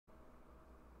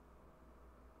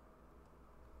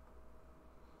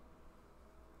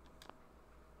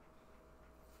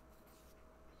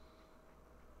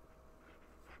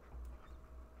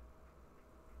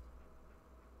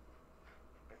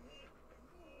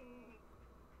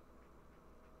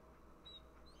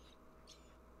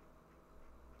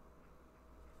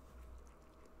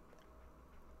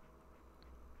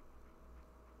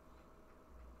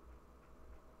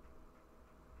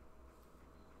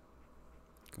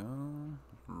go.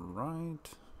 Right.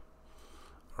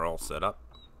 We're all set up.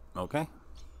 Okay.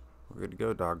 We're good to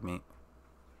go, dog meat.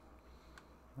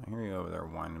 I hear you over there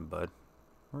whining, bud.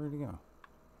 Where'd he go?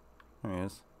 There he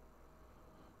is.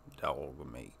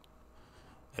 Dog meat.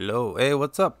 Hello. Hey,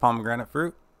 what's up, pomegranate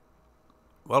fruit?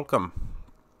 Welcome.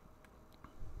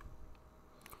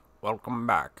 Welcome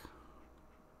back.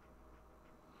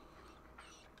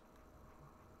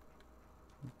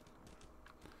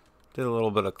 Did a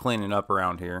little bit of cleaning up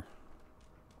around here.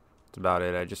 That's about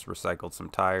it. I just recycled some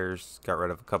tires. Got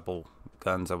rid of a couple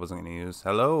guns I wasn't going to use.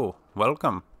 Hello.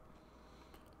 Welcome.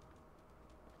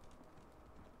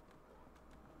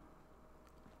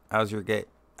 How's your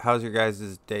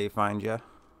guys' day find ya?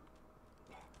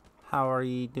 How are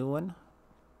you doing?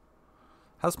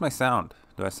 How's my sound?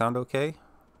 Do I sound okay?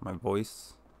 My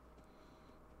voice?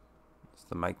 Does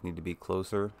the mic need to be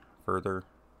closer? Further?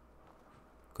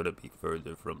 Could it be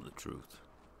further from the truth?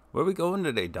 Where are we going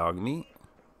today, dog meat?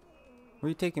 Where are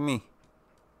you taking me?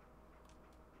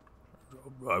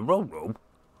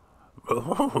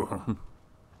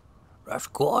 That's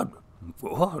good.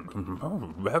 Good.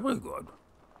 Very good.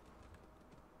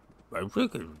 Very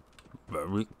good.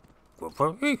 Very good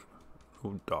for me.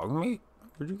 Dog meat.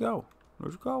 Where'd you go?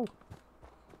 Where'd you go?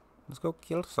 Let's go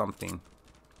kill something.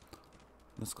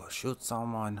 Let's go shoot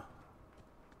someone.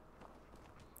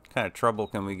 What kind of trouble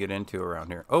can we get into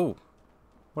around here? Oh!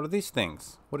 What are these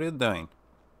things? What are you doing?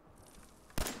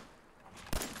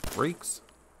 Freaks.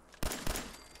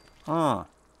 My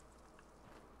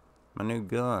new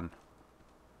gun.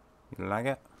 You like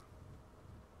it?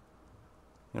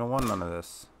 You don't want none of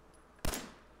this.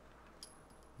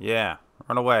 Yeah.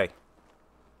 Run away.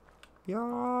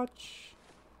 Yatch.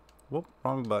 Whoop.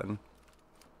 Wrong button.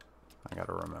 I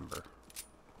gotta remember.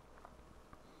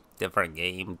 Different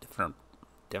game.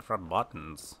 Different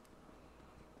buttons.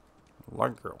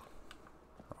 Thank you.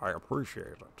 I appreciate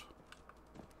it.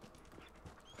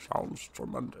 Sounds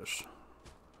tremendous.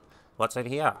 What's in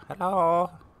here? Hello?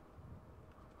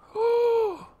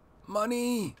 Oh,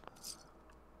 money!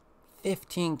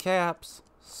 15 caps.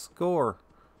 Score.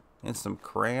 And some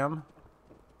cram.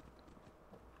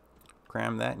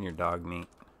 Cram that in your dog meat.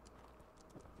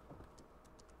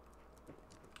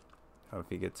 Oh, if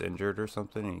he gets injured or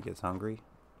something and he gets hungry.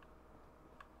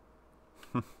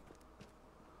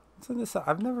 What's in this?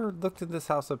 I've never looked at this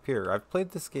house up here. I've played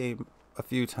this game a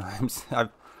few times.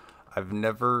 I've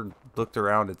never looked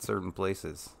around at certain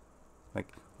places. Like,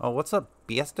 oh, what's up,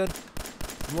 bastard?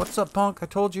 What's up, punk? I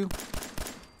told you.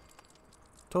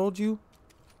 Told you.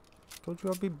 Told you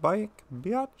I'll be bike,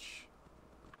 bitch.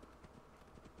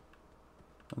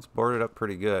 That's boarded up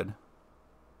pretty good.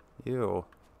 Ew.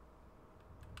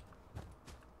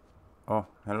 Oh,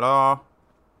 hello.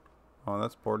 Oh,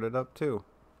 that's boarded up too.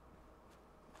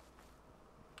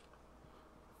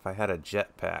 If I had a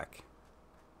jetpack.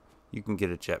 You can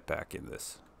get a jetpack in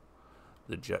this.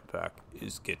 The jetpack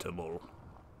is gettable.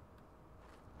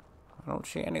 I don't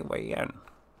see any way in.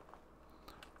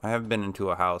 I have been into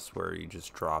a house where you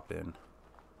just drop in.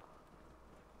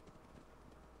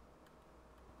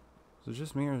 Is it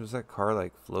just me or was that car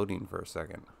like floating for a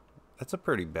second? That's a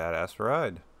pretty badass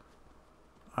ride.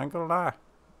 I ain't gonna lie.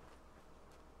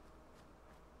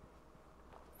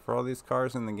 For all these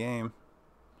cars in the game.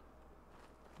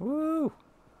 Woo!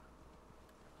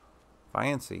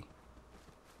 Fancy.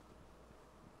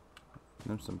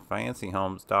 Them some fancy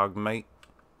homes, dog mate.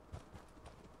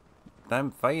 Them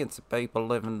fancy people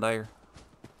living there.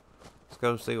 Let's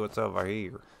go see what's over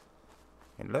here.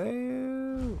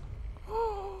 Hello.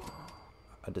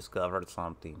 I discovered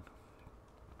something.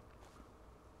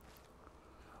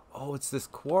 Oh, it's this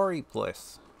quarry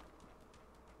place.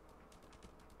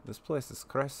 This place is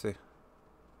crazy.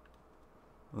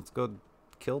 Let's go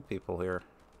kill people here.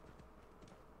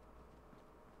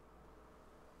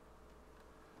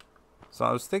 So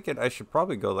I was thinking I should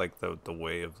probably go like the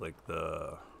way of like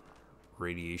the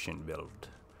radiation build.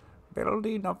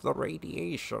 Building of the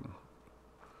radiation.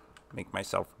 Make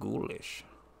myself ghoulish.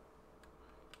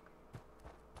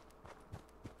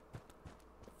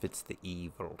 Fits the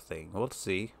evil thing. We'll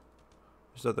see.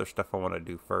 There's other stuff I want to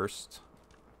do first.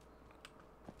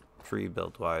 Tree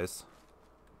build wise.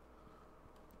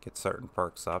 Get certain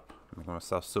perks up. Make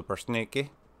myself super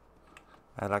sneaky.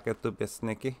 I like it to be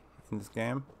sneaky in this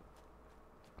game.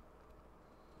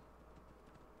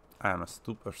 I am a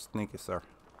super sneaky, sir.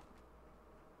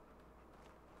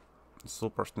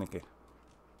 Super sneaky.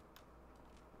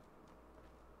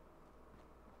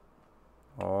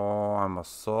 Oh, I'm a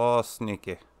so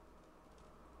sneaky.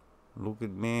 Look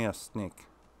at me, a snake.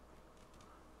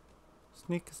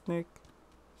 Sneak, snake.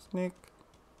 Snake.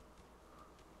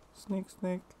 Snake,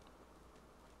 snake.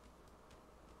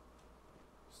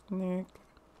 Sneak.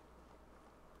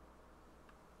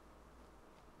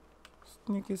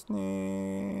 Sneaky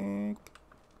sneak.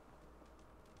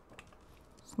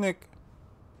 Sneak.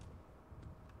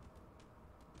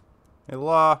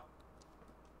 Hello.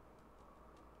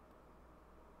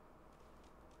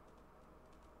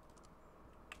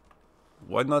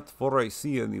 Why not for I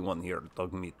see anyone here,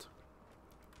 dog meat?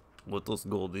 Let us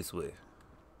go this way.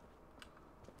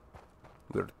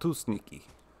 We're too sneaky.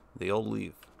 They all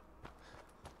leave.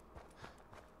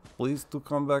 Please to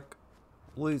come back.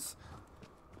 Please.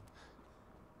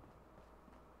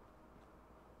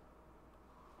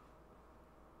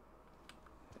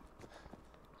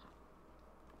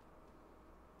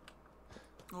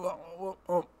 Oh,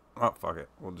 fuck it.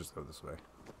 We'll just go this way.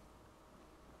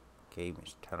 Game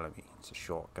is telling me it's a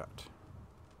shortcut.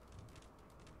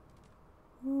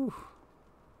 Whew.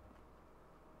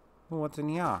 What's in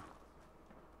here?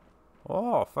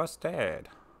 Oh, first aid.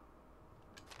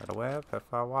 Got a web,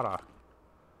 pepper, water.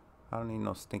 I don't need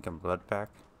no stinking blood pack.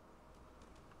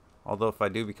 Although if I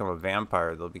do become a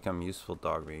vampire, they'll become useful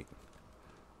dog meat.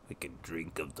 I can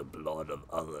drink of the blood of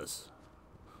others.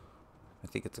 I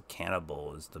think it's a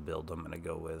cannibal is the build I'm gonna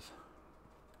go with.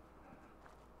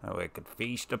 That way I could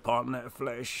feast upon their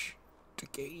flesh to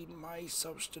gain my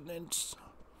substance.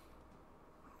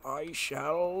 I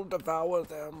shall devour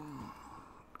them.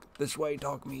 This way,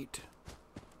 dog meat.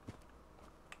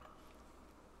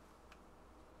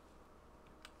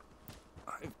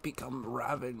 I've become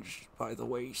ravaged by the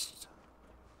waste.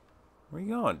 Where you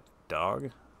going,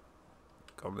 dog?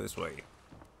 Come this way.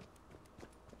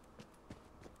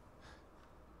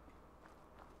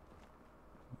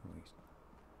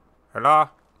 Hello?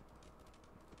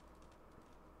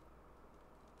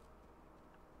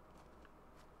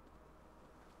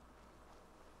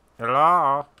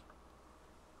 Hello?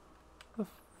 The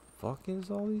fuck is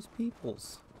all these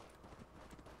peoples?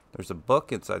 There's a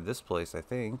book inside this place, I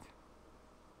think.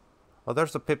 Oh,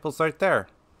 there's the peoples right there.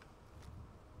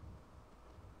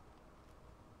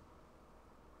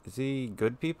 Is he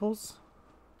good peoples?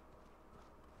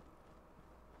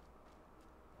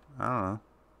 I don't know.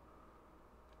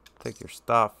 Take your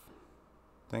stuff.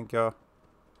 Thank you.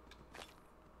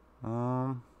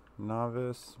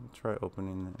 Novice. We'll try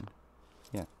opening it.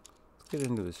 Yeah. Let's get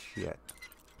into this shit.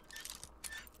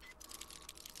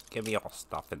 Give me all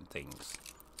stuff and things.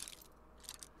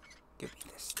 Give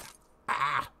me this stuff.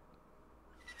 Ah!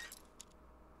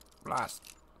 Blast.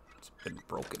 It's been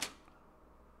broken.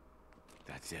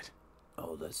 That's it.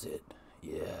 Oh, that's it.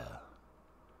 Yeah.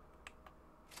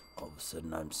 All of a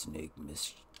sudden I'm Snake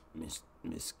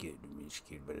Miskid,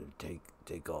 but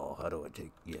take all. How do I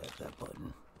take? Yeah, that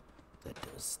button. That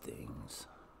does things.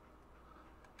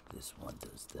 This one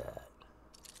does that.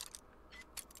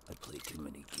 I play too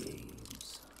many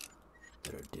games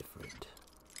that are different.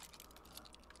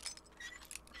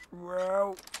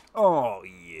 Wow. Oh,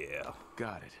 yeah.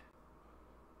 Got it.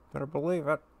 Better believe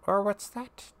it. Or what's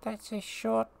that? That's a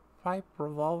short pipe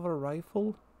revolver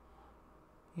rifle?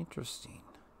 Interesting.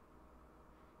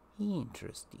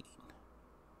 Interesting.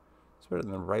 It's better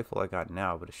than the rifle I got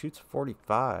now, but it shoots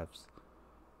 45s.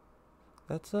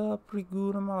 That's a pretty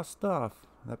good amount of stuff.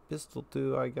 That pistol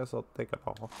too, I guess I'll take it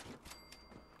all.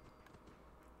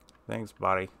 Thanks,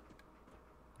 buddy.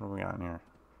 What do we got in here?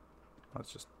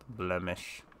 That's just a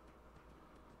blemish.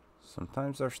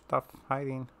 Sometimes there's stuff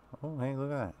hiding. Oh, hey,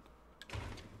 look at that.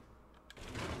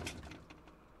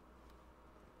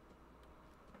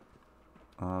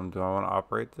 Do I want to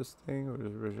operate this thing? Or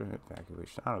just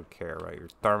evacuation? I don't care, right? Your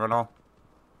terminal?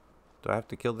 Do I have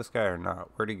to kill this guy or not?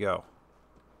 Where'd he go?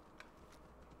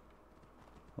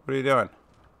 What are you doing?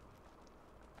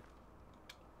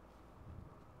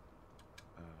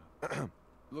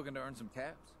 Looking to earn some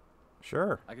caps?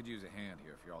 Sure. I could use a hand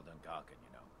here if you're all done gawking,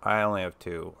 you know. I only have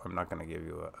 2. I'm not going to give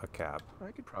you a cab.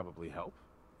 I could probably help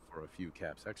for a few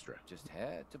caps extra. Just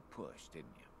had to push,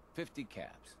 didn't you? 50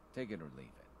 caps. Take it or leave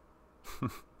it.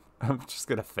 I'm just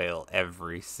going to fail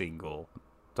every single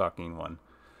talking one.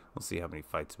 We'll see how many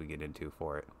fights we get into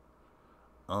for it.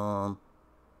 I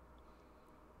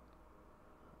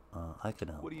can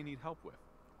help. What do you need help with?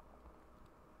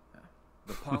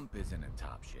 The pump isn't in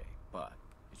top shape, but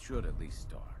it should at least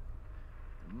start.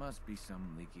 There must be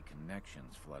some leaky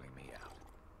connections flooding me out.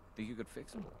 Think you could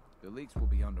fix them? The leaks will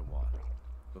be underwater.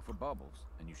 Look for bubbles,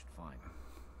 and you should find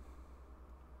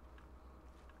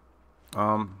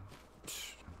them.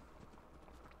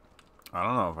 I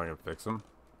don't know if I can fix them.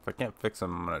 If I can't fix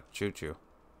them, I'm gonna shoot you.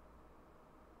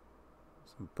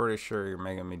 So I'm pretty sure you're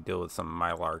making me deal with some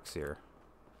Mylarks here.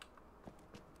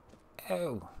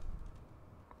 Oh.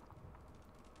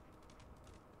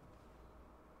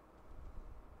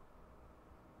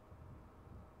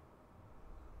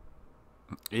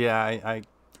 Yeah,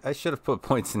 I should have put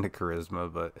points into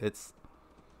charisma, but it's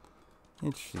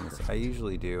interesting. I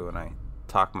usually do, and I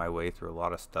talk my way through a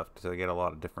lot of stuff to get a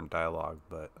lot of different dialogue,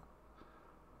 but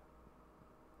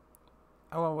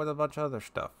I went with a bunch of other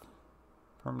stuff.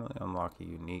 Permanently unlock a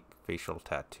unique facial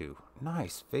tattoo.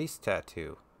 Nice face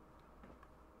tattoo.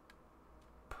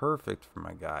 Perfect for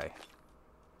my guy.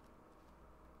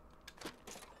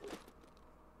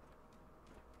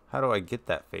 How do I get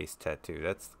that face tattoo?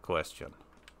 That's the question.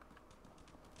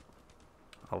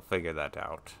 I'll figure that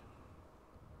out.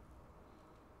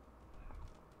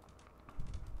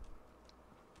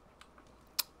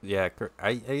 Yeah,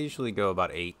 I usually go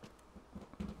about 8.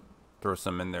 Throw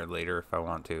some in there later if I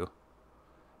want to.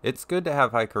 It's good to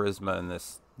have high charisma in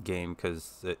this game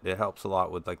because it helps a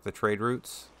lot with like the trade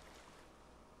routes.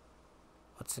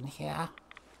 What's in here?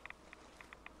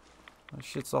 This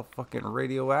shit's all fucking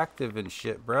radioactive and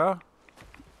shit, bro.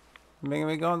 Making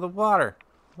me go in the water.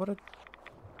 What a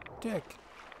dick.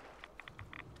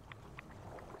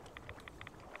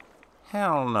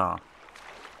 Hell no.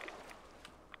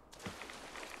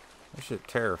 This shit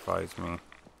terrifies me.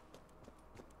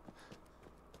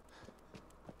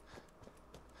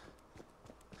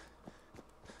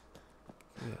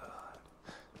 God.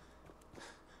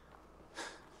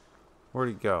 Where'd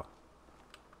he go?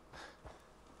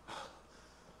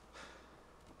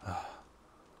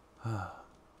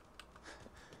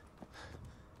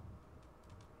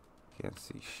 Can't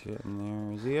see shit in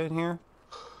there. Is he in here?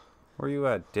 Where you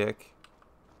at, dick?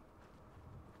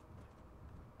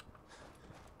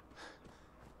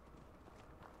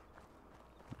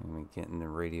 Let me get in the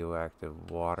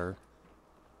radioactive water.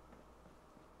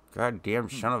 Goddamn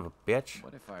son of a bitch.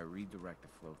 What if I redirect the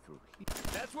flow through here?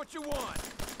 That's what you want!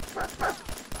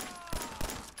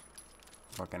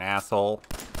 Fucking asshole.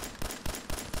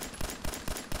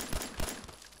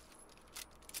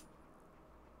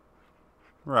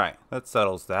 Right, that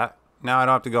settles that. Now I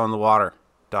don't have to go in the water.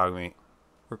 Dog meat.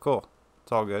 We're cool.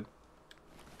 It's all good.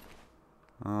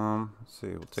 Let's see.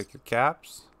 We'll take your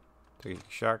caps. Take your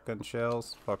shotgun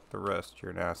shells. Fuck the rest.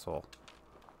 You're an asshole.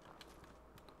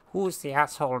 Who's the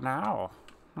asshole now?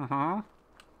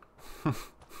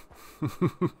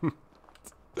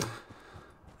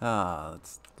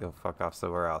 Let's go fuck off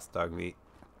somewhere else, dog meat.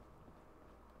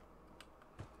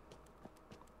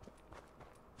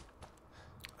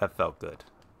 That felt good.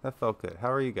 That felt good.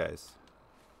 How are you guys?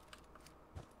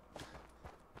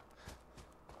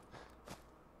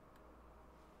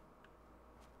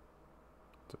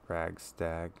 It's a rag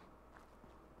stag.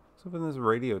 What's up in this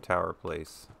radio tower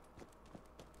place?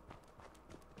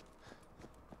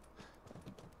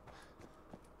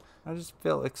 I just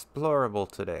feel explorable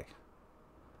today.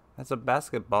 That's a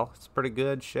basketball. It's pretty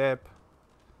good shape.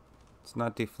 It's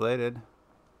not deflated.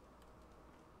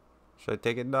 Should I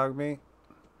take it, dog meat?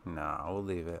 No, we'll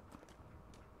leave it.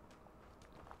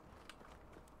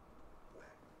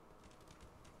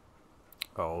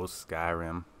 Oh,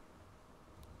 Skyrim.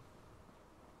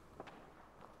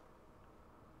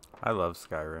 I love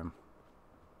Skyrim.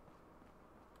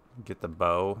 Get the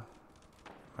bow.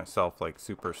 Myself like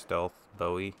super stealth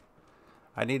Bowie.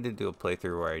 I need to do a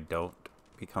playthrough where I don't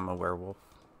become a werewolf.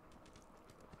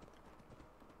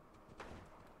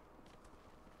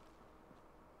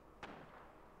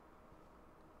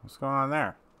 What's going on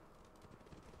there?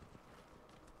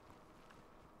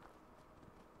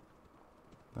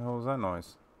 The hell was that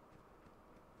noise?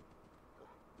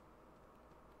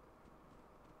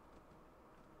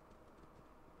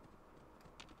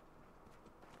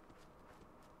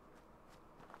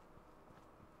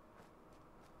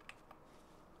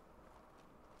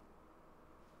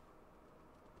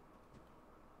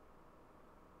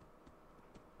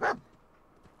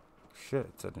 Shit,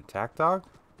 it's an attack dog?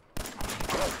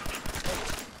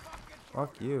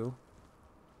 Fuck you.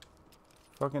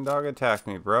 Fucking dog attacked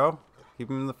me, bro. Keep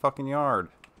him in the fucking yard.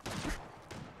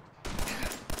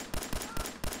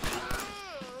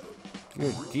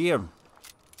 Good damn.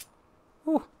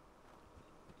 Whew.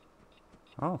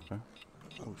 Oh, okay.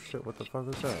 Oh shit, what the fuck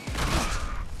was that?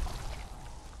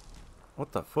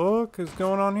 What the fuck is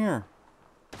going on here?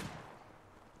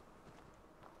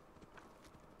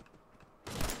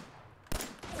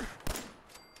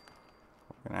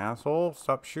 Fucking asshole,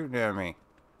 stop shooting at me.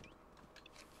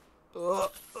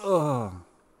 Ugh.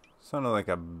 Sounded like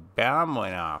a bomb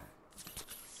went off.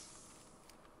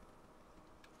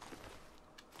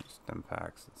 Stim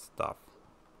packs and stuff.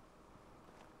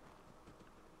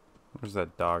 Where's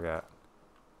that dog at?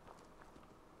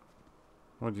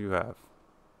 What'd you have?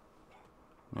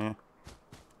 Yeah.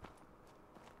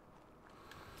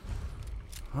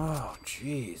 Oh,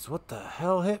 jeez. What the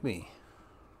hell hit me?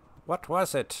 What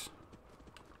was it?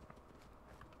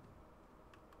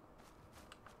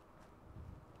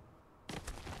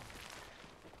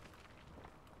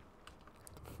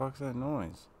 fuck's that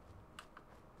noise?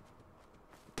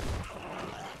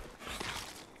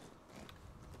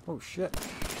 Oh shit.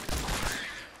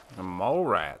 The mole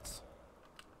rats.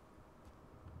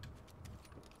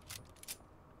 It's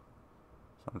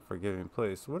an unforgiving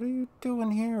place. What are you doing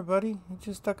here, buddy? You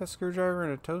just stuck a screwdriver in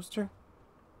a toaster?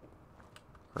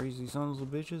 Crazy sons of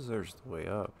bitches. There's the way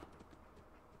up.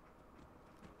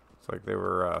 It's like they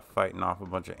were fighting off a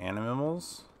bunch of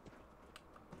animals.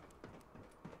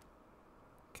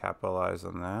 Capitalize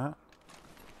on that.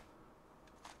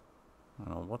 I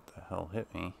don't know what the hell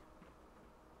hit me.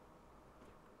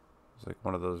 It's like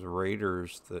one of those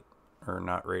raiders that, or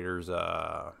not raiders,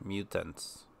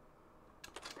 mutants.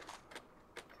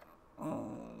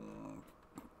 Oh,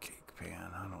 cake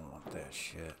pan. I don't want that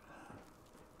shit.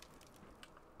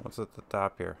 What's at the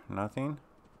top here? Nothing?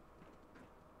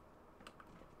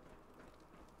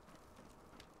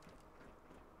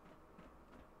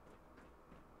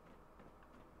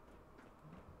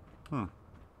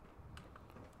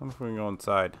 What if we can go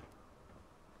inside?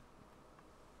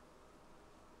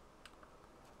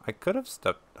 I could have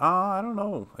stepped... I don't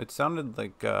know. It sounded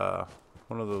like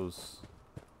one of those...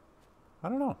 I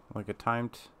don't know. Like a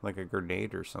timed... Like a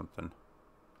grenade or something.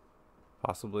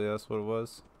 Possibly that's what it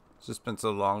was. It's just been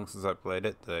so long since I played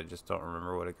it that I just don't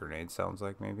remember what a grenade sounds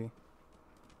like, maybe.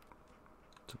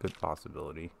 It's a good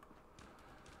possibility.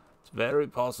 It's very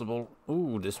possible.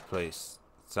 Ooh, this place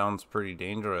sounds pretty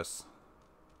dangerous.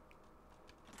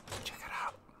 Check it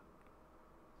out.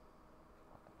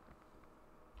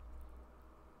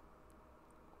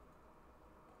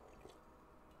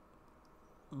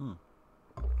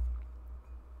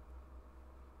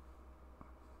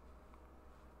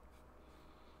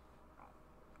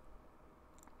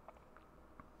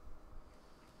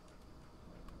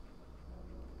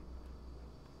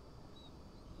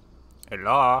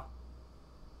 Hello?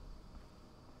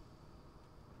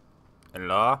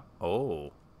 Hello?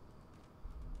 Oh.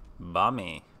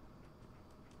 Bummy.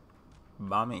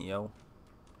 Bummy, yo.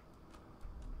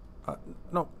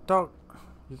 No, dog.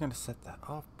 You're gonna set that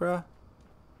off, bruh?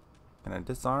 Can I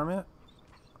disarm it?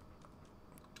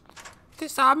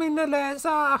 Disarming the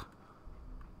laser!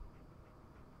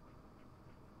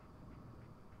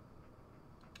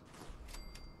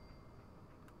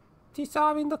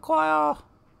 Disarming the coil!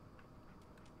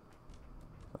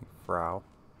 Like Frau.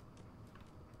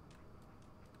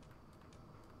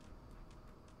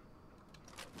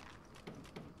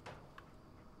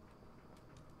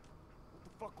 What the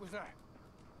fuck was that?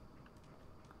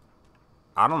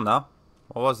 I don't know.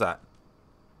 What was that?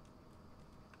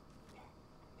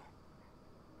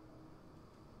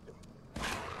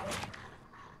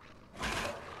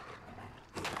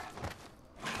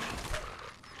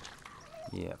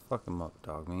 Yeah, fuck him up,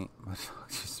 dog meat. My dog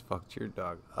just fucked your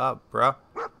dog up, bro.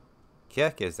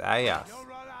 Kick his ass. You'll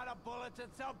run out of bullets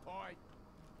at some point.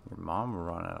 Your mom will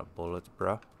run out of bullets,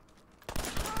 bro.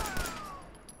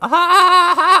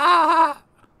 Ah!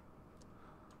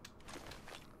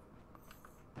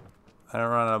 I didn't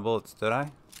run out of bullets, did I?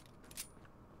 At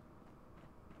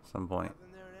some point.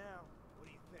 Nothing there now. What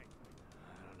do you think?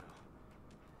 I don't know.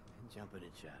 Jumping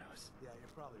in shadows. Yeah, you're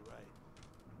probably right.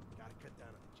 Gotta cut down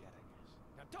on the jet, I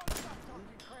guess. Now don't stop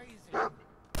talking crazy.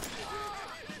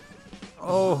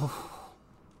 Oh.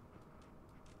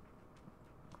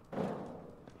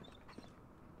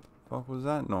 What was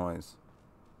that noise?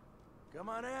 Come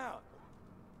on out.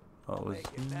 Oh, it was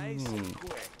Make it nice me. and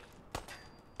quick.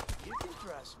 You can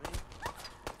trust me.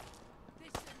 This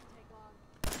shouldn't take long.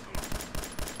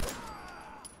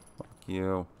 Fuck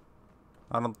you.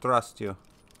 I don't trust you.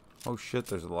 Oh shit,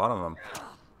 there's a lot of them. You're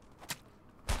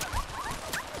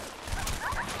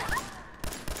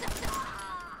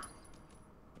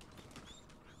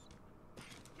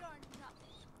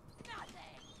nothing.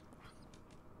 Nothing.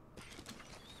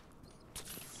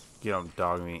 Get him,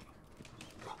 dog meat.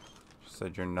 She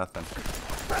said you're nothing.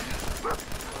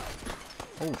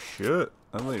 Oh shit,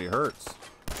 that lady hurts.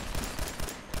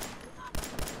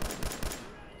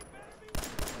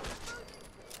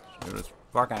 Shoot his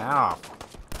fucking head off.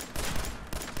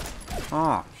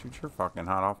 Oh, shoot your fucking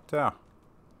head off too.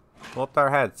 Both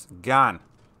their heads, gone.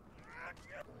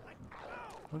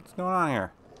 What's going on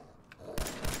here?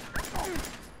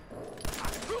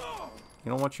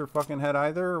 You don't want your fucking head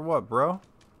either, or what, bro?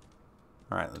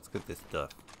 Alright, let's get this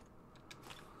stuff.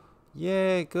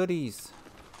 Yay, goodies.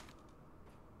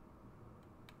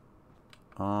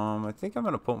 I think I'm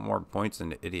gonna put more points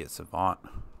into Idiot Savant.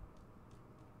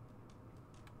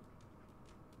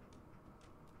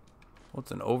 Well,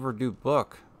 it's an overdue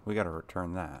book. We gotta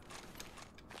return that.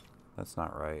 That's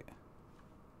not right.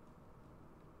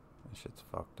 That shit's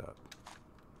fucked up.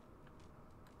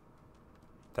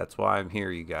 That's why I'm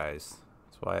here, you guys.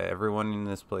 That's why everyone in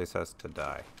this place has to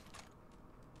die.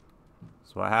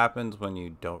 That's what happens when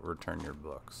you don't return your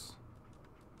books.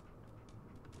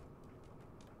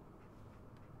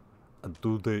 A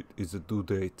due date is a due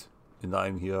date, and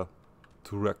I'm here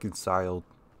to reconcile.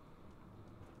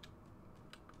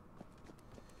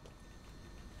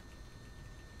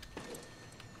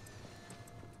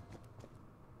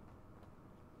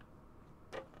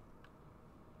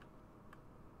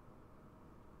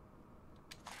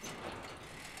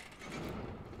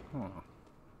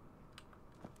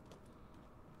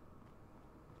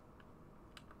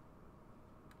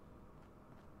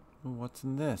 Ooh, what's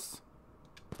in this?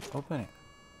 Open it.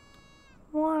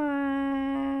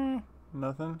 Wah.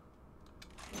 Nothing.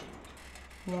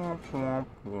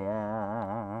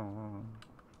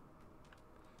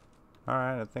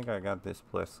 Alright, I think I got this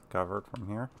place covered from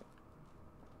here.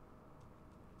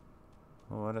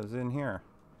 What is in here?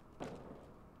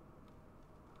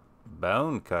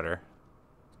 Bone cutter.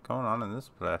 What's going on in this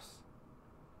place?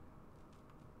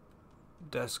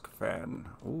 Desk fan.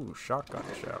 Ooh, shotgun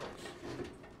shells.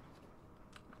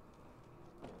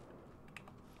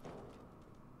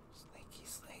 Sneaky,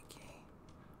 sneaky.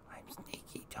 I'm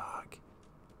sneaky, dog.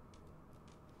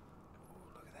 Ooh,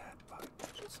 look at that bug.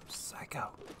 Some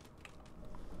psycho.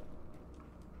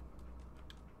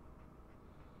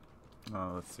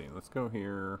 Let's see. Let's go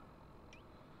here.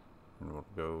 And we'll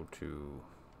go to...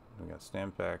 We got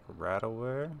stamp pack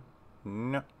rattleware.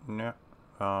 No, no.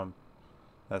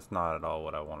 That's not at all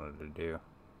what I wanted to do.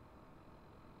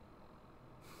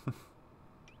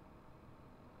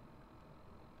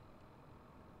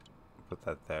 Put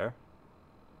that there.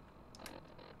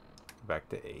 Back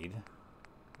to aid.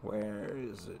 Where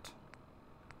is it?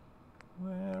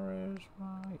 Where is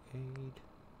my aid?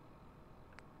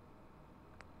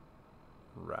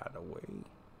 Right away.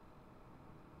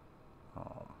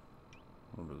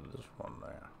 We'll do this one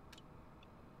there.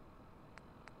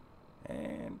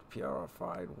 And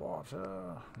purified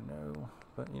water. No.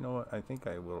 But you know what? I think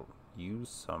I will use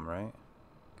some, right?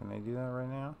 Can I do that right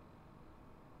now?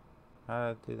 How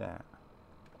did I do that?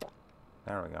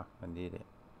 There we go. I did it.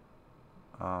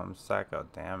 Psycho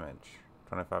damage.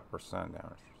 25%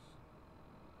 damage.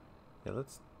 Yeah,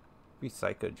 let's be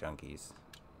psycho junkies.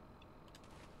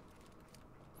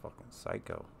 Fucking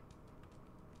psycho.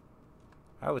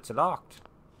 Oh, it's locked.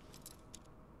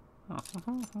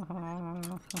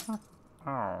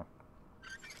 Oh.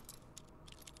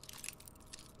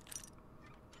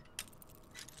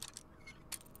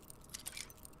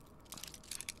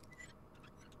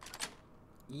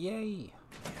 Yay.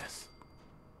 Yes.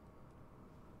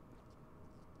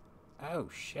 Oh,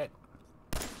 shit.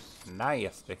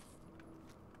 Nasty.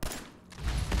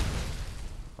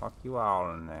 Fuck you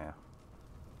all in there.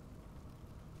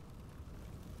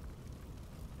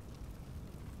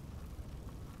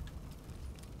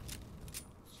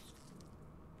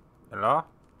 Hello?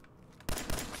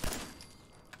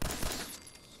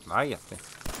 Nasty.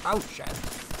 Oh, shit.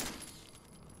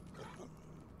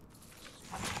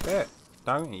 Shit.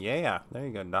 Dog, yeah. There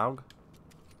you go, dog.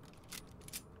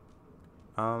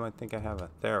 I think I have a...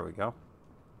 There we go.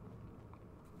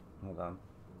 Hold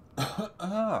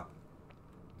on.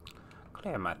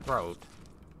 Clear my throat.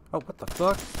 Oh, what the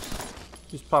fuck?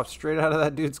 Just popped straight out of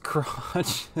that dude's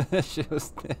crotch. That shit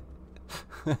was...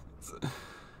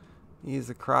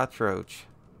 He's a crotch roach.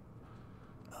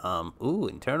 Ooh,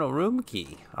 internal room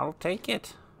key. I'll take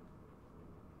it.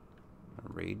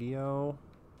 A radio.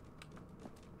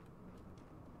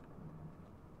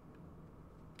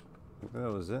 I think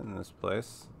that was it in this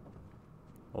place.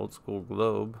 Old school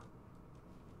globe.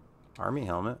 Army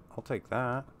helmet. I'll take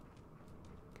that.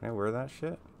 Can I wear that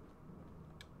shit?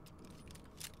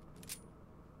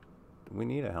 We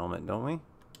need a helmet, don't we?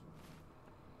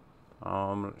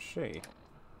 Let's see.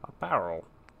 Apparel.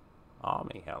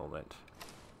 Army helmet.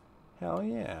 Hell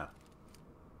yeah.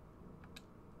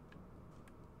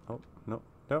 Oh, nope,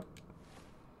 nope.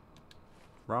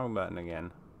 Wrong button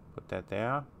again. Put that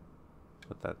there.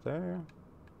 Put that there.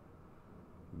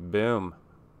 Boom.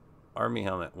 Army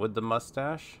helmet with the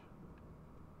mustache.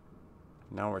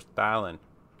 Now we're styling.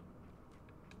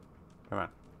 Come on.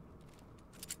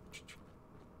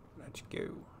 Let's go.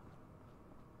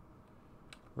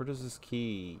 Where does this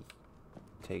key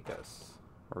take us?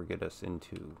 Or get us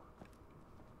into?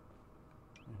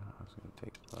 I was going to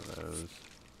take one of those.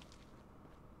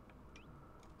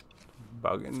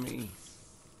 Bugging me.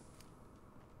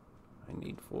 I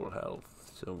need full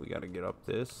health, so we got to get up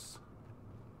this.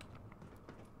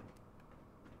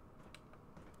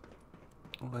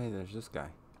 Oh, hey, there's this guy.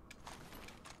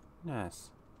 Nice.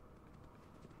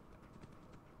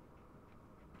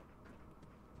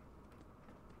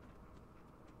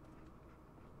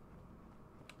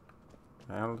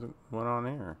 The hell went on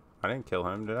here? I didn't kill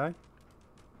him, did I?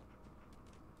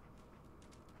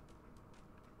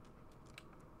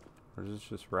 Or does this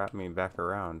just wrap me back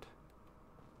around?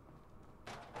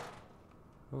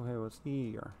 Oh, hey, what's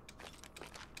here?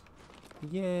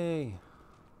 Yay!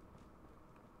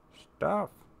 Stuff.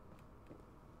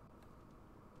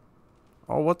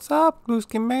 Oh, what's up,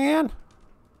 Gluskin man?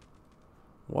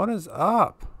 What is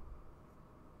up?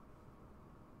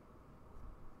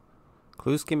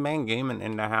 Gluskin man gaming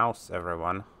in the house,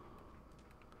 everyone.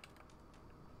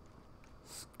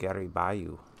 Scary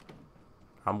Bayou.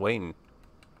 I'm waiting.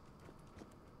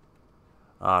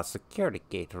 Security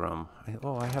gate room.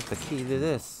 I have the key to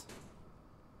this.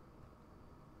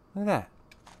 Look at that.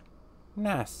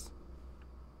 Nice.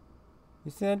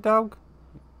 You see that dog?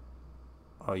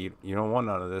 Oh, you don't want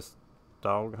none of this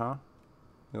dog, huh?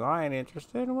 Well, I ain't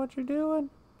interested in what you're doing.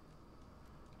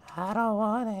 I don't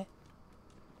want it.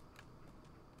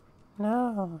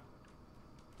 No.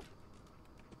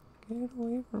 Get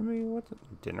away from me. What's it?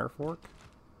 Dinner fork?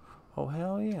 Oh,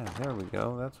 hell yeah. There we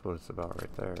go. That's what it's about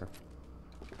right there.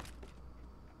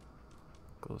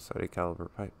 Close 30 caliber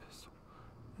pipe pistol.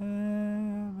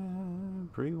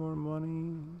 Pre-war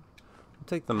money. I'll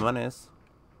take the monies.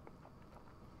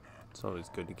 It's always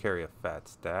good to carry a fat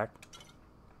stack.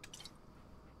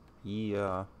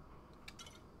 Yeah.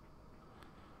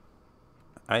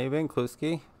 How you been,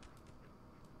 Kluski?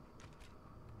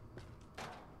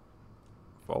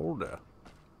 Folder.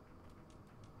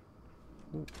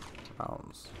 Ooh,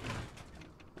 rounds.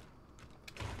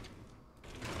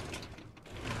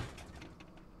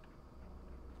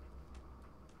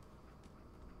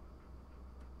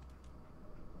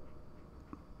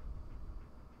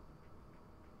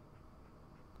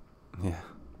 Yeah.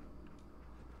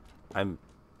 I'm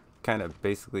kind of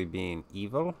basically being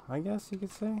evil, I guess you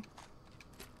could say.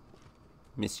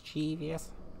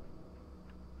 Mischievous.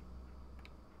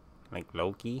 Like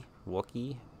Loki,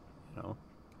 Wookie, you know.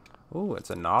 Ooh, it's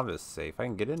a novice safe. I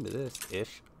can get into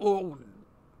this-ish. Oh!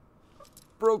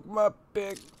 Broke my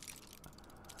pick.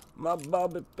 My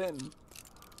bobby pin.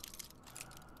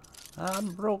 I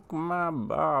broke my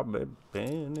bobby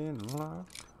pin in lock.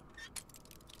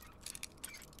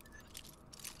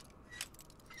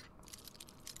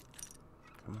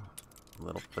 Come on. A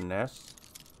little finesse.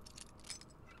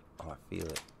 Oh, I feel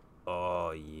it.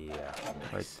 Oh, yeah.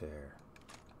 Right there.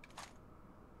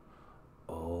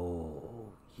 Oh,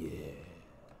 yeah.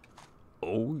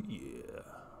 Oh, yeah.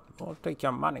 I'll take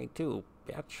your money, too,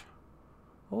 bitch.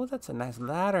 Oh, that's a nice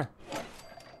ladder.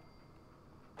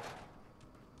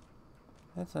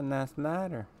 That's a nice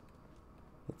ladder.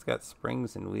 It's got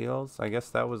springs and wheels. I guess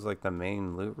that was like the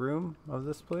main loot room of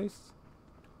this place.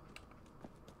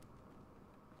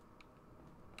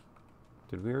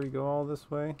 Did we already go all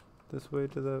this way? This way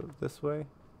to the... this way?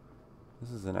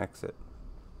 This is an exit.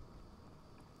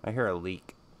 I hear a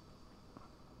leak.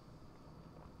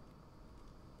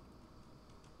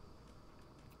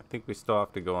 I think we still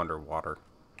have to go underwater.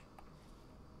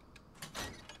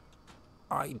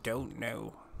 I don't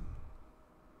know.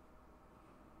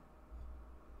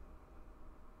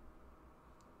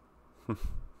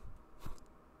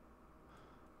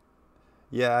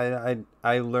 Yeah,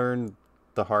 I learned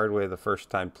the hard way the first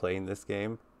time playing this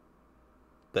game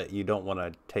that you don't want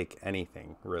to take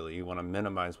anything, really. You want to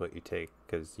minimize what you take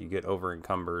because you get over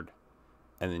encumbered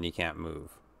and then you can't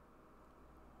move.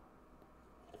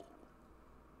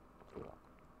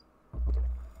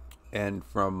 And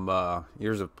from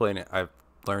years of playing it, I've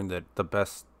learned that the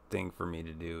best thing for me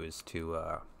to do is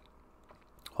to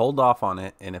hold off on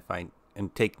it, and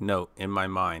and take note in my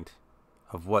mind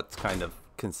of what's kind of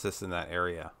consists in that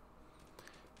area.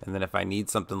 And then if I need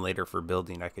something later for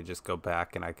building, I could just go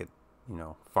back and I could, you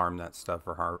know, farm that stuff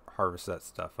or harvest that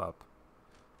stuff up.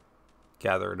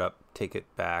 Gather it up, take it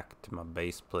back to my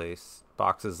base place.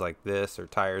 Boxes like this or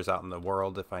tires out in the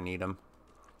world if I need them.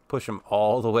 Push them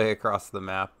all the way across the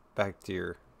map back to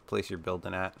your place you're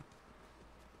building at.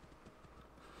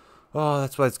 Oh,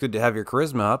 that's why it's good to have your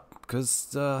charisma up, because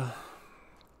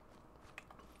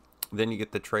then you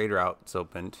get the trade routes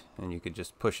opened, and you could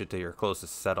just push it to your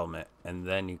closest settlement, and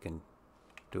then you can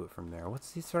do it from there.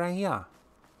 What's this right here?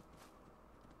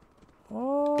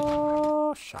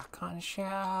 Oh, shotgun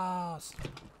shells.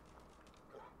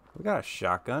 We got a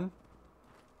shotgun.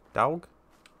 Dog.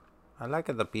 I like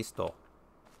the pistol.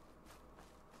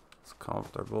 It's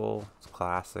comfortable. It's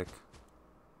classic.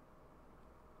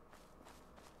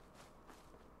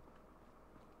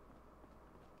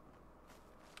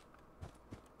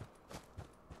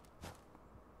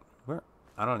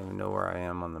 I don't even know where I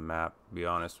am on the map, to be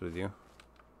honest with you.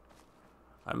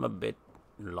 I'm a bit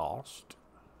lost.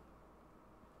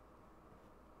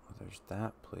 There's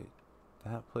that place.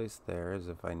 That place there is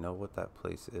if I know what that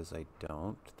place is. I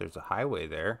don't. There's a highway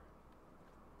there.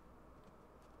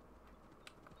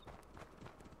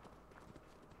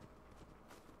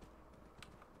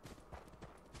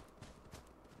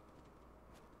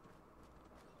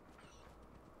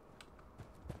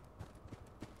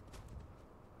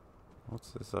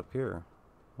 What's this up here?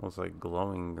 Well, it's like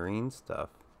glowing green stuff.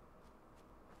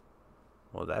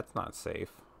 Well, that's not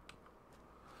safe.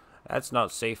 That's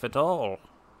not safe at all.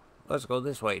 Let's go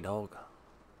this way, dog.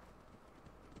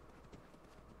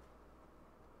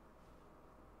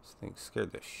 This thing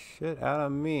scared the shit out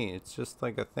of me. It's just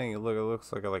like a thing. Look, it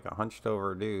looks like a hunched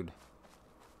over dude.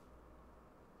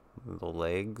 The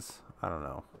legs, I don't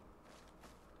know.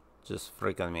 Just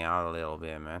freaking me out a little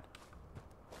bit, man.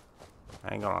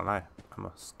 I ain't gonna lie,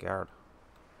 I'm scared.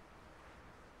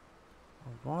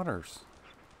 Oh, waters.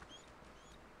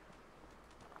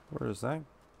 Where does that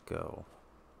go?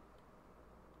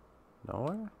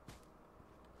 Nowhere?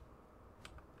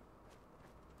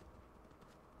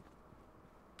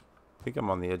 I think I'm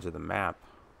on the edge of the map.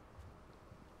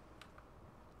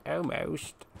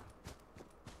 Almost.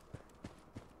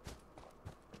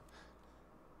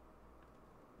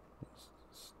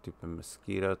 Stupid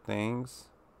mosquito things.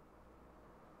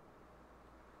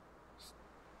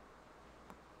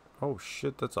 Oh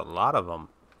shit, that's a lot of them.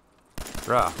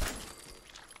 Bruh.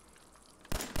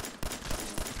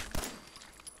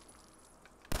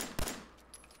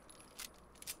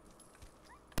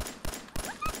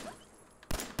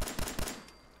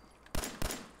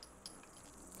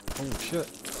 Oh shit,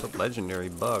 it's a legendary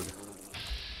bug.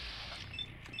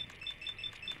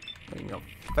 In your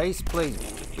face, please,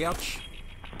 bitch.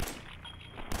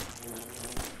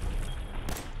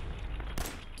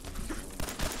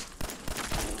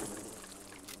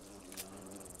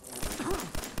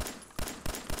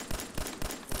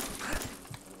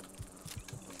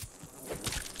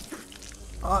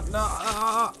 Oh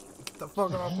no! Get the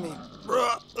fuck off me!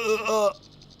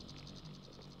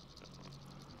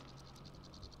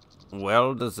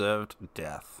 Well-deserved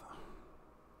death.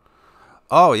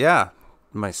 Oh yeah,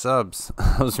 my subs.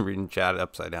 I was reading chat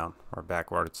upside down or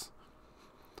backwards.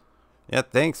 Yeah,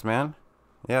 thanks, man.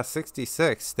 Yeah,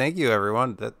 66. Thank you,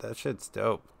 everyone. That shit's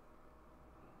dope.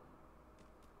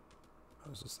 I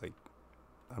was just like,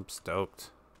 I'm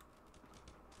stoked.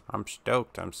 I'm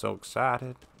stoked. I'm so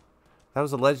excited. That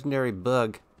was a legendary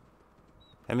bug.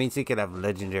 That means he could have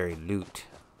legendary loot.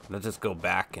 Let's just go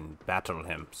back and battle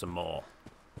him some more.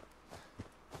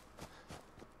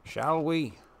 Shall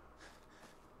we?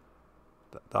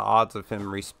 The odds of him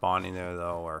respawning there,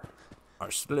 though,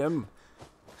 are slim.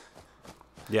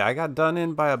 Yeah, I got done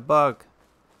in by a bug.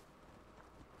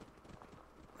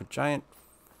 A giant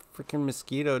freaking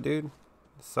mosquito, dude.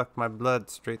 Sucked my blood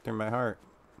straight through my heart.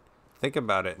 Think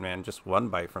about it, man. Just one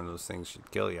bite from those things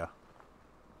should kill you.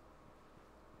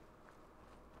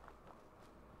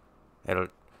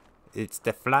 It's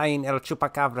the flying El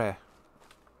Chupacabra.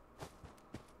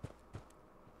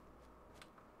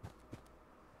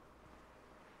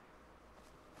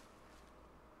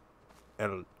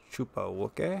 El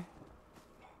Chupawook?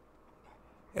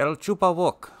 El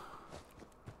Chupawook.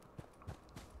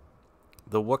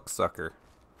 The Wook sucker.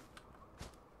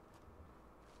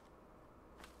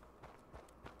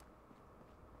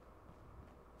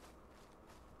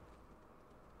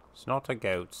 It's not a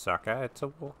goat sucker, it's a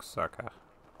Wook sucker.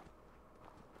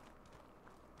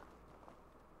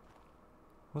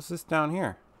 What's this down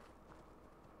here?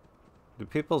 Do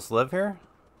peoples live here?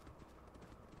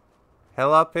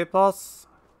 Hello, peoples?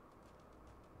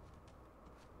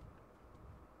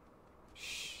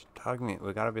 Shh, dog meat,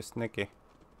 we gotta be sneaky.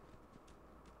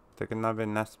 They could not be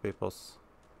nest peoples.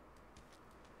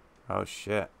 Oh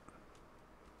shit.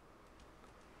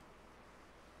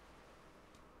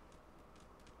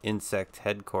 Insect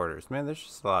headquarters. Man, there's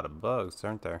just a lot of bugs,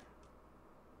 aren't there?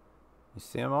 You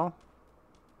see them all?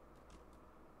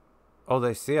 Oh,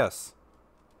 they see us.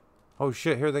 Oh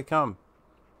shit, here they come.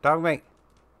 Dog mate.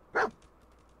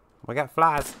 We got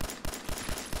flies.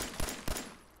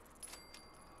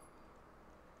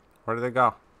 Where do they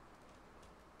go?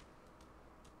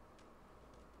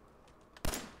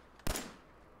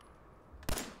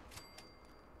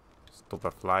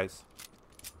 Stupid flies.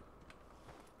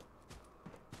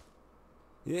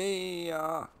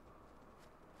 Yeah.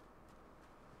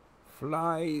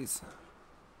 Flies.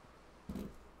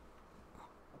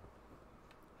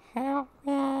 Help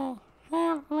me.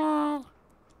 Help me.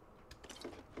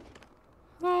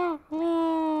 Help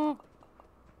me.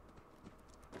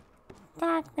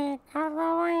 Dog me out of the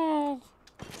way.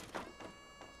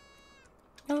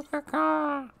 Look a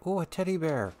car. Oh, a teddy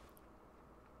bear.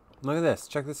 Look at this.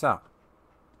 Check this out.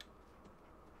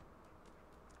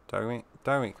 Talk to me.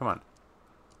 Talk to me. Come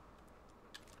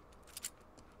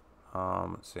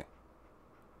on. Let's see.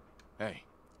 Hey.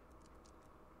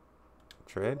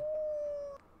 Trade.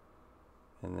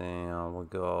 And then we'll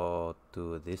go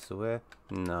to this way.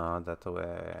 No, that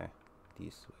way.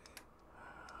 This way.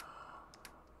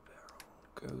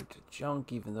 Go to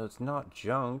junk, even though it's not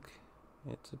junk.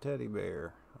 It's a teddy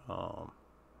bear.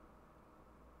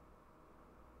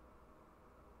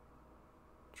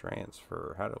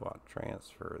 Transfer. How do I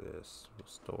transfer this?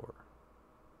 Restore.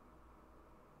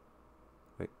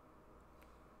 Wait.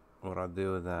 What do I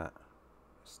do with that?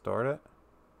 Start it?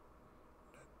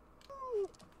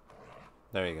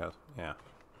 There you go. Yeah.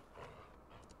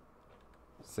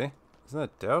 See? Isn't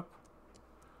that dope?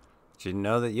 Did you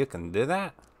know that you can do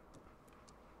that?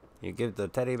 You give the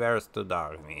teddy bears to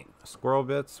dog meat. Squirrel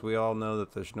bits, we all know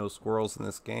that there's no squirrels in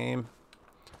this game.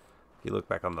 If you look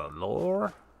back on the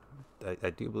lore, I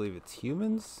do believe it's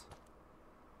humans.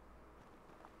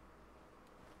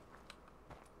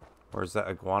 Or is that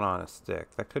iguana on a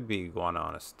stick? That could be iguana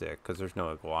on a stick, because there's no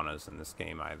iguanas in this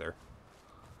game either.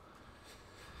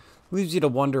 Leaves you to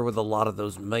wonder with a lot of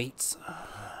those mates.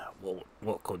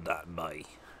 What could that be?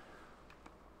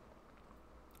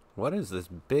 What is this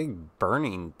big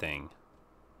burning thing?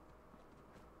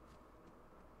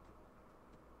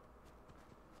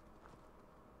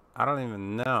 I don't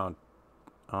even know.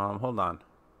 Hold on.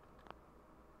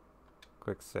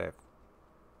 Quick save.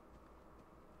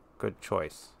 Good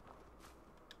choice.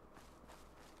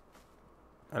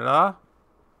 Hello?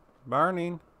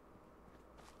 Burning.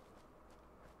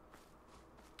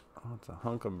 Oh, it's a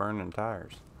hunk of burning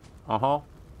tires. Uh-huh.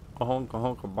 A hunk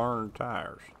of burning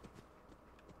tires.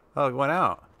 Oh, it went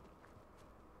out.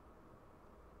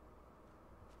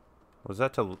 Was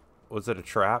it a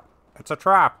trap? It's a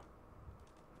trap.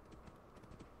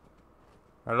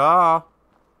 Hello?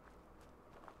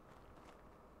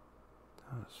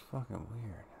 That was fucking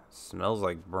weird. It smells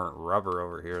like burnt rubber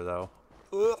over here, though.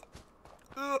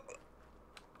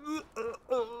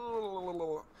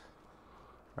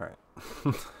 Alright.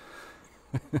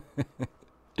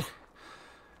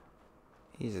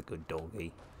 He's a good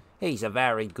doggy. He's a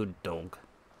very good dog.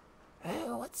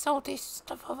 Oh, what's all this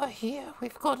stuff over here?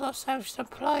 We've got ourselves some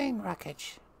plane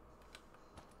wreckage.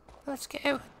 Let's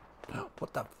go.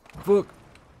 What the fuck?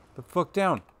 The fuck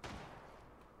down.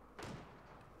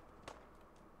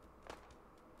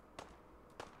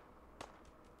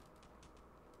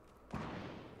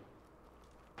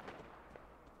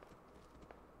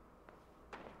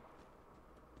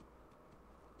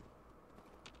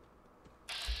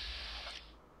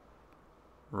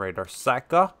 Radar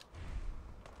Saka.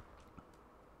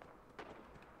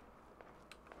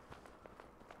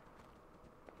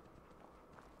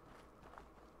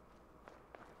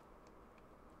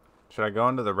 Should I go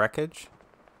into the wreckage?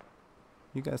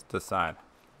 You guys decide.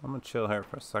 I'm gonna chill here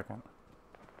for a second.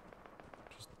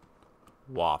 Just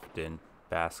waft in,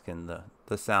 bask in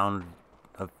the sound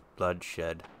of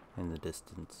bloodshed in the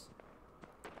distance.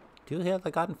 Do you hear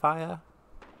the gunfire?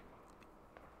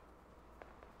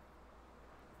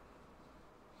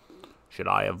 Should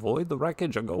I avoid the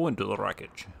wreckage or go into the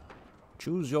wreckage?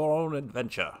 Choose your own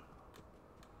adventure.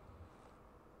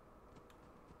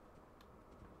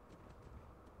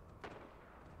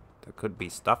 There could be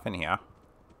stuff in here.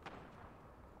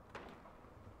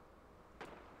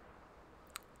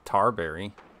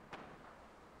 Tarberry.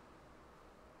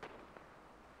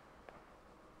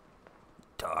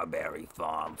 Tarberry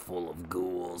farm full of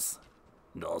ghouls.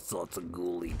 And all sorts of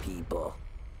ghouly people.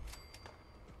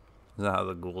 Is that how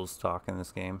the ghouls talk in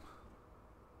this game?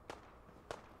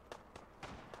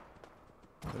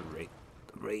 The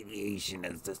radiation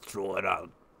has destroyed our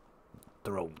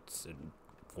throats and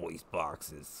voice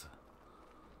boxes,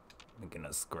 making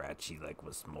us scratchy like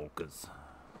we're smokers.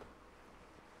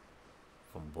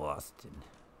 From Boston.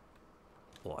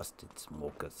 Boston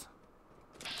smokers.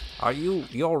 Are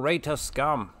you're Raider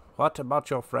scum? What about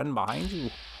your friend behind you?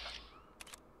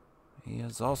 He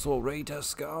is also Raider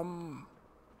scum.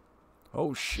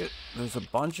 Oh shit, there's a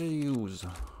bunch of yous.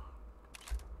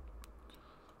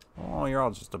 Oh, you're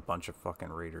all just a bunch of fucking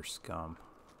Raider scum.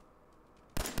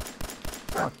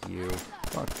 Fuck you.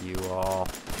 Fuck you all.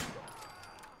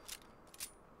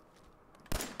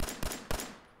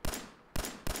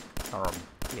 Or a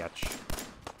bitch.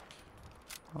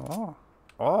 Oh.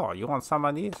 Oh, you want some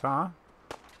of these, huh?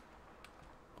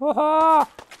 Oh!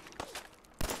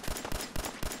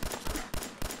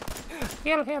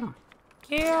 Kill him!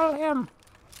 Kill him!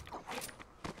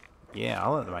 Yeah,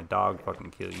 I'll let my dog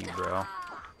fucking kill you, bro. That's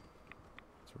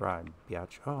right,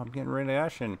 bitch. Oh, I'm getting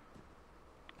radiation.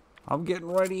 I'm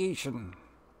getting radiation.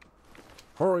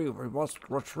 Hurry, we must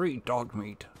retreat, dog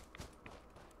meat.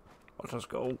 Let us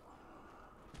go.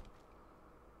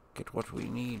 Get what we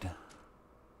need.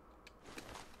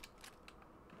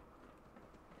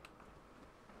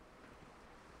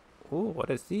 Ooh, what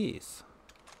is these?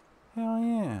 Hell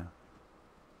yeah.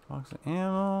 Box of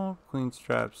ammo, queen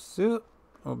strap suit.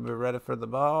 We'll be ready for the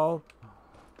ball.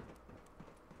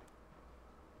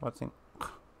 What's in?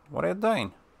 What are you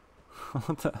doing?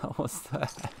 What the hell was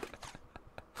that?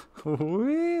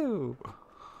 Woo!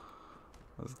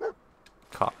 I was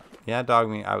caught. Yeah, dog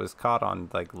meat. I was caught on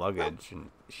like luggage and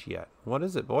shit. What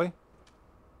is it, boy?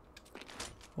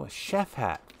 Oh, a chef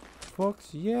hat.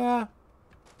 Folks, yeah.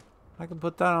 I can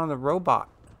put that on the robot.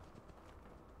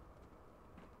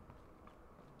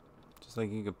 Just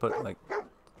like you could put like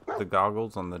the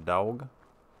goggles on the dog.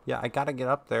 Yeah, I gotta get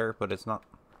up there, but it's not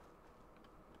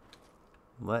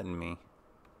letting me.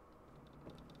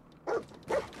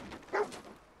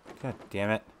 God damn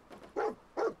it.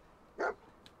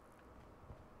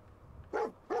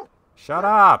 Shut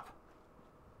up!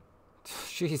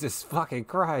 Jesus fucking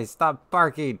Christ, stop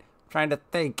barking. I'm trying to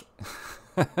think.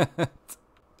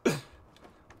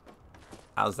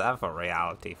 How's that for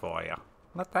reality for you?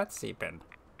 Let that seep in.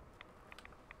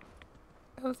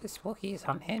 Oh, this Wookiee is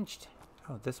unhinged.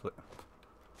 Oh, this way.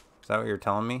 Is that what you're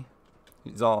telling me?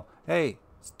 He's all, hey,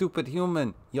 stupid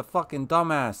human, you fucking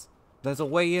dumbass. There's a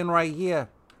way in right here,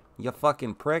 you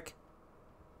fucking prick.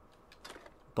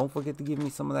 Don't forget to give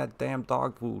me some of that damn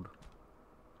dog food.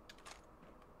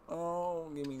 Oh,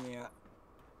 give me that.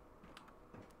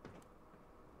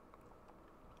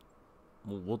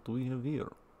 Well, what do we have here?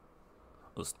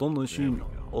 Astonishing,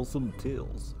 awesome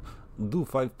tails. Do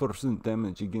 5%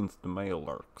 damage against the male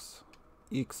orcs.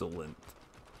 Excellent.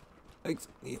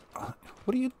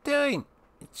 What are you doing?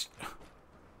 It's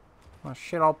my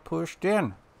shit all pushed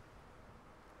in.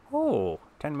 Oh,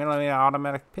 10mm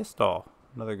automatic pistol.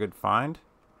 Another good find.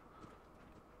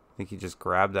 I think you just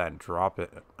grab that and drop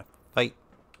it. Fight.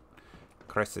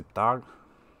 Crescent dog.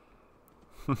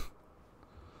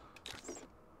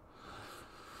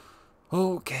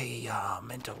 Okay,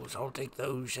 Mentos, I'll take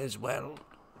those as well.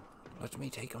 Let me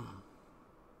take them.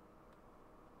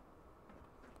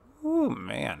 Ooh,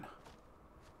 man.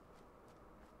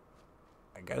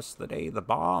 I guess the day the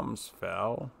bombs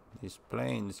fell, these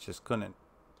planes just couldn't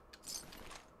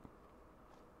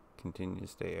continue to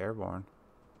stay airborne.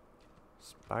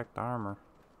 Spiked armor.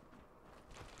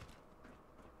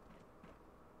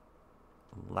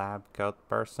 Lab coat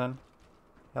person.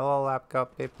 Hello, lab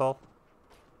coat people.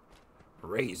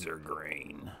 Razor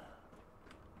grain.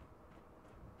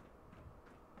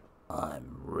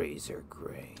 I'm razor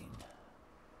grain.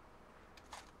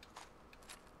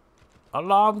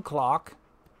 Alarm clock.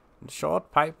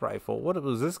 Short pipe rifle. What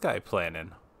was this guy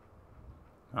planning?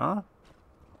 Huh?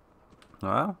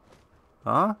 Huh?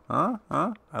 Huh? Huh?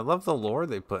 Huh? I love the lore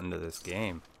they put into this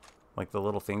game. Like the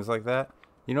little things like that.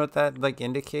 You know what that like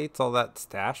indicates? All that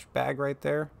stash bag right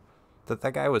there?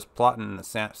 That guy was plotting an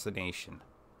assassination.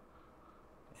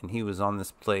 And he was on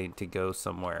this plane to go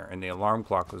somewhere. And the alarm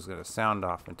clock was going to sound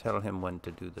off and tell him when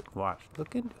to do the watch.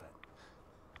 Look into it.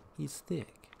 He's thick.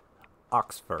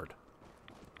 Oxford.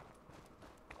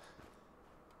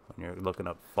 When you're looking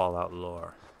up Fallout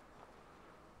lore.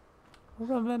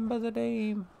 Remember the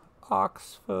name.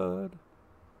 Oxford.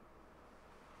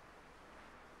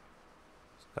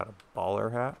 He's got a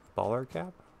baller hat. Baller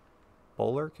cap?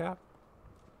 Bowler cap?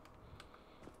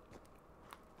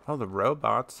 Oh, the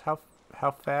robots. How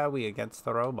far are we against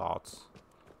the robots?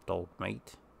 Dog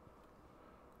mate.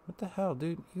 What the hell,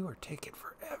 dude? You are taking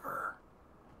forever.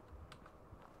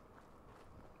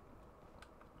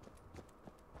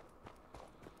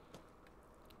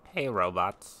 Hey,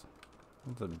 robots.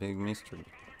 That's a big mystery.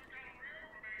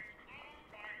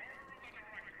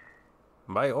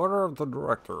 By order of the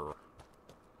director.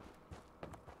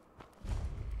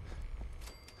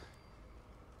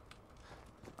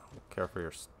 I don't care for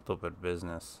your stupid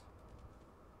business.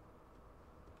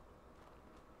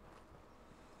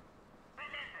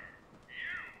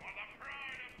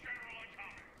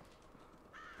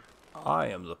 I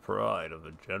am the pride of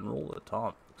General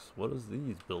Atomics. What is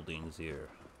these buildings here?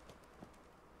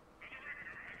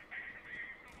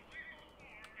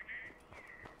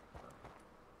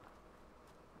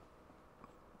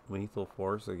 Lethal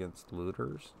force against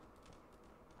looters?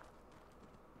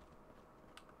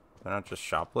 They're not just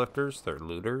shoplifters, they're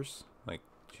looters? Like,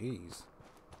 jeez.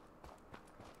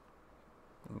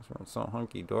 Things weren't so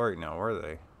hunky-dory now, were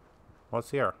they?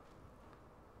 What's here?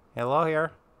 Hello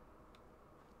here.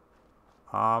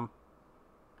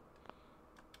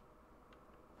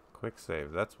 Quick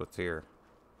save, that's what's here.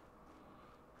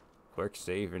 Quick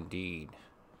save indeed.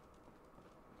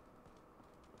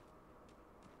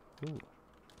 Ooh.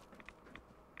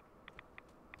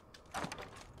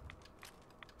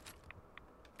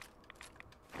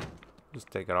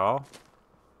 Just take it all.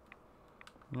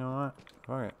 You know what?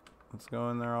 Fuck it. Let's go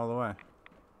in there all the way.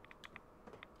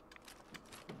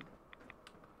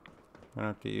 Gonna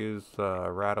have to use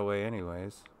rat away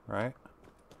anyways, right?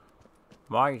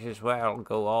 Might as well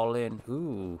go all in.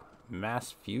 Ooh,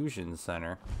 mass fusion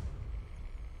center.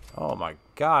 Oh my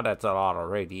god, that's a lot of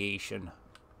radiation.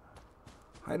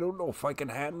 I don't know if I can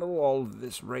handle all of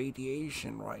this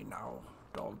radiation right now,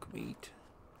 dog meat.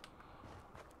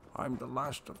 I'm the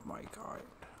last of my kind.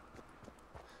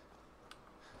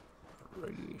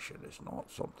 Radiation is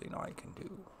not something I can do.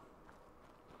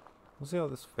 We'll see how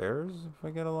this fares. If I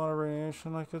get a lot of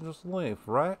radiation, I can just leave,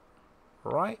 right?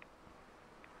 Right?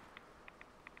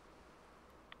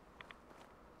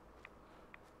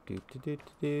 Do do do do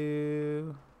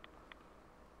do.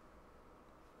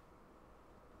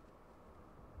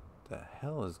 The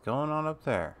hell is going on up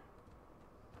there?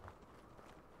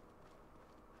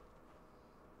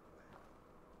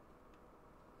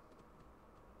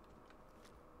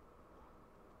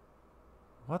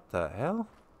 What the hell?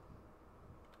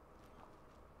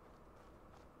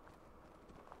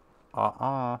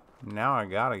 Now I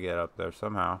gotta get up there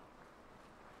somehow.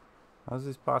 How's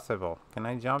this possible? Can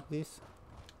I jump these?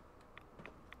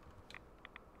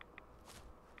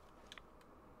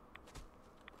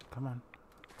 Come on.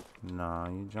 No,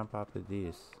 you jump off of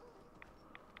these.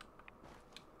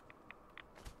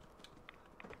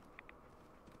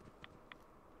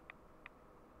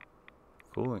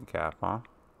 Coolant cap, huh?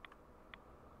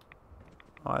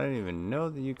 Oh, I didn't even know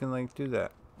that you can like do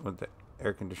that with the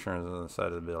air conditioners on the side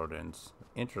of the buildings.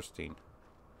 Interesting.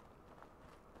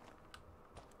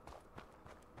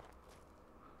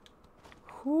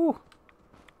 Whew.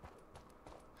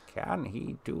 Can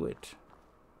he do it?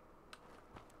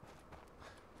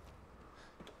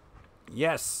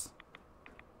 Yes!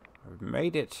 I've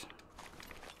made it.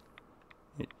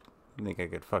 You didn't think I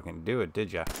could fucking do it,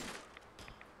 did ya?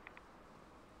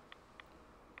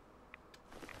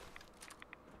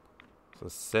 It's a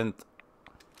synth.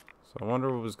 So I wonder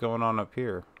what was going on up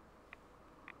here.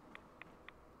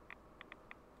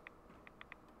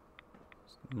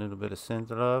 A little bit of synth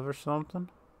love or something.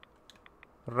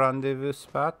 Rendezvous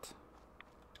spot.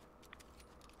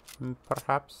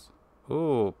 Perhaps.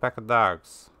 Ooh, pack of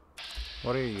dogs.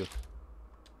 What are you?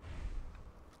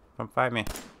 Come find me.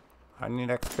 I need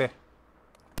XP.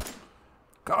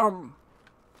 Come!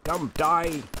 Come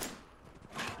die!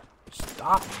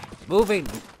 Stop moving!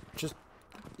 Just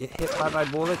get hit by my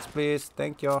bullets, please.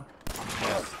 Thank you.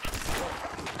 Yes.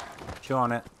 Chew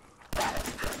on it.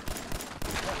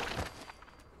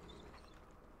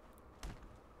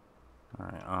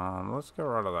 Alright, let's get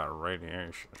rid of that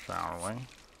radiation, shall we?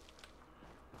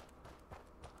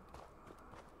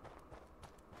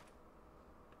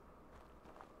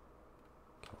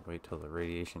 Can't wait till the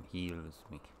radiation heals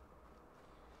me.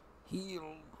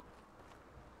 Heal!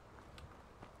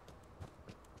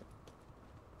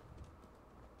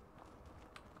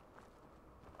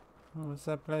 Oh, what's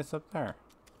that place up there?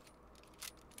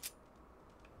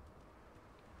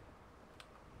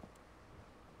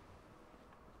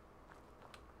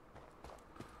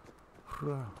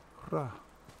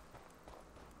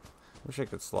 Wish I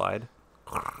could slide.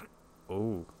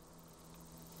 Oh.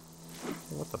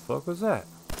 What the fuck was that?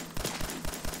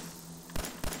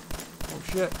 Oh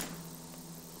shit.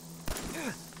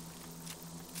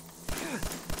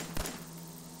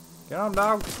 Get on,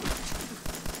 dog.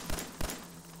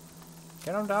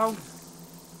 Get on, dog.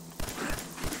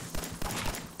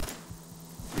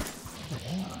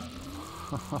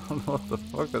 I don't know what the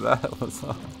fuck that was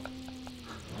on.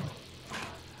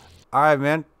 Alright,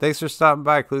 man. Thanks for stopping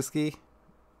by, Kluski.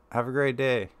 Have a great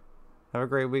day. Have a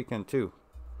great weekend, too.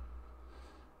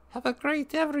 Have a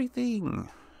great everything.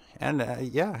 And,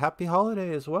 yeah, happy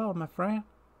holiday as well, my friend.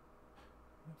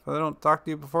 If I don't talk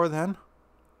to you before then.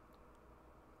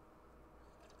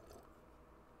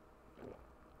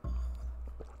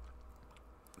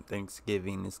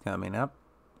 Thanksgiving is coming up.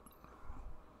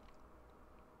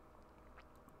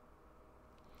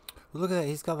 Look at that.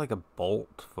 He's got like a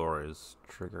bolt for his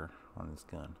trigger on his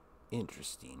gun.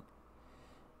 Interesting.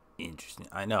 Interesting.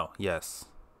 I know. Yes.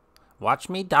 Watch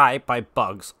me die by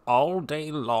bugs all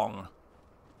day long.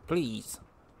 Please.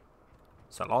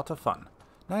 It's a lot of fun.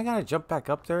 Now I gotta jump back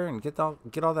up there and get all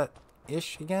that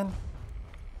ish again.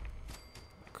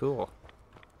 Cool.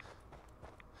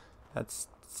 That's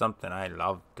something I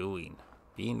love doing.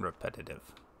 Being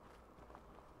repetitive.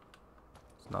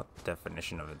 It's not the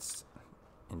definition of its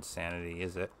insanity,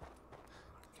 is it?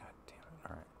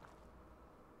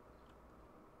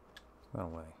 That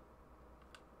way.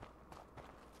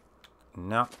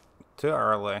 No, too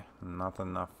early. Not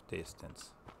enough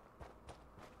distance.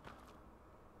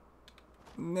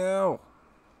 No.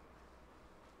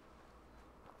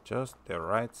 Just the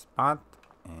right spot,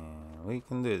 and we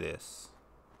can do this.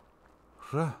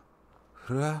 Hra,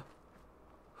 hra,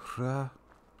 hra.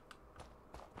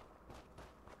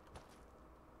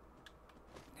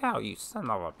 Now, you son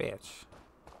of a bitch.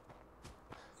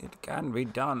 It can be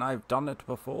done. I've done it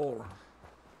before.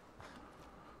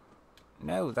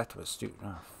 No, that was stupid.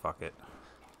 Oh, fuck it.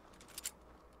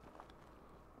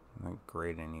 Not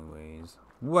great anyways.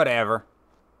 Whatever.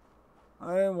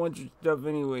 I didn't want your stuff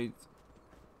anyways.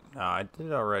 No, I did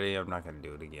it already. I'm not going to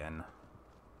do it again.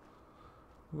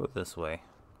 Go this way.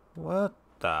 What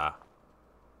the?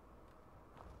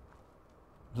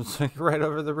 It's like right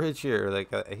over the bridge here.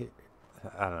 Like, I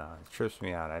don't know. It trips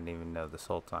me out. I didn't even know this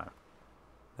whole time.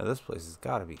 Now, this place has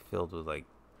got to be filled with, like,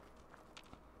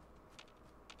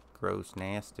 gross,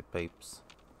 nasty peeps.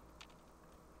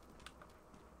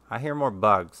 I hear more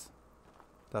bugs.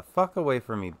 The fuck away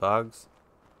from me, bugs.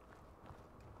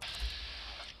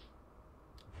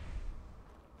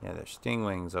 Yeah, there's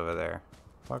stingwings over there.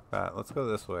 Fuck that. Let's go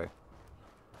this way.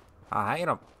 I hate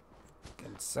them.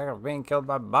 Getting sick of being killed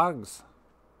by bugs.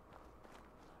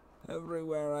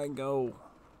 Everywhere I go.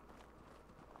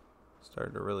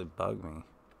 Started to really bug me.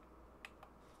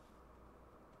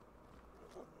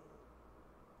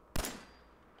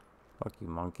 Fuck you,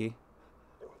 monkey.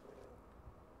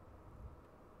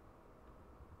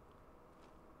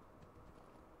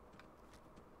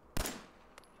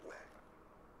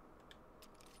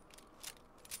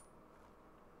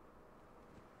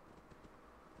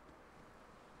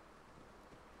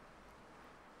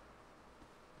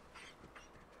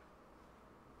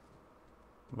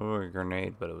 Oh, a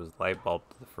grenade, but it was light bulb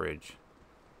to the fridge.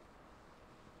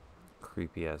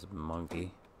 Creepy ass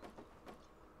monkey.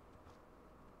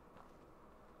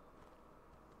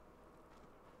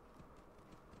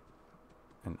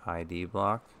 An ID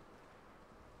block.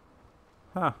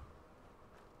 Huh.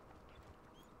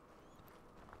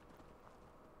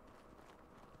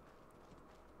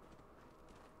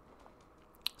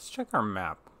 Let's check our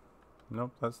map.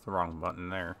 Nope, that's the wrong button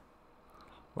there.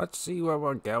 Let's see where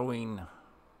we're going.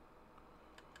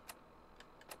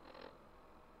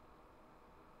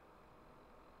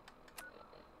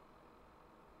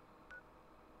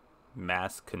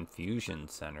 Mass Confusion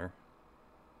Center.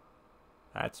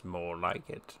 That's more like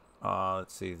it.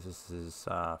 Let's see. This is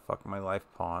Fuck My Life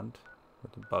Pond,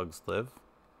 where the bugs live.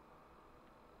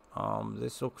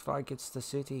 This looks like it's the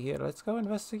city here. Let's go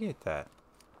investigate that.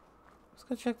 Let's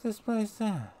go check this place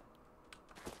out.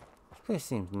 This place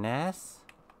seems nice.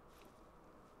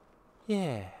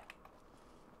 Yeah.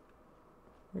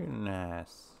 Real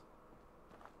nice.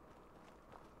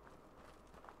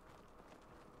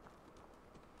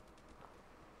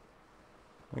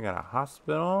 We got a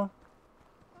hospital.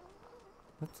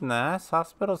 That's nice.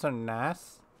 Hospitals are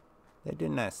nice. They do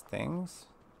nice things.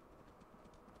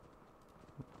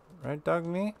 Right, dog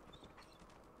meat?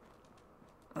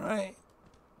 Alright.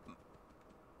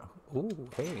 Ooh,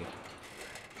 hey.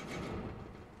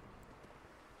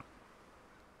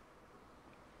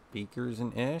 Beakers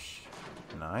and ish.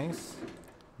 Nice.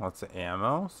 Lots of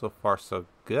ammo. So far, so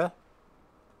good.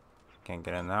 Can't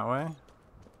get in that way.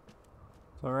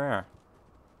 It's over here.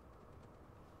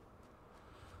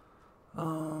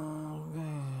 Oh,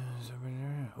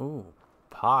 ooh,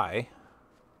 pie.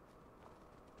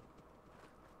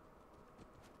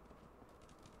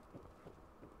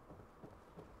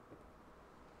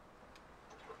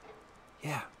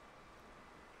 Yeah.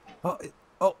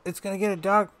 Oh, it's gonna get a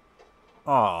dog.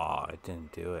 Oh, it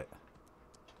didn't do it.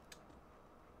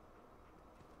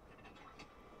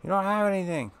 You don't have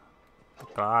anything.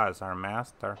 God is our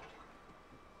master.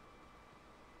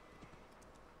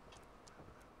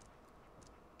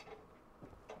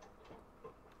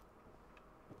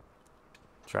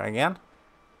 Try again.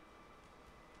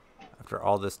 After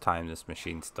all this time, this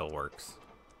machine still works.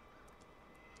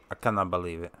 I cannot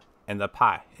believe it. And the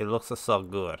pie, it looks so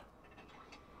good.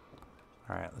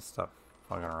 Alright, let's stop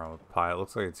fucking around with pie. It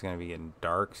looks like it's gonna be getting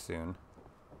dark soon.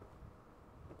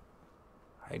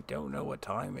 I don't know what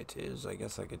time it is. I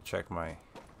guess I could check my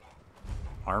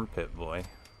armpit boy.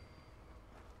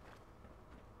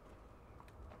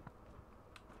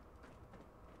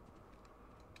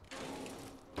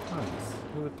 Nice.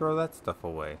 Who would throw that stuff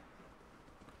away?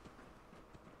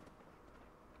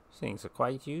 These things are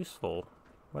quite useful.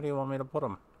 What do you want me to put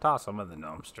them? Toss them in the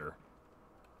dumpster.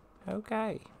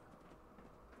 Okay.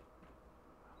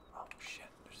 Oh shit,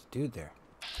 there's a dude there.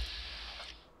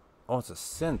 Oh, it's a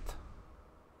synth.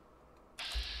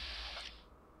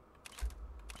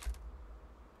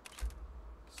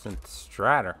 Synth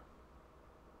Stratter.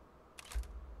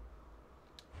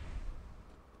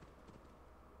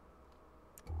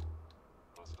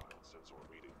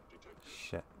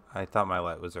 Shit. I thought my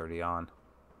light was already on.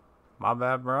 My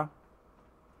bad, bro.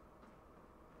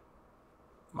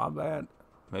 My bad.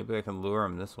 Maybe I can lure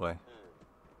him this way.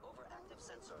 Overactive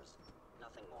sensors.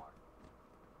 Nothing more.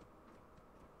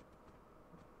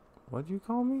 What'd you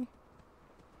call me?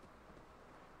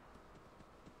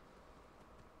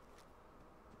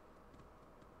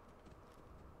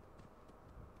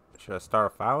 Should I start a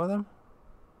fight with him?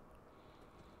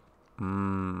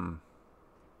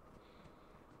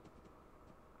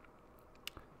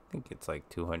 I think it's like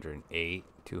 208,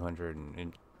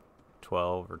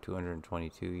 212, or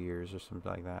 222 years or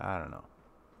something like that. I don't know.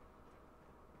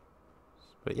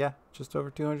 But yeah, just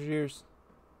over 200 years.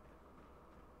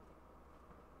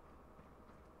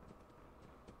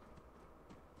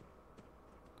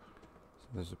 So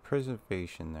there's a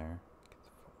preservation there.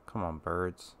 Come on,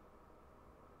 birds.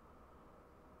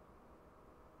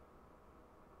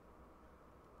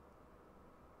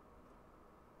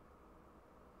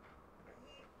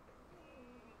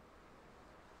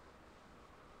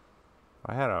 If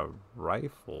I had a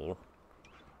rifle.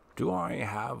 Do I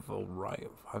have a rifle?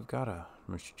 I've got a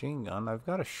machine gun. I've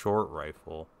got a short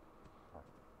rifle.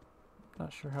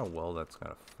 Not sure how well that's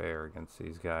gonna fare against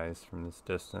these guys from this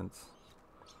distance.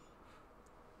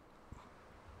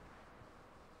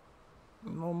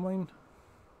 No mind.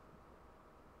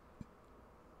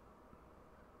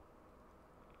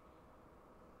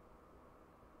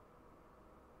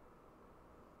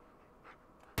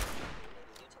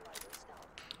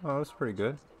 Oh, that's pretty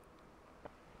good.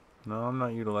 No, I'm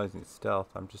not utilizing stealth.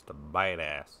 I'm just a bite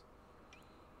ass.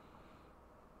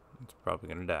 It's probably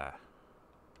gonna die.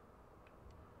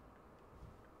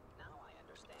 Now I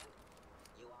understand.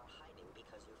 You are hiding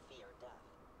because you fear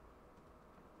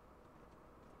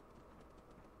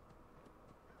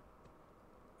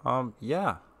death.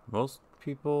 Yeah. Most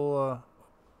people,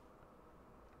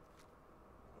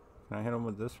 Can I hit him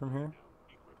with this from here?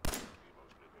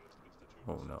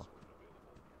 Oh no.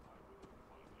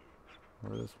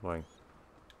 Or this way.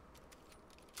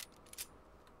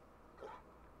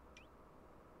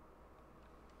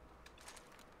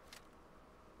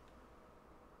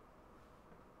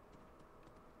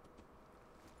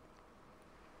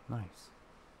 Nice.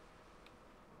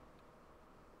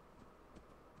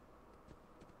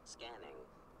 Scanning.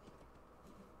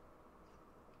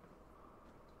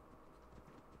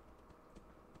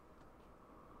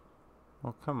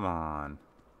 Oh, come on.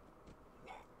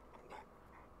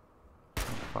 Oh,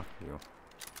 fuck you.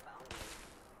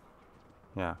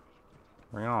 Yeah.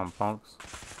 Bring it on, punks.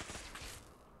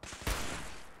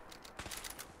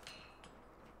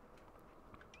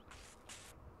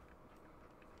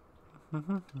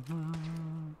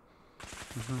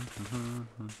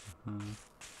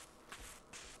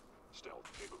 Stealth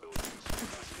capabilities.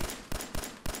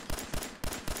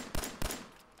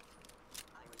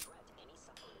 I regret any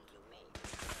suffering you made.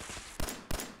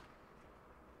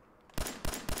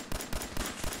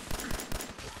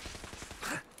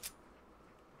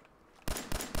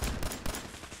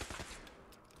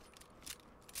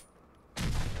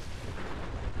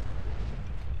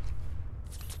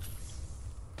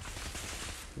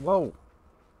 Whoa.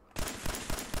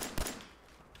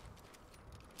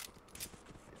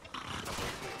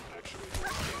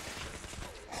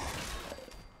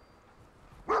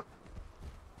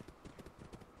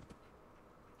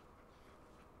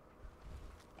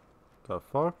 The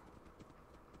fuck?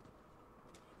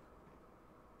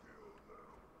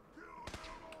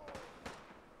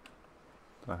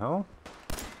 The hell?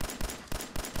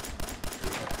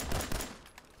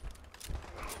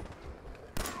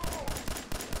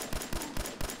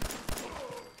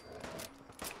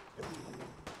 Where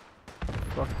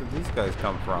the fuck did these guys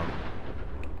come from?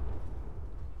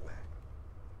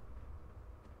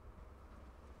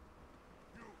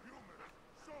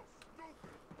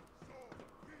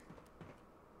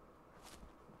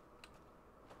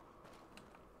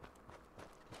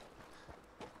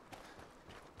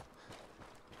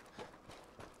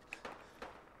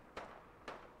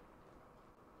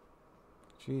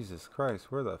 Jesus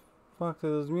Christ, where the fuck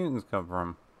did those mutants come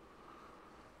from?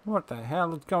 What the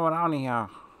hell is going on here?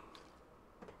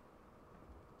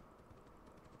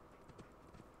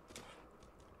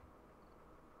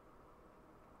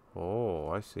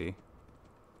 Oh, I see.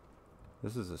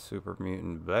 This is a super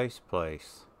mutant base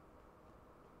place.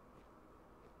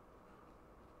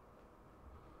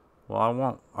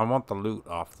 Well, I want the loot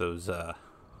off those off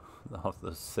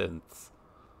those synths.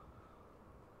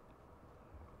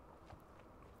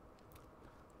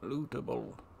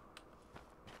 Lootable.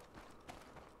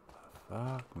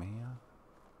 fuck, man?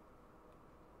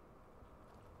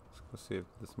 Let's go see if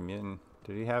this mutant...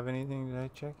 Did he have anything? Did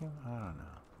I check him? I don't know.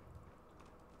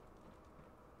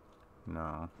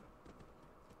 No.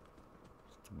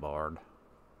 Just a bard.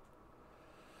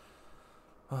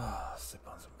 Oh, sip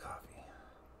on some coffee.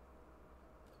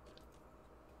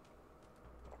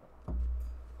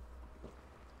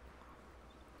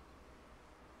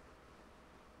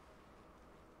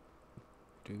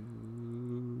 Do...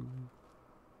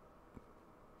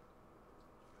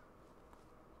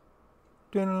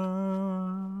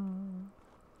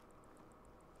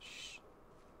 Shh.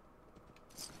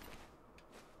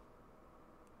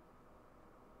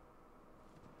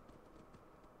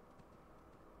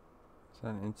 Is that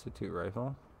an Institute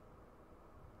rifle?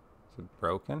 Is it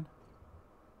broken?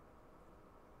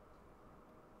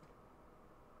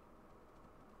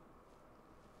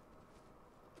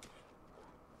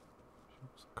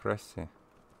 It's Cressy.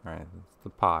 Alright, that's the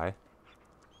pie.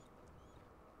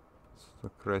 It's the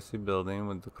Cressy building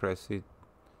with the Cressy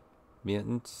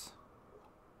mutants.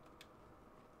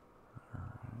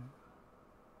 Alright.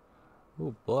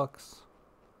 Ooh, books.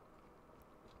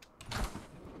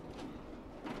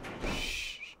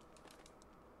 Shh.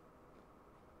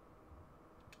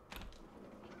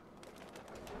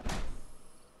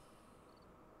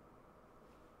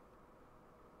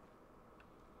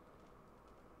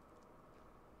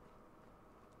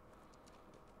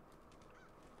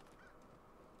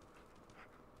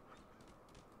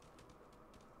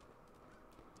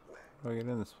 How do I get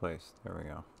in this place? There we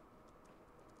go.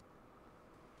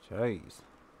 Jeez.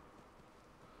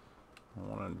 I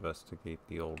want to investigate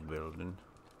the old building.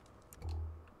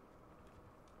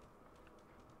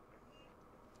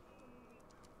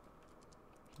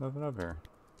 Nothing up here.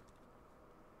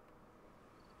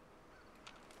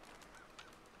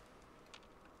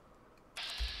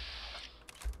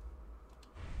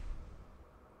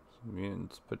 Some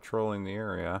mutants patrolling the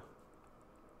area.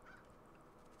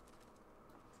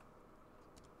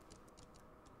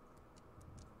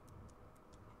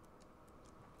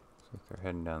 Looks like they're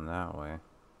heading down that way.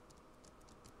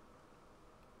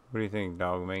 What do you think,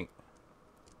 dog mate?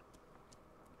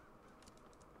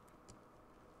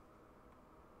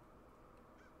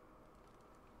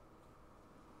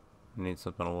 I need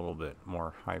something a little bit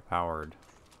more high powered.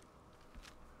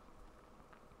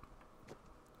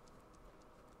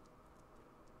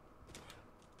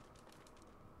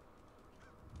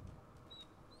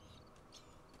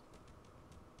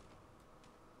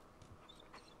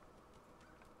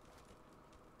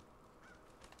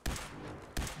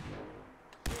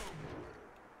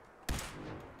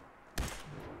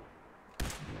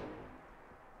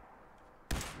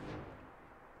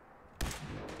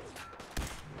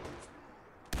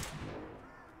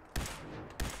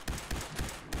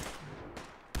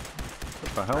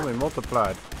 What the hell, they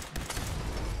multiplied.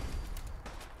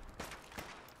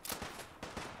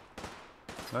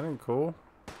 That ain't cool.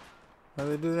 How'd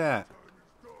they do that?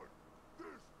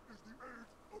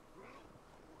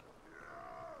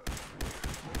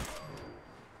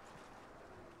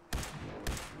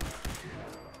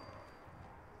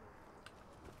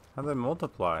 How'd they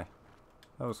multiply?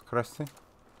 That was crazy.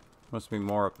 Must be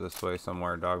more up this way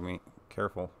somewhere, dog meat.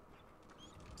 Careful.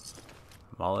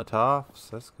 Molotovs,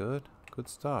 that's good. Good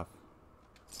stuff.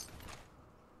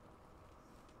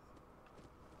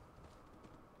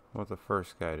 What the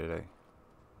first guy today?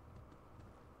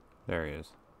 There he is.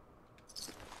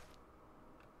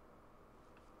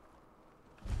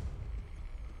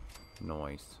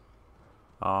 Nice.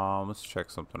 Let's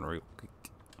check something real quick.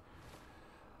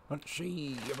 Let's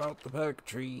see about the pack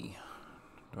tree.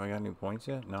 Do I got any points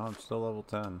yet? No, I'm still level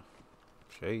 10.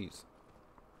 Jeez.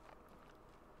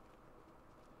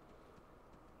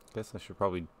 Guess I should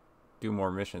probably do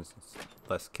more missions. It's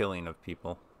less killing of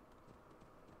people.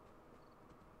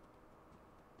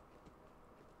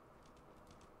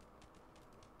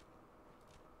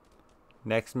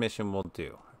 Next mission we'll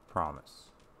do. I promise.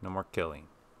 No more killing.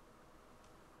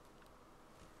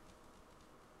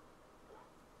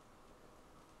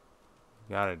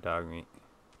 Got it, dog meat.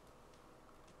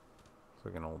 It's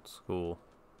like an old school.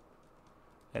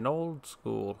 An old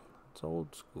school. It's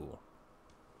old school.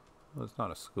 Well, it's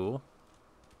not a school.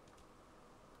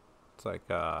 It's like,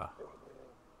 is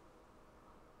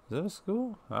it a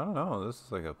school? I don't know. This is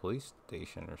like a police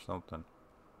station or something.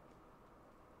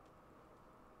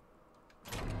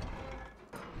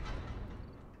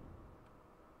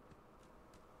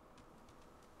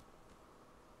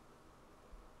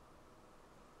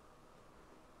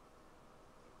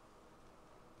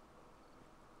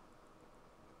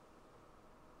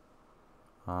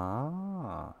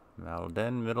 Ah,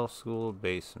 Malden Middle School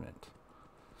basement.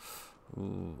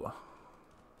 Ooh.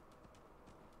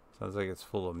 Sounds like it's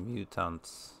full of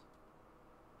mutants.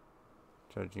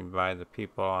 Judging by the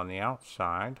people on the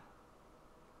outside.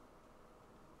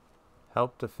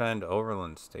 Help defend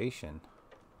Overland Station.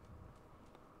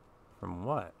 From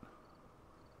what?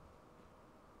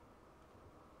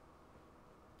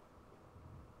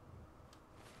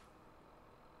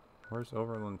 Where's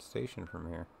Overland Station from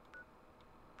here?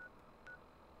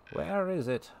 Where is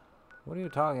it? What are you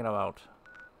talking about?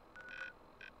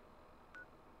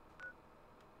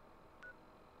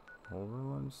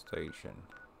 Overland Station.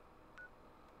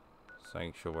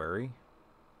 Sanctuary.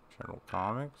 General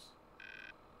Comics.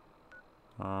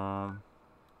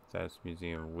 That's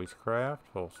Museum of Witchcraft.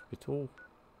 Hospital.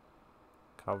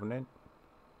 Covenant.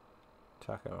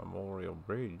 Taka Memorial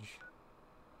Bridge.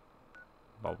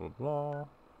 Blah blah blah.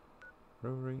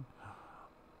 Brewery.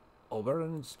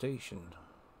 Overland Station.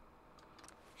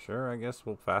 Sure, I guess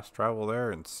we'll fast travel there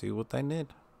and see what they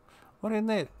need. What is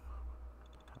it?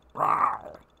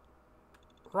 Row!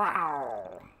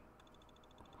 Row!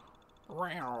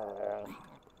 Row!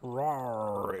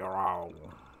 Row! Row!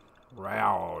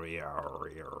 Row!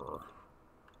 Row!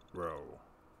 Row!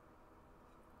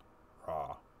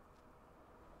 Raw.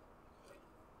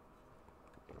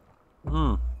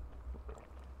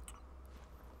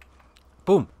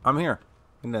 Boom! I'm here.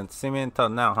 And then see me until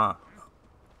now, huh?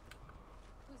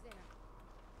 Who's there?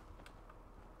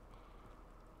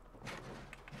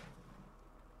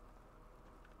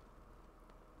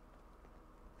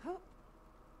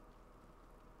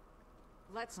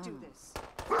 Let's do this.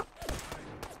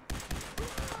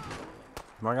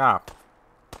 My God.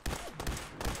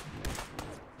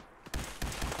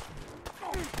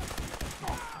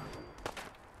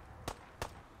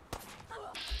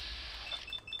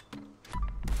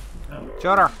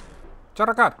 Chara!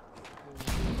 Chara God!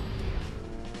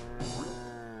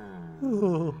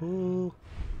 For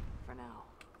now.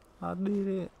 I did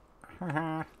it.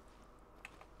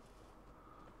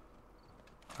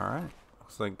 Alright.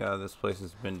 Looks like this place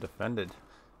has been defended.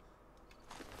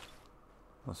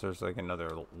 Unless there's like another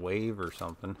wave or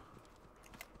something.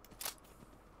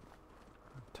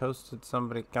 Toasted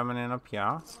somebody coming in up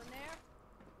here. Someone there?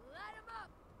 Light 'em up!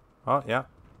 Oh, yeah.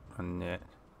 And it.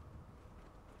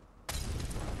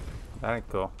 That ain't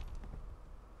cool.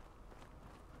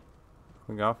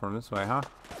 We go from this way, huh?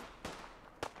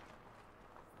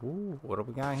 Ooh, what do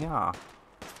we got here?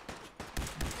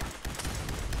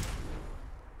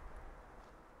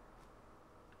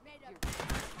 Made up.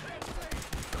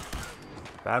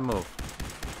 Bad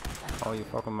move. Oh, you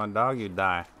fucking my dog, you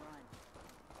die.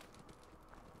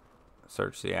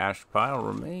 Search the ash pile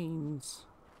remains.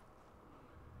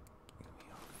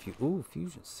 Ooh,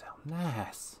 fusion cell.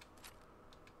 Nice.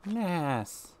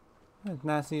 Nice. That's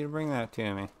nice of you to bring that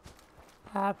to me.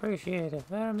 I appreciate it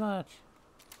very much.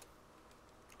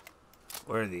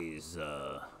 Where are these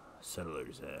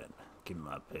settlers at? Give me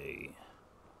my pay.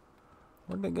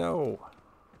 Where'd they go?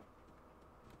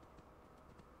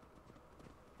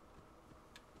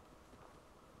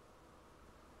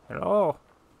 Hello?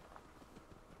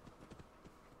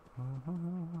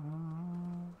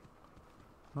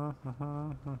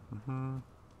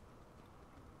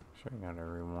 Sure, got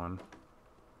everyone.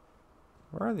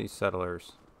 Where are these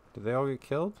settlers? Did they all get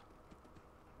killed?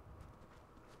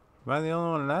 Am I the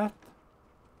only one left?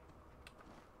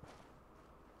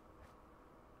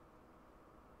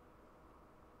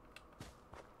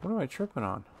 What am I tripping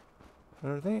on?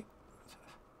 Are they?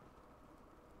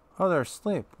 Oh, they're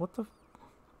asleep. What the?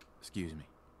 Excuse me.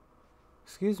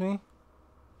 Excuse me.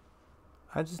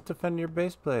 I just defended your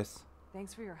base place.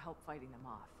 Thanks for your help fighting them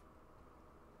off.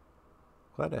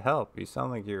 Glad to help. You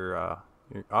sound like your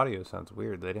audio sounds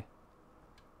weird, lady.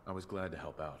 I was glad to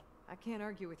help out. I can't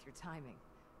argue with your timing.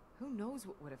 Who knows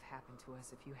what would have happened to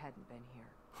us if you hadn't been here.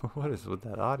 What is with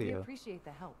that We audio? appreciate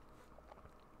the help.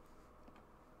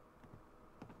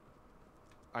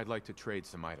 I'd like to trade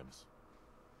some items.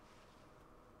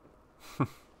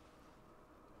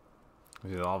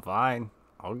 It's all fine.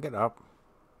 I'll get up.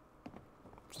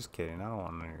 Just kidding. I don't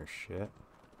want none of your shit.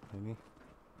 Maybe.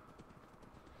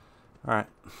 Alright.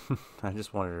 I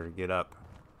just wanted her to get up.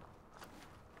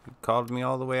 You called me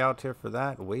all the way out here for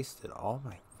that? Wasted all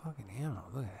my fucking ammo.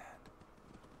 Look at that.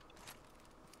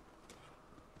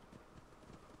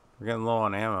 We're getting low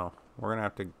on ammo. We're gonna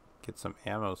have to get some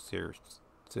ammo here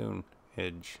soon.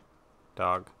 Edge.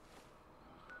 Dog.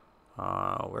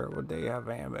 Where would they have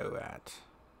ammo at?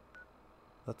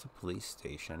 That's a police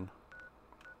station.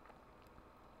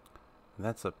 And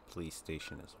that's a police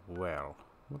station as well.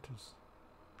 What is...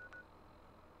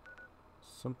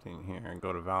 something here.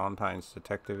 Go to Valentine's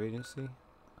Detective Agency.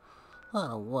 I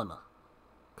don't wanna.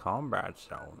 Combat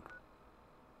zone.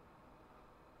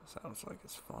 Sounds like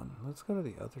it's fun. Let's go to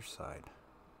the other side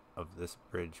of this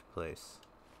bridge place.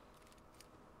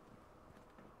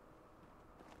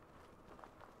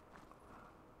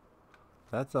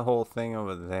 That's the whole thing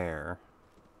over there.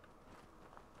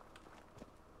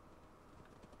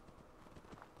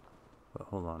 But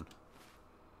hold on.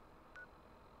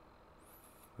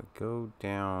 If I go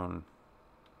down.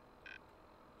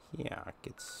 Yeah, it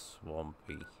gets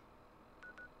swampy.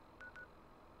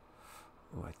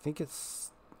 Oh, I think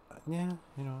it's... Yeah,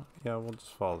 you know, yeah, we'll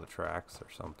just follow the tracks or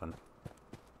something.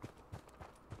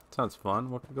 Sounds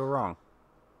fun. What could go wrong?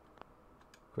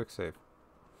 Quick save.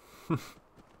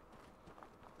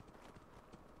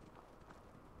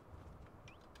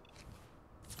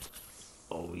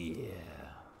 Oh, yeah.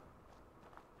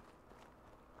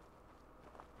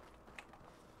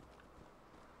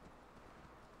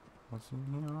 What's in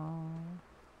here?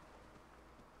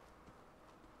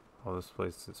 Oh, this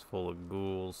place is full of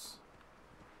ghouls.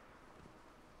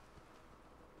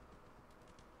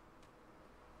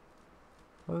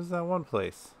 What is that one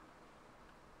place?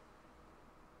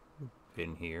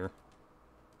 Been here.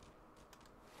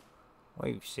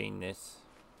 We've seen this.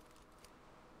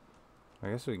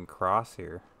 I guess we can cross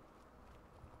here.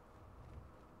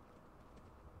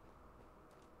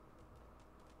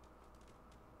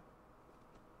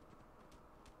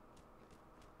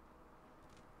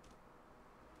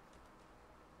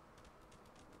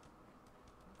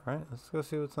 Alright, let's go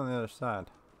see what's on the other side.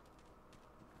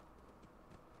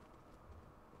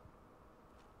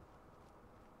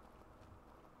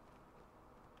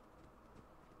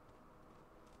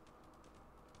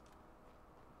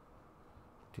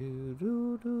 Do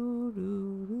do do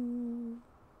do do.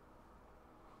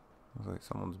 Looks like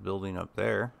someone's building up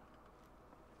there.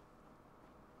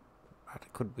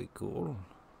 That could be cool.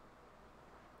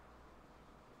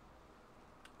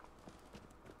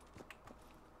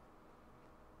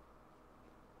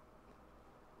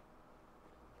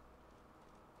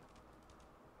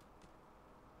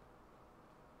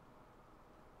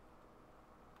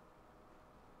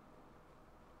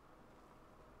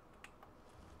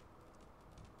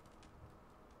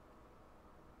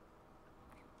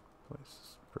 Place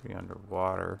is pretty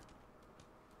underwater.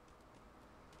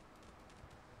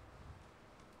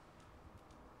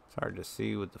 It's hard to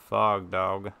see with the fog,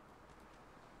 dog.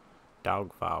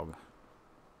 Dog fog.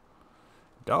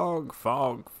 Dog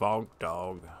fog, fog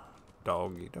dog.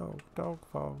 Doggy dog, dog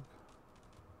fog.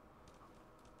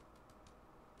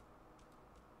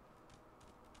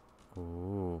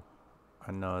 Ooh,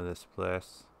 I know this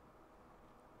place.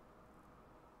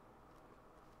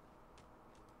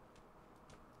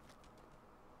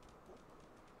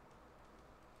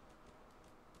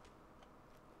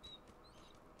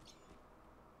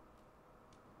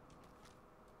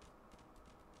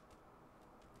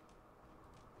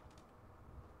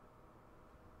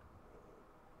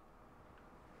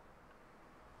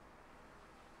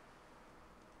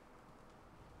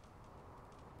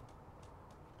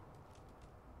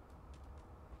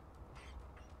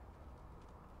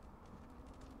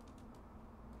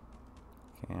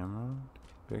 Camera,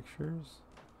 pictures.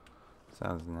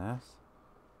 Sounds nice.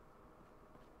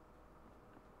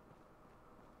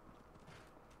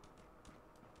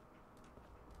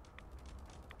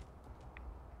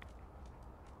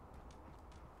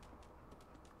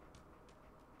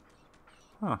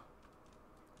 Huh.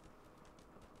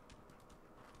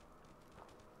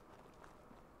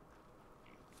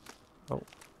 Oh.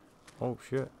 Oh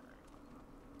shit.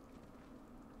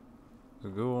 The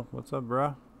ghoul. What's up,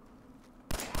 bruh?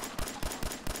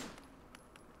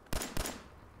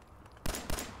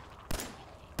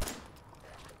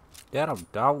 Get him,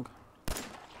 dog.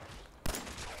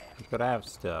 You could have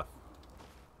stuff.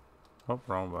 Oh,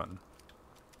 wrong button.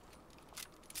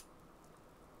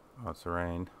 Oh, it's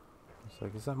rain. It's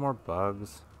like, is that more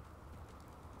bugs?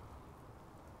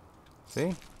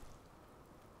 See?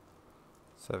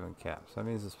 7 caps. That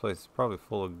means this place is probably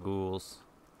full of ghouls.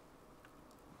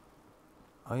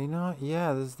 Oh, you know what?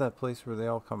 Yeah, this is that place where they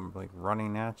all come, like,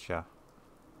 running at ya.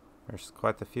 There's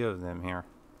quite a few of them here.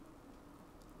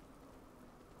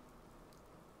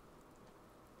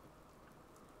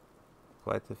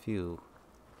 Quite a few.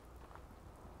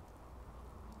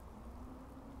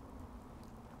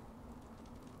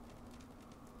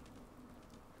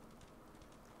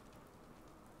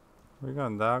 Where you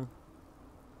going, dog?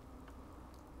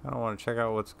 I don't want to check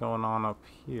out what's going on up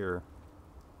here.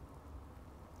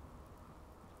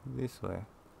 This way.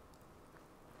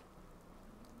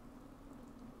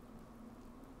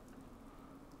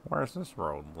 Where's this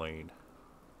road lead?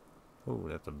 Ooh,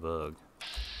 that's a bug.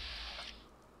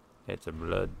 It's a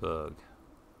blood bug.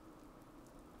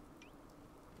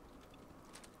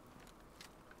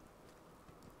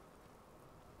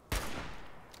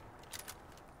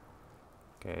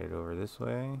 Okay, over this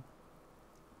way.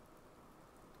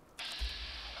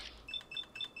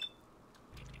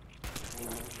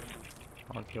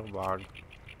 I'll kill Bog.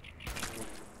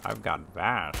 I've got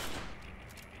vast.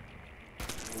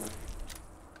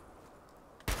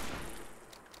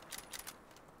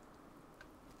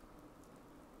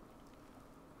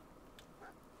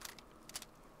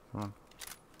 Come on.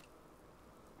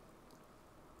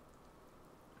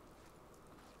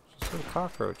 Just a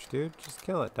cockroach, dude. Just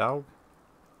kill it, dog.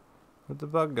 Where'd the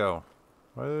bug go?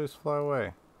 Why did it just fly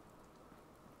away?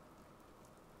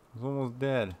 It's almost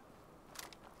dead.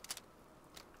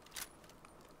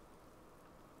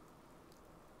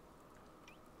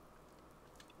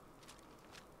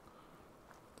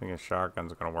 I think a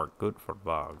shotgun's gonna work good for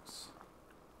bugs.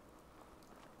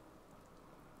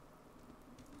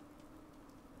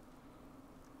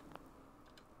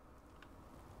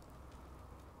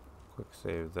 Quick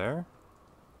save there.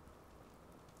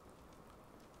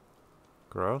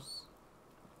 Gross.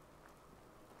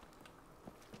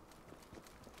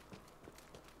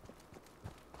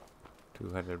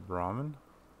 Two-headed Brahmin.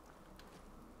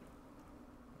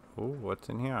 Ooh, what's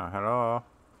in here? Hello.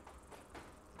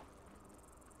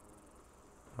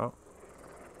 Oh.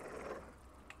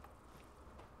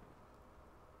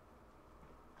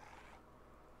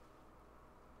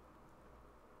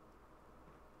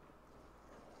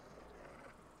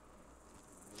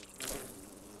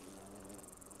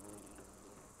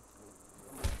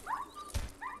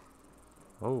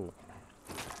 Oh.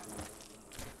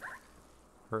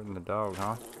 Hurting the dog,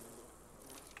 huh?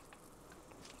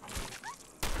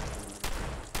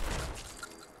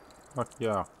 Fuck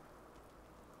yeah.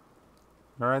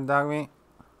 Alright, dog meat.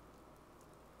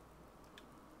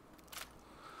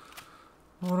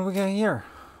 What do we got here?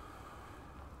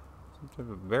 Some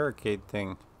type of barricade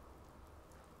thing.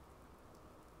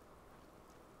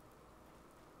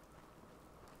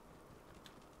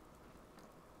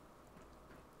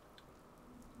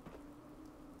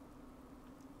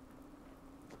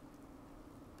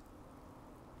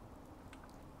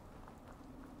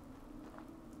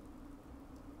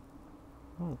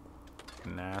 Oh,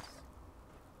 nice.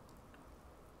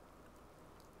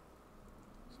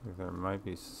 So there might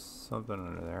be something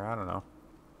under there. I don't know.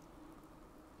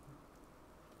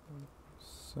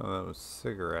 Some of those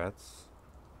cigarettes.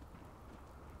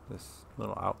 This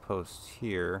little outpost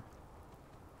here.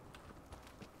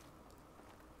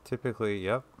 Typically,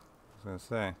 yep. I was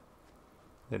gonna say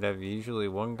they'd have usually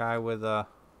one guy with a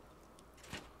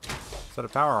set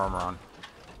of power armor on.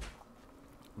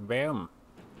 Bam.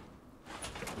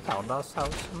 Found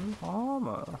ourselves some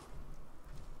armor.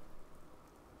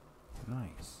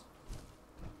 Nice.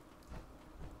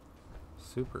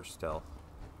 Super stealth.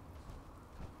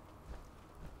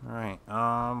 Alright,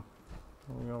 where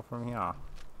we go from here?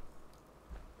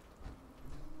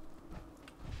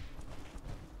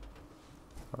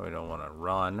 Probably don't want to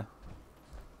run.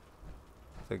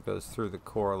 It goes through the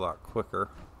core a lot quicker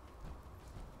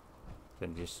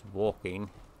than just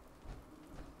walking.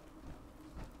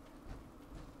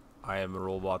 I am a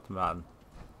robot man.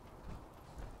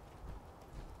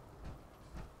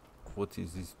 What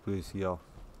is this place here?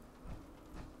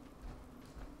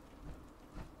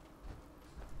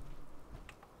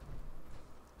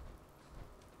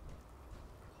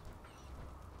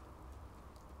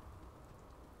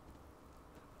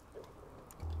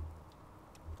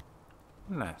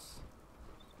 Nice.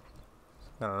 It's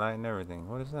got a light and everything.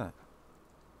 What is that?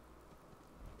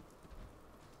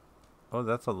 Oh,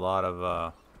 that's a lot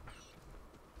of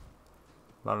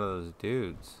those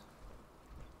dudes.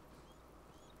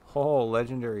 Oh,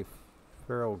 legendary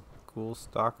feral ghoul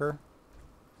stalker.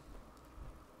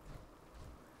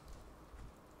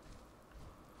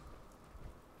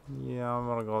 Yeah, I'm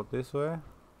gonna go this way.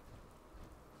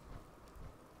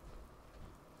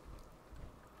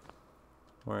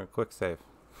 We're gonna quick save.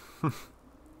 And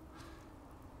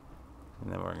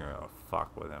then we're gonna go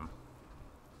fuck with him.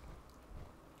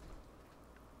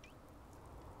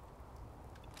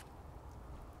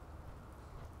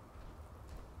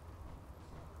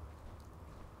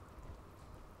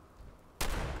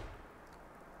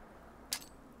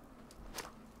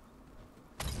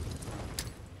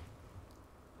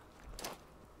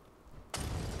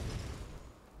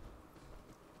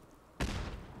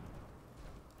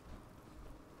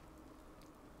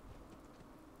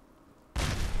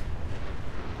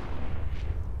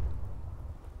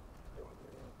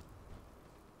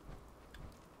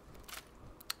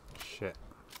 Shit.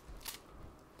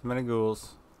 Too many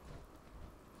ghouls.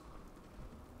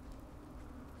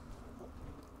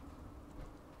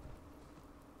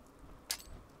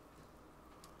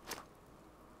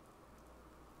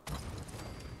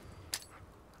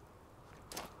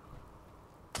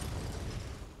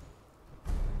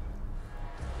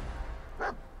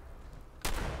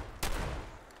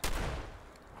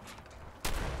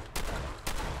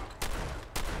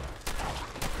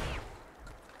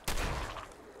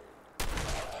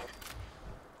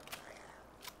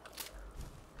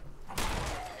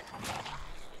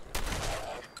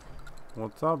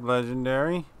 What's up,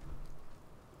 legendary?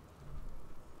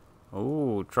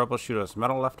 Ooh, troubleshoot us.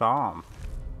 Metal left arm.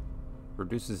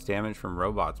 Reduces damage from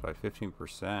robots by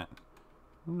 15%.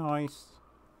 Nice.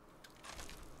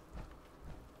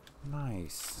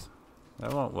 Nice.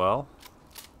 That went well.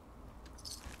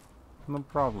 No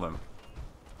problem.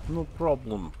 No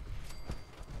problem.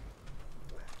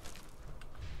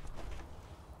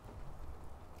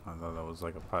 I thought that was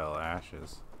like a pile of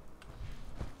ashes.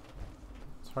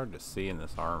 It's hard to see in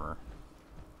this armor.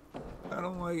 I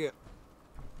don't like it.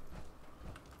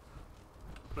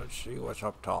 Let's see what's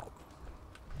up top.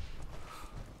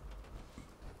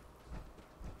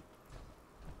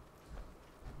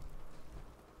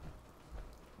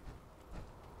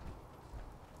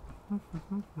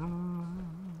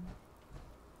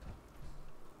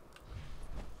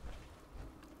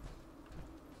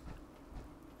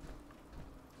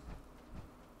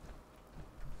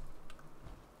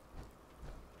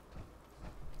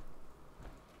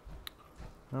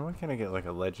 Now why can't I get like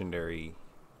a legendary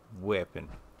whip and...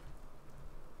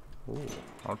 Ooh,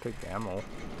 I'll take the ammo.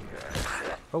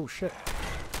 Oh shit.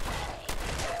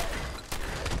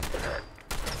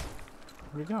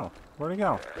 Where'd he go? Where'd he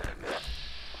go?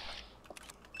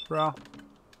 Bro.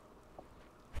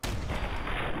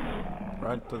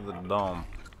 Right to the dome.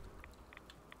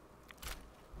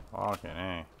 Fucking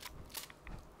A.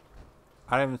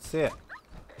 I didn't even see it.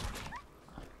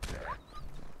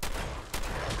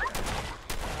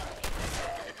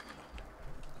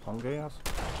 Fungus?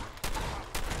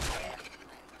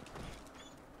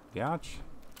 Yach?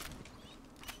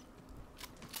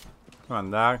 Come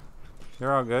on, dog.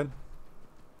 You're all good.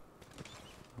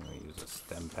 I'm gonna use a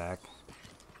stem pack.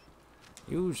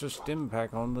 Use a stem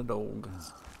pack on the dog.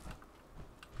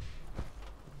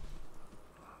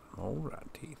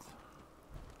 Alright, teeth.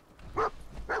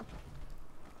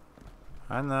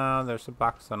 I know, there's a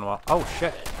box on the wall. Oh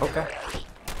shit! Okay.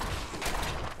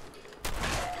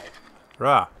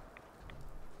 Bruh.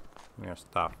 Give me your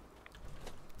stuff.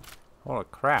 Holy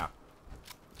crap.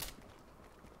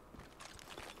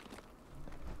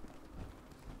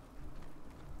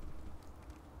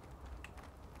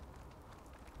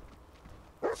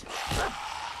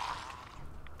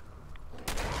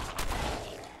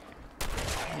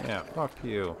 Yeah, fuck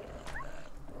you.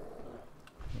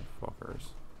 You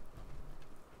fuckers.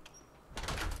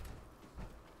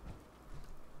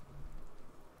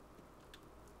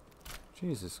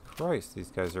 Jesus Christ,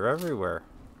 these guys are everywhere.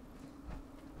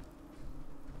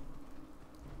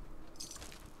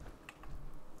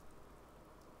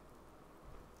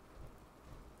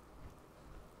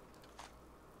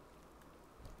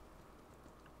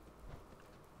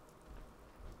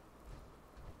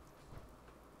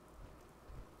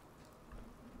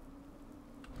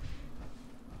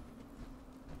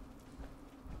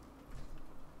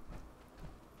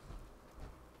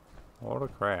 What a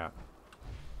crap.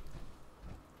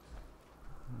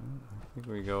 I think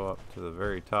we go up to the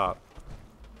very top.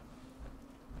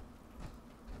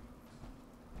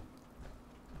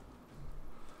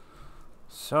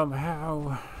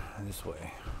 Somehow, this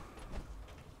way.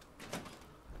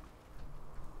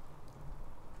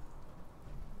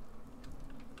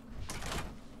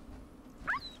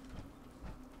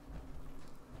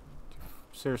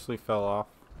 Seriously fell off.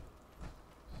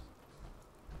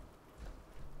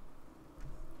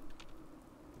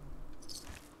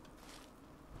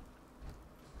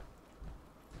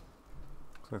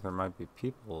 Looks like there might be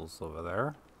peoples over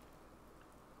there.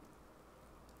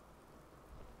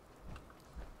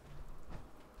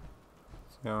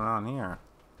 What's going on here?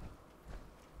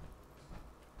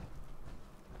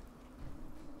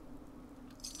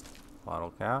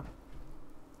 Bottle cap.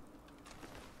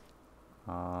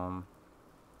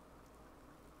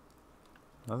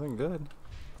 Nothing good.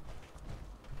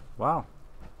 Wow.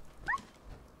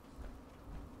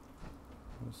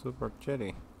 Super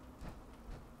chitty.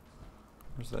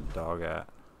 Where's that dog at?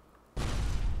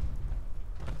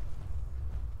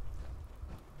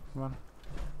 Come on.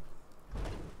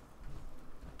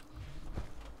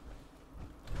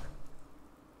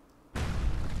 I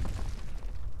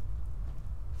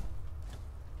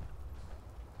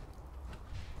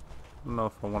don't know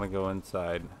if I want to go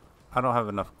inside. I don't have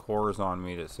enough cores on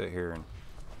me to sit here and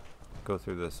go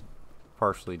through this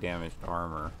partially damaged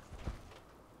armor.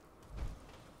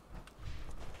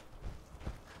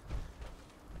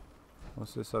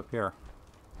 What's this up here?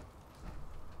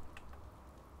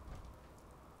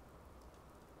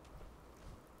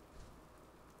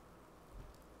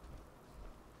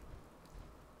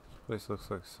 This place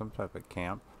looks like some type of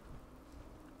camp.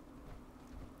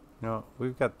 You know,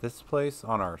 we've got this place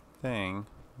on our thing.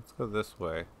 Let's go this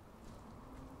way.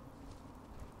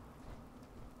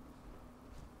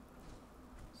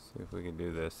 See if we can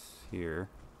do this here.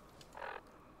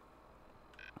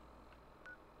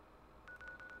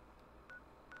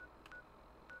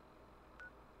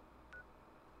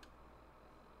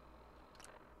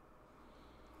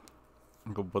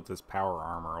 Go put this power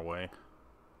armor away.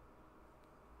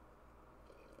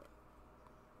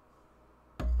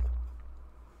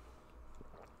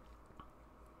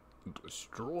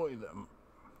 Destroy them.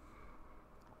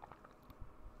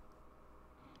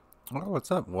 Oh,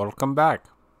 what's up? Welcome back.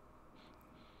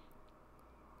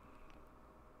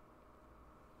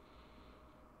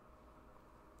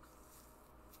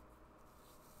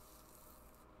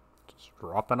 Just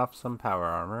dropping off some power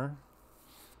armor.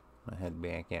 I'll head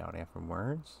back out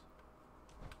afterwards.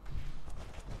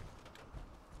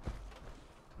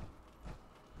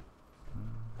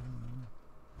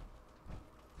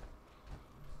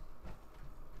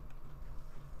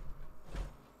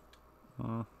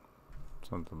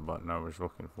 Something button I was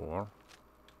looking for.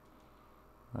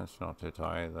 That's not it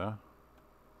either.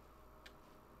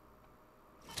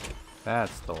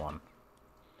 That's the one.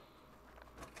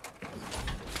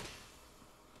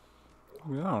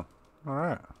 Yeah,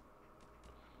 alright.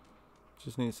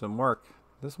 Just need some work.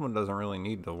 This one doesn't really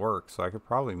need to work, so I could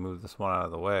probably move this one out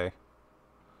of the way.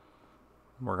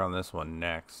 Work on this one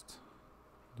next.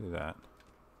 Do that.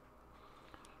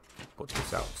 Put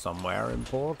this out somewhere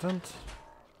important.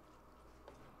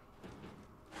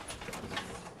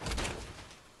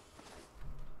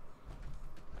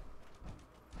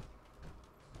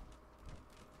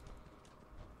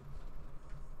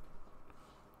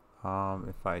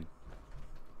 If I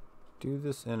do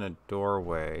this in a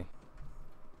doorway,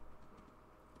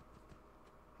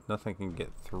 nothing can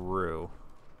get through.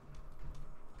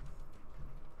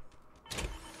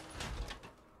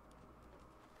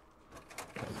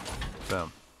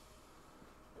 Boom.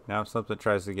 Now if something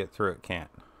tries to get through, it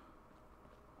can't.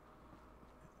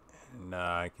 And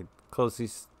I could close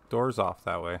these doors off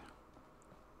that way,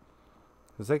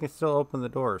 because they can still open the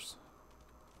doors.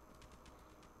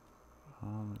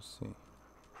 Let's see.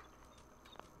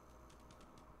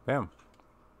 Bam.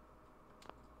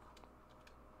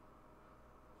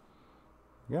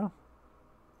 Yeah.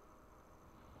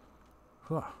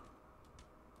 Whew.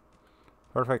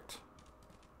 Perfect.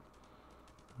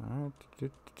 Alright.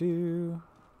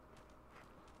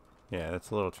 Yeah,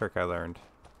 that's a little trick I learned.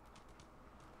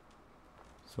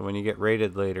 So when you get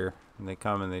raided later and they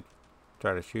come and they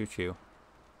try to shoot you,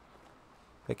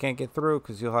 they can't get through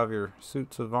because you'll have your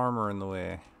suits of armor in the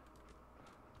way.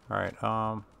 Alright,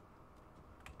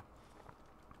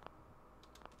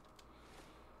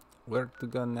 where to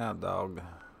go now, dog?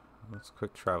 Let's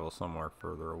quick travel somewhere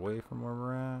further away from where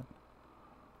we're at.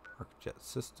 Arcjet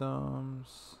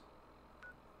systems.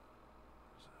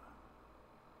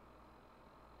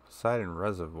 Poseidon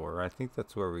Reservoir. I think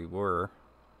that's where we were.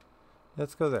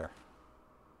 Let's go there.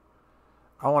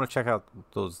 I want to check out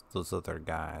those other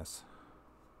guys.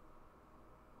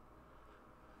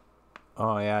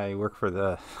 Oh yeah, you work for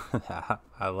the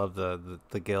I love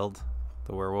the guild,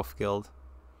 the werewolf guild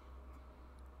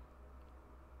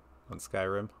on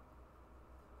Skyrim.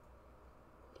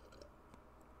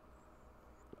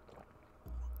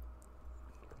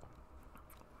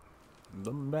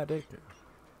 The medic.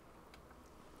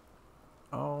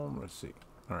 Oh, let's see.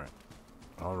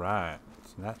 All right,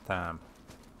 it's that time.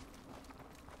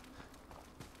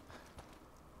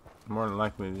 More than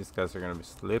likely, these guys are gonna be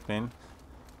sleeping.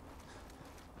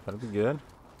 That'll be good.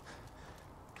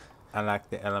 I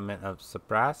like the element of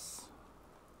surprise.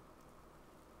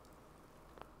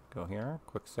 Go here,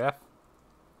 quick save.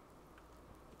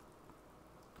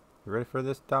 You ready for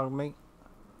this, dog meat?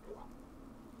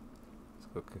 Let's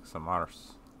go kick some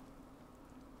arse.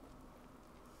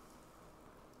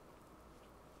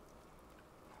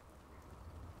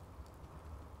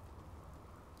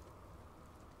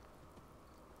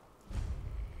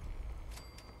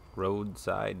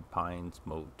 Roadside Pines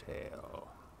Motel.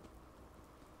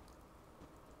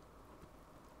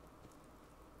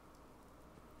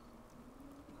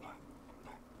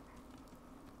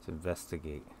 Let's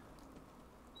investigate.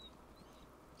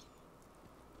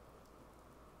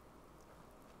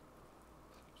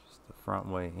 Just the front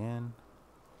way in.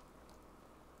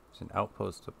 There's an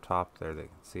outpost up top there they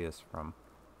can see us from.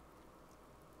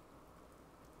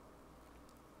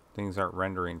 Things aren't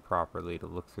rendering properly to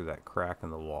look through that crack in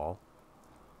the wall.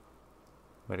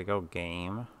 Way to go,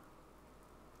 game.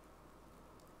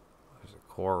 There's a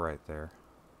core right there.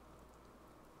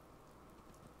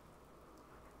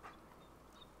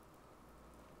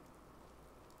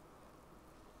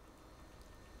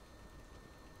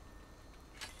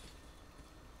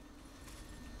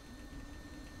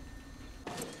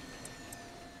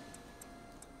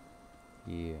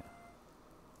 Yeah.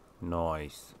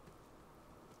 Nice.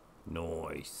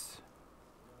 Nice.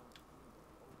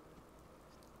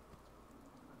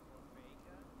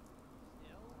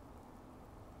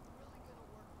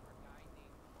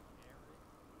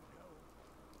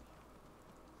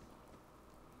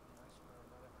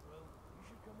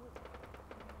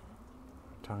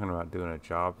 Talking about doing a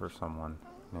job for someone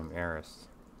named Eris.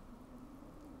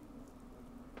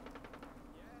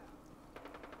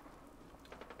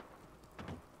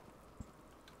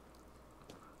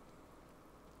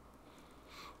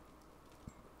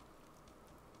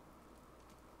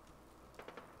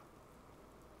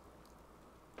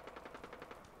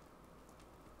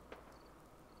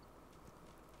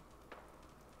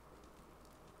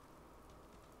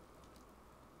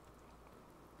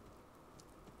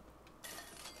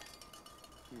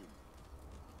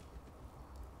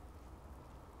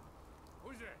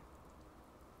 Who's there?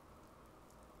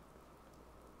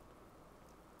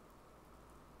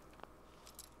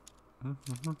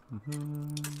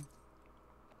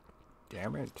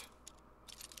 Damn it.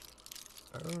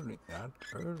 Early, not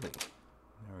early.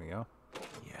 There we go.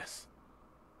 Yes.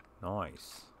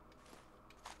 Nice.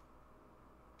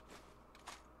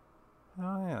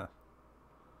 Oh yeah.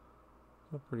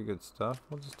 That's pretty good stuff.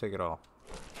 We'll just take it all.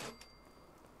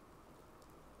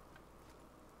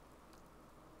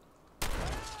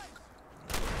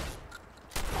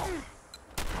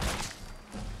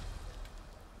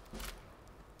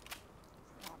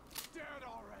 Dead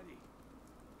already.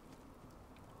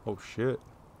 Oh shit.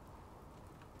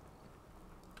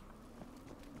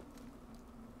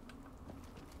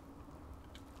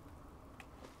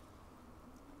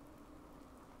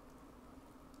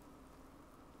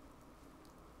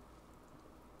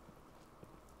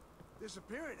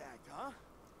 Disappearing act, huh?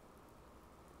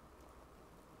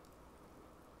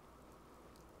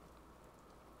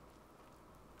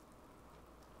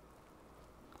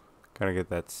 Gotta get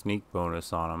that sneak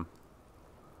bonus on him.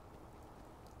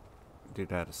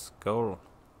 Dude had a skull.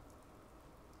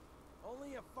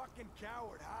 Only a fucking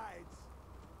coward hides.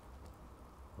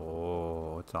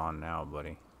 Oh, it's on now,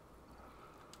 buddy.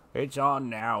 It's on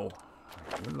now.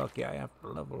 You're lucky I have to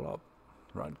level up.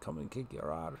 Run, come and kick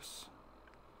your ass.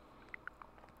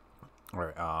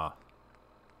 Alright,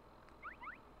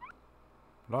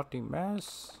 Lottie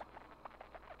mess.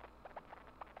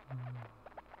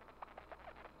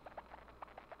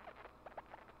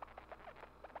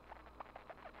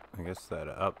 I guess that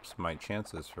ups my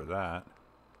chances for that.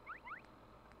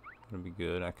 That'll be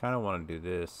good. I kind of want to do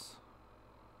this.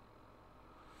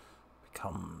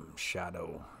 Become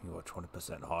shadow. You are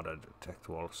 20% harder to detect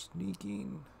while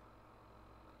sneaking.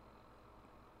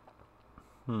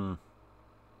 Let's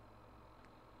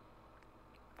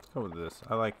go with this.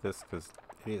 I like this because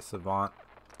Idiot Savant.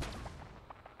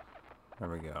 There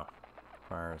we go.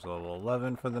 Fires level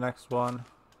 11 for the next one.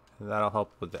 And that'll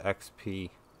help with the XP.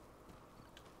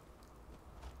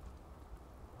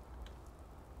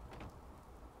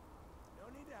 No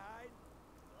need to hide.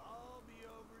 It'll all be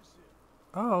over soon.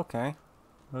 Oh, okay.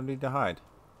 No need to hide.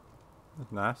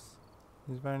 That's nice.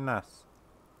 He's very nice.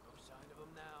 No sign of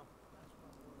him now. That's my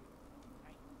worry.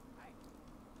 Hey, hey.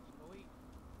 Let's go eat.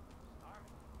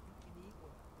 Starving. You can eat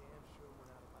when I'm damn sure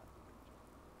we're not about to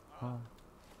get you.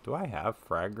 Do I have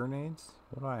frag grenades?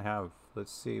 What do I have?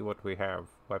 Let's see what we have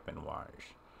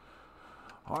weapon-wise.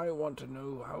 I want to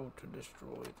know how to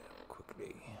destroy them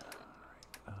quickly.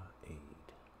 Alright, aid.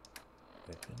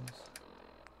 Weapons.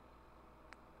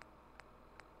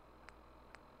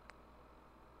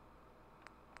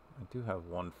 I do have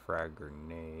one frag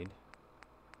grenade.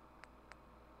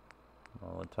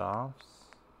 Molotovs.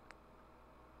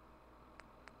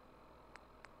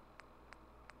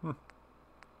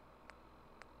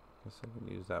 Guess I can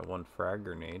use that one frag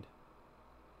grenade.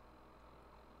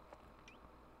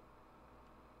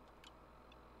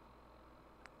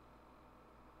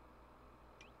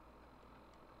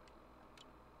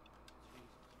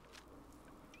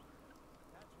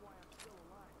 That's why I'm still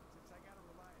alive. Since I gotta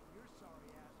rely on your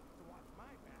sorry ass to watch my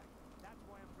back, that's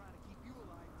why I'm trying to keep you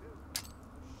alive too.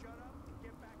 So shut up and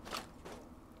get back to control.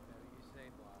 Whatever you say,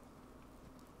 boss.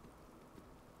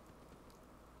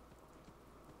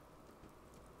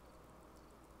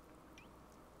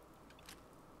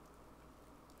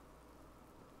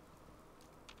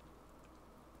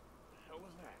 The hell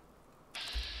was that?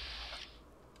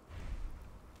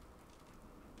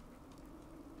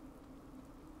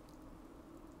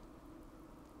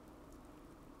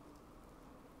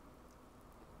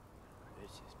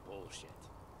 This is bullshit.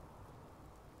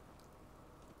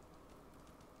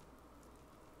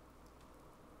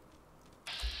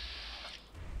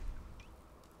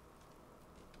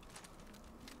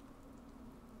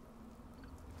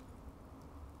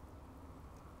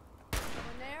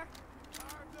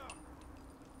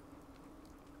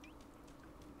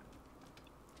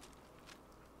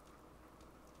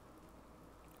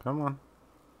 Come on.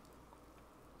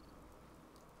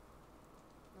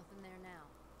 Nothing there now.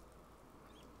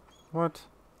 What?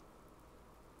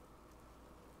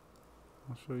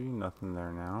 I'll show you nothing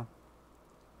there now.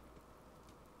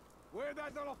 Where'd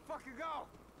that little fucker go?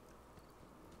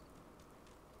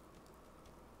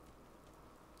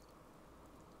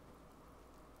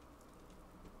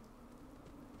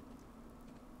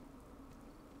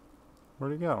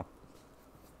 Where'd he go?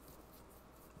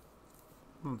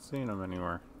 I haven't seen him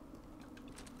anywhere.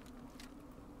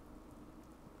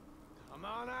 Come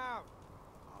on out.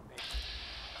 I'll make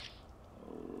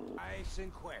nice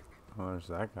and quick. Oh, there's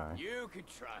that guy. You can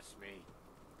trust me.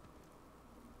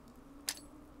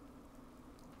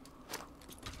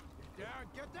 Get down,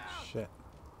 get down. Shit.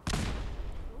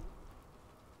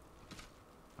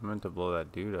 I meant to blow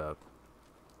that dude up.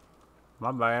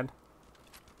 My bad.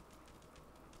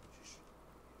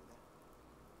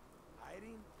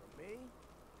 Hiding from me?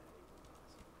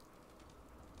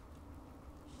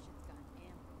 Shit's got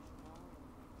ambushed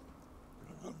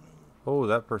all Oh,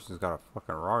 that person's got a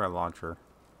fucking rocket launcher.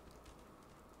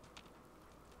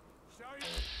 Show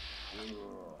you.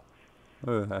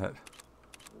 Look at that.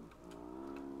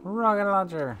 Rocket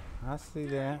launcher. I see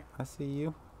that. I see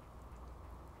you.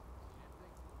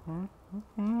 Hey,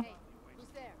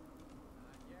 who's there?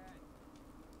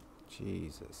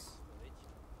 Jesus.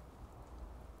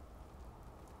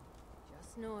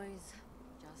 Just noise.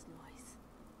 Just noise.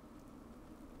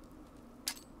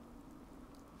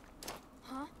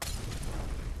 Huh?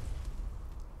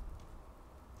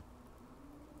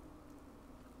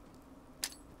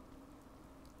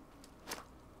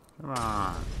 Come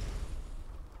on.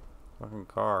 Fucking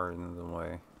car is in the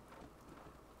way.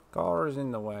 Car is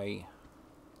in the way.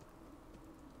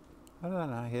 How did I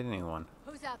not hit anyone?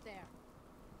 Who's out there?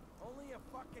 Only a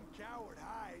fucking coward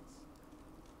hides.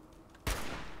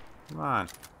 Come on.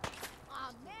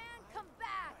 Aw, man, come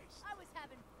back! I was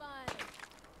having fun.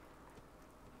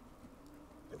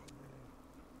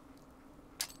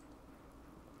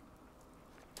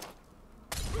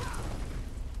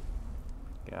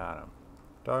 Got him.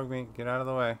 Dog meat, get out of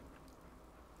the way.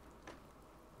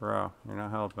 Bro, you're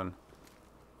not helping.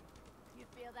 You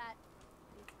feel that?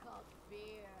 It's called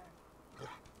fear.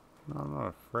 No, I'm not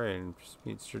afraid. I'm just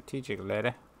being strategic,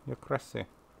 lady. You're crazy.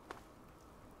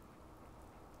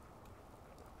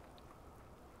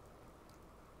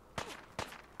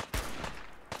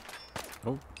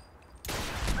 Oh.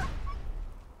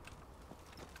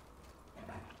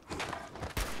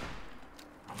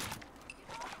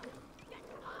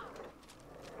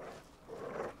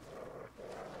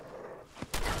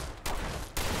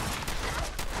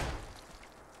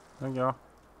 There you go.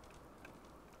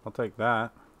 I'll take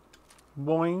that.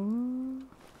 Boing.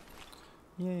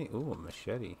 Yay. Ooh, a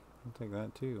machete. I'll take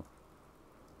that too.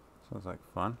 Sounds like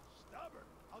fun. Stubborn.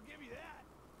 I'll give you that.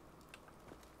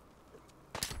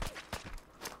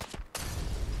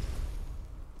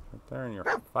 Right there in your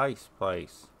face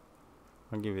place.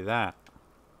 I'll give you that.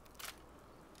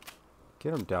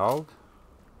 Get him, dog.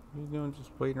 What are you doing just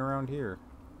waiting around here?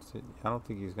 I don't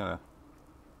think he's gonna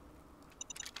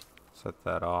set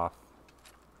that off.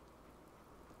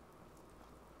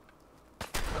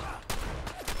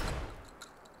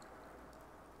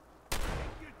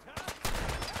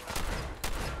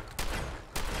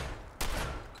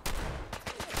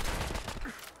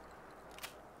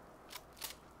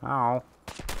 Ow.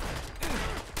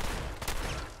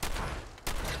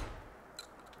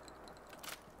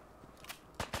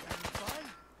 Having fun?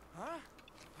 Huh?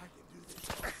 I can do this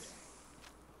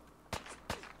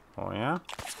all day. Oh yeah?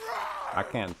 I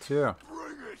can too.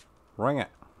 Bring it. Bring it.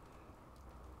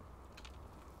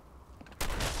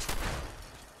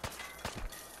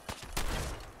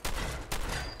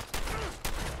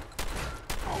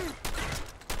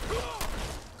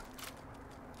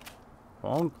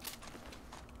 Won't.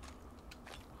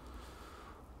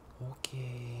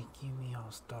 Okay, give me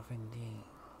all stuff and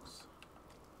things.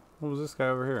 What was this guy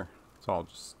over here? It's all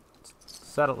just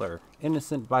settler,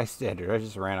 innocent bystander. I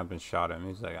just ran up and shot him.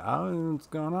 He's like, I don't know what's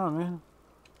going on, man.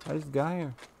 I just got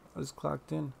here. I just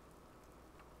clocked in.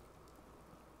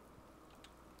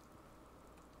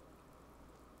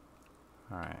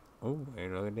 Alright. Oh, hey,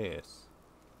 look at this.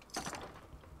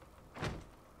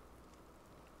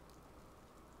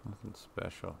 Nothing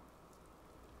special.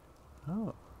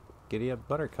 Oh, giddy up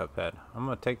buttercup head. I'm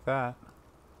gonna take that.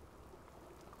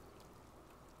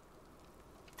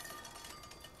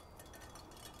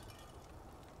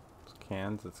 It's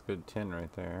cans, it's good tin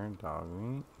right there. Dog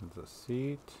meat. It's a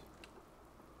seat.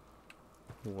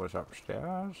 What's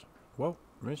upstairs? Whoa,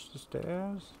 missed the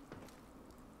stairs.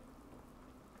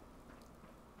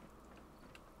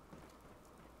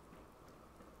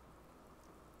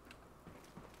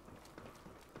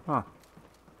 Huh.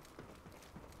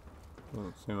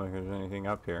 Doesn't seem like there's anything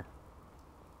up here.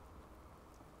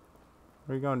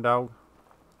 Where you going, dog?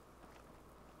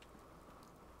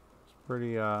 It's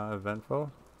pretty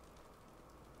eventful.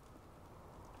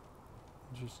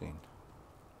 Interesting.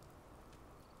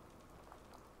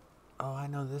 Oh, I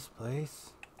know this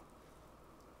place.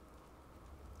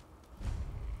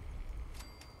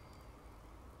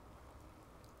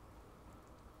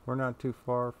 We're not too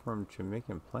far from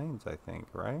Jamaican Plains, I think,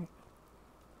 right?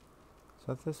 Is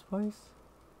that this place?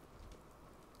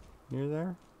 Near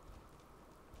there?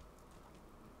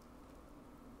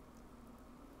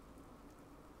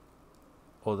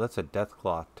 Oh, that's a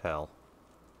deathclaw tail.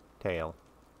 Tail.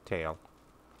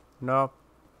 Nope.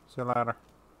 See you later.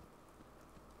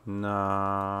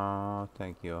 No,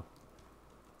 thank you.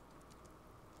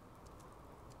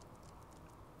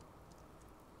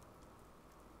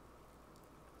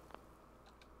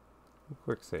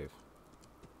 Quick save.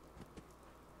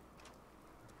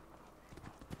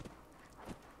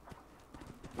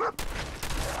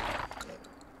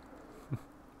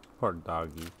 Poor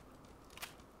doggy.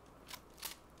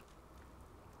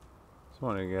 Just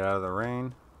want to get out of the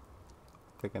rain.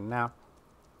 Take a nap.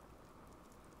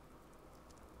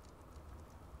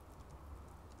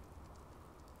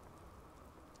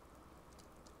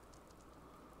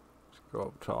 Let's go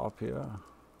up top here.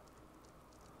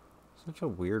 Such a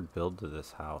weird build to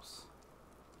this house.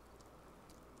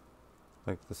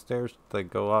 Like the stairs, they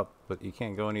go up, but you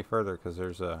can't go any further because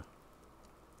there's a...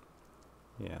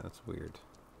 Yeah, that's weird.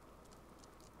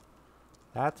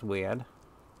 That's weird.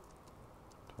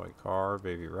 Toy car,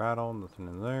 baby rattle, nothing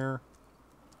in there.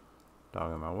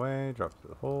 Dog in my way, drop to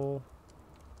the hole.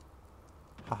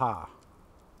 Haha.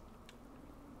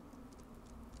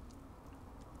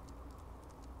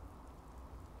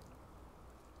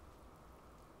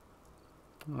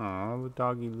 Aw, the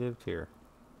doggy lived here.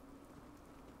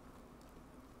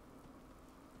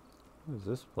 What is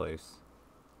this place?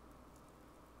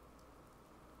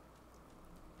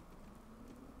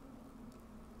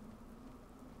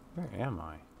 Where am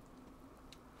I?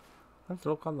 Let's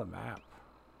look on the map.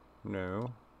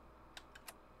 No.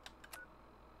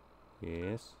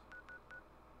 Yes.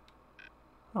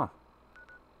 Huh.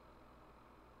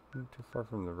 Not too far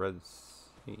from the Red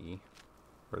Sea.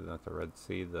 Or not the Red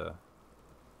Sea, the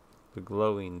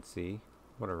glowing sea.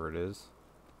 Whatever it is.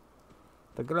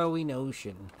 The glowing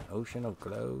ocean. Ocean of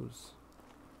glows.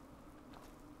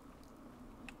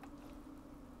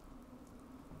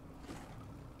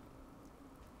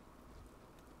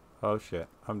 Oh shit,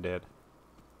 I'm dead.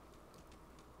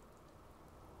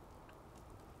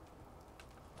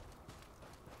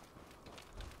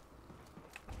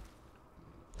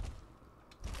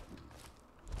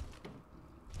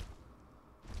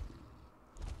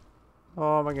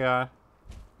 Oh my god.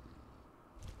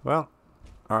 Well,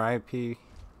 R.I.P.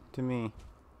 to me.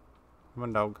 I'm a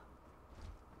dog.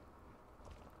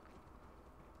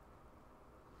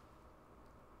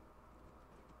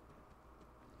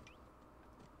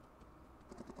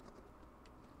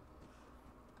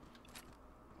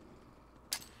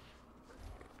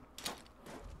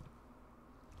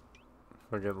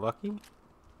 If I get lucky.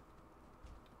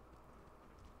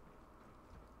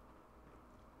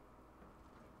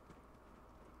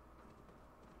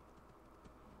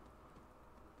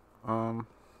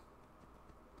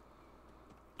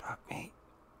 Dog mate,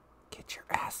 get your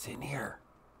ass in here.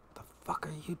 The fuck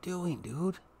are you doing,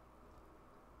 dude?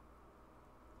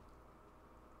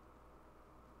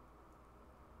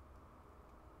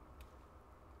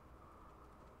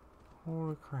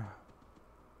 Holy crap.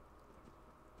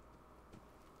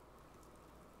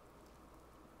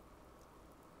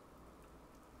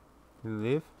 You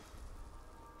leave?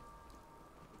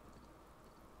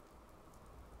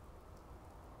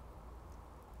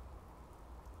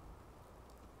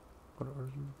 What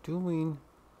are you doing?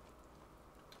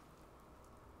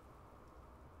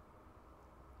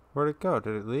 Where'd it go?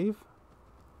 Did it leave?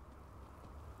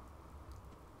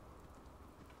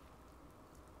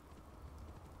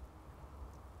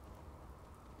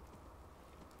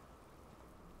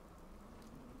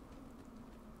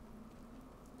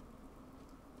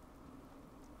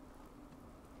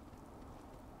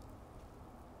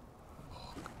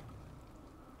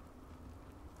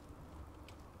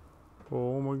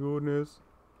 Oh my goodness.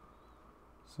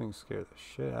 This thing scared the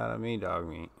shit out of me, dog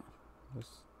meat.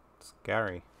 It's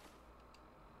scary.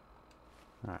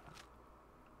 Alright.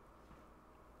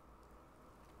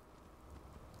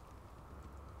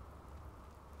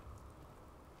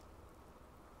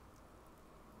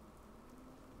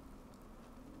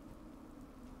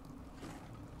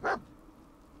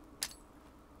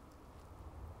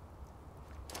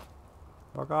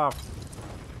 Fuck off.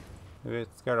 Maybe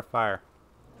it's scared of fire.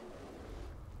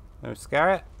 Let me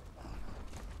scare it.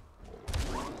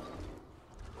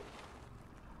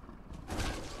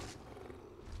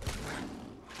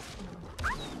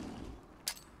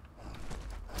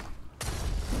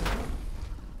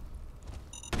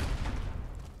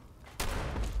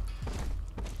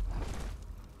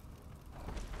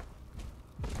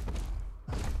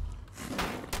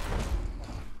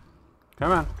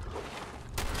 Come on.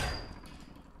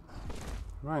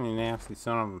 Come on, you nasty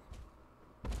son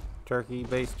of a turkey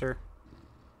baster.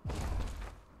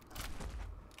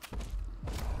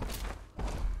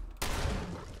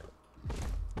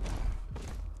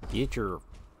 Get your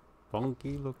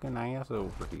funky looking ass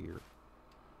over here.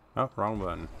 Oh, wrong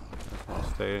button. Just want to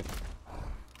stay.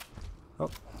 Oh,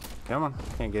 come on.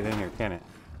 Can't get in here, can it?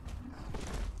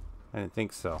 I didn't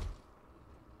think so.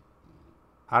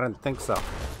 I didn't think so.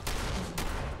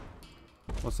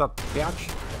 What's up,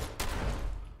 bitch?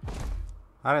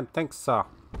 I didn't think so.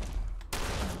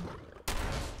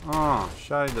 Oh,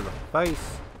 shot you to the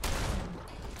face.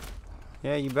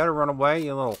 Yeah, you better run away,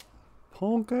 you little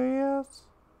punk ass.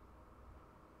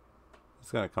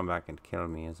 It's gonna come back and kill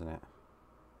me, isn't it?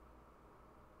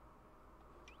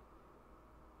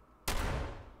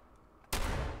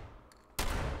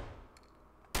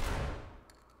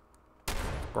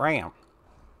 Scram.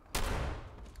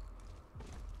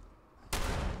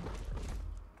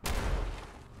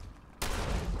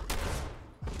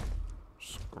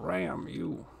 Scram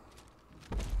you.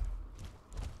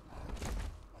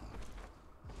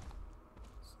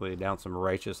 Let's lay down some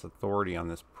righteous authority on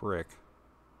this prick.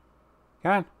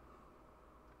 Come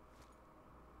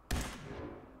on.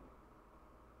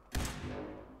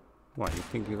 What, you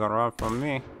think you're gonna run from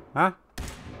me? Huh?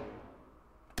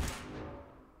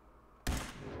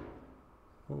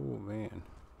 Oh, man.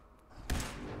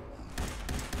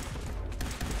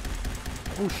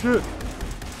 Oh, shit.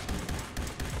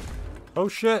 Oh,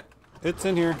 shit. It's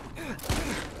in here.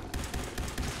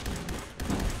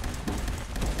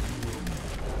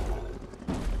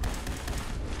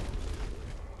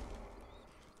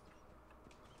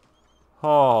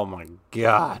 Oh, my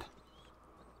God.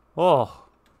 Oh.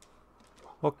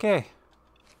 Okay.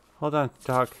 Hold on,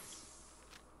 dog.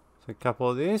 So a couple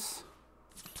of these.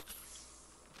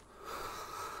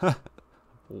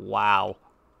 Wow.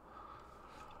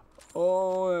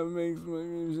 Oh, that makes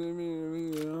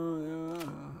me. Oh, yeah.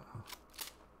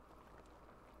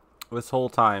 This whole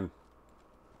time.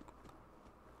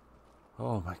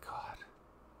 Oh my God.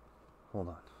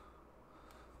 Hold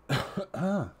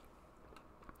on.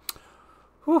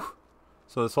 Whew.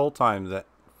 So this whole time that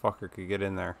fucker could get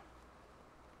in there.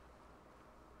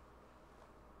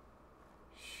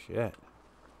 Shit.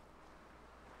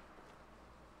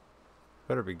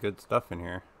 Better be good stuff in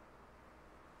here.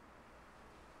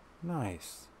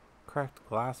 Nice. Cracked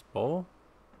glass bowl?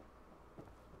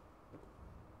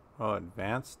 Oh,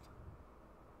 advanced?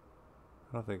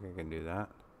 I don't think I can do that.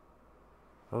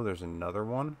 Oh, there's another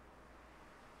one?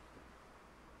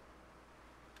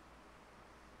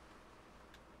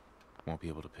 Won't be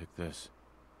able to pick this.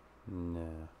 Nah.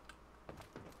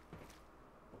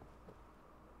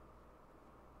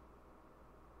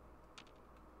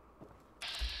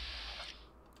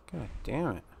 God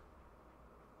damn it.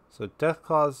 So death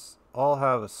claws all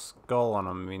have a skull on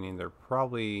them, meaning they're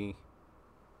probably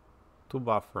too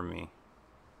buff for me.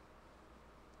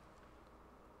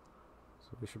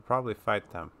 So we should probably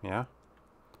fight them, yeah?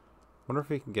 Wonder if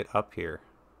we can get up here.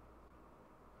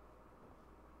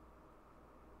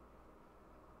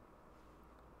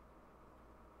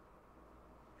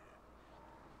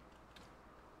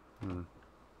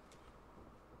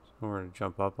 Nowhere to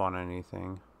jump up on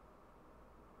anything.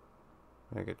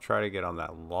 I could try to get on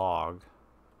that log.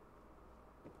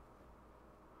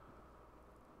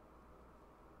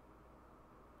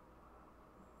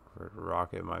 For a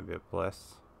rocket might be a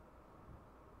bliss.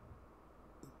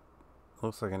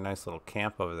 Looks like a nice little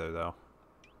camp over there, though.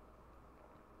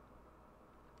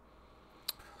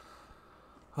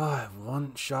 Oh, I have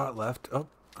one shot left. Oh,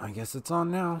 I guess it's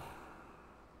on now.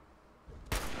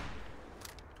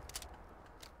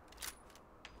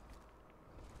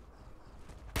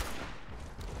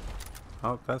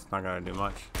 Oh, that's not gonna do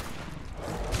much.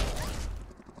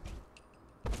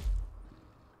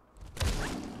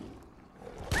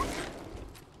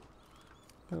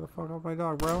 Get the fuck off my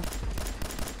dog, bro.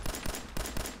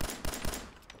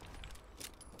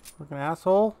 Fucking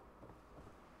asshole.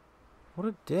 What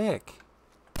a dick.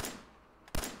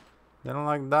 They don't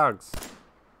like dogs.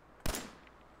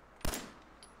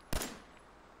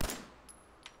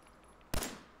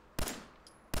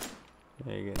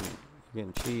 Yeah, you're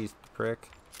getting cheesed, prick.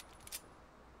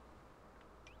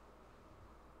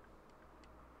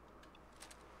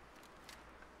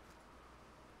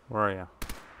 Where are you?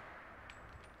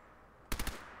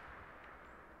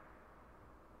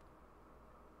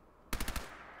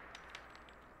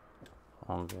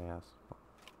 Long ass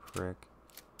prick.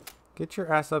 Get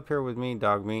your ass up here with me,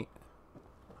 dog meat.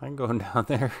 I ain't going down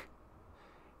there.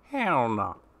 Hell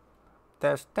no.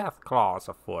 There's death claws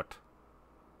afoot.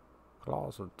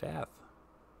 Claws of death.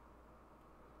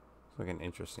 It's like an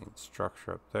interesting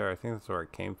structure up there. I think that's where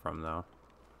it came from, though.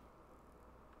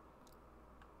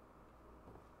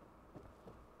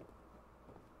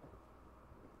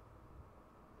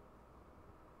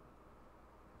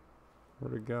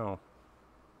 Where'd it go?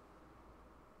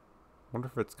 Wonder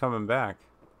if it's coming back.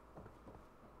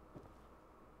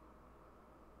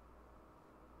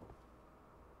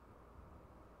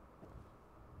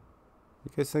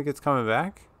 You guys think it's coming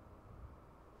back?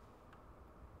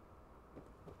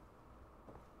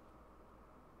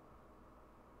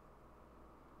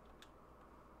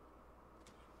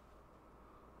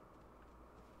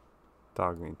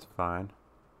 Dog meat's fine.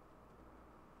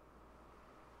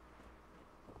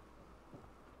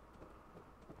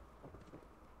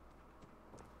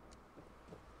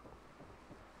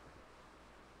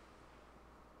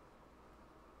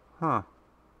 Huh.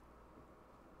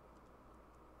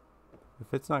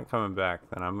 If it's not coming back,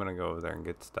 then I'm gonna go over there and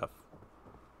get stuff.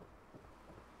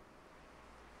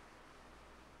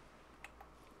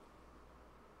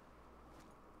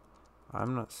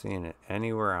 I'm not seeing it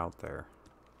anywhere out there.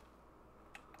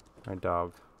 My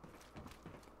dog.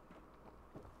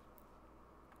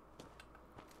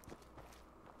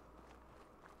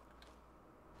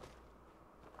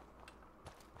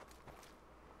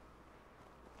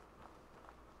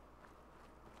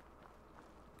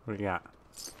 What do you got?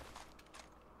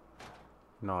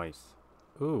 Nice.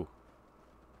 Ooh.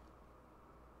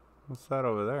 What's that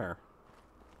over there?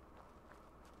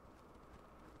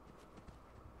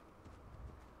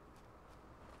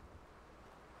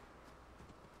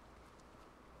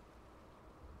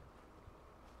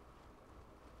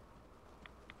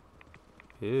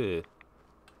 Ew.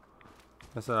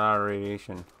 That's a lot of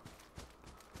radiation.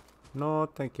 No,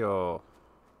 thank you.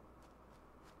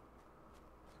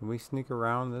 Can we sneak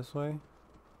around this way?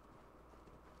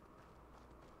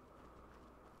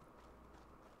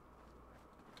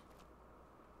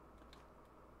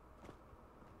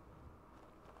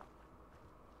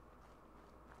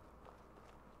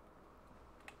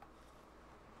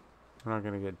 We're not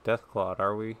gonna get death clawed,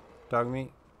 are we, dog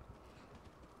meat?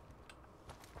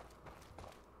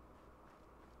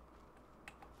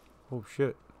 Oh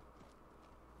shit.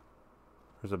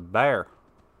 There's a bear.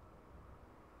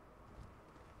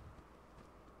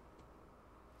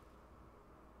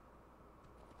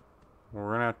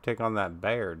 We're gonna have to take on that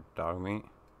bear, dog meat.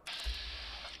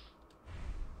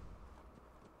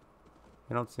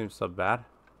 You don't seem so bad.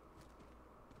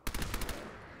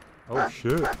 Oh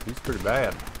shit, he's pretty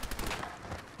bad.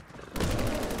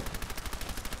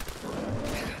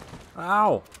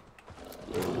 Ow!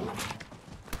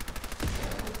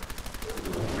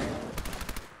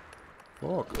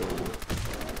 Fuck.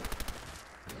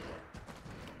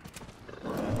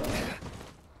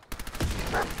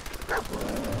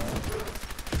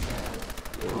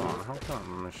 Oh, how come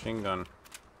a machine gun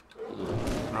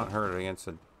not hurt against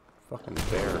a fucking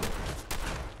bear?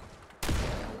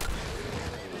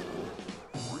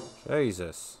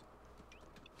 Jesus.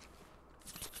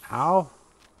 Ow!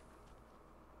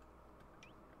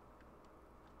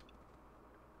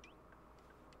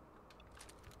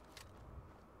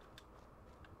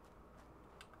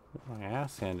 My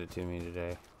ass handed to me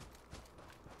today.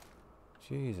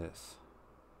 Jesus.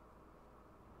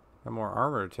 Got more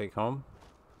armor to take home.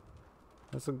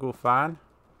 That's a cool find.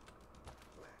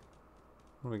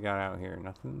 What do we got out here?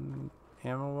 Nothing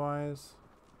ammo-wise?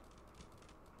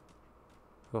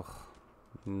 Ugh.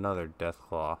 Another death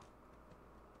claw.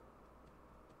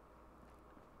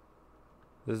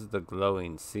 This is the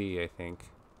glowing sea, I think.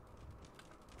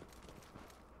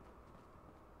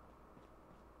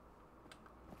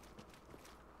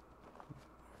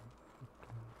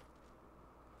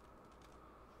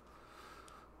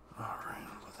 Alright,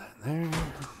 I'll put that in there.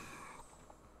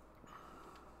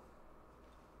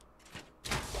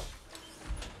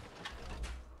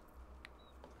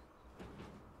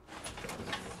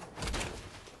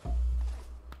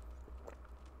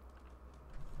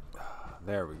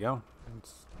 There we go.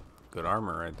 That's good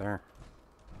armor right there.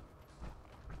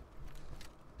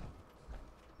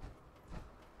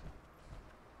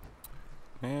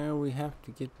 Now we have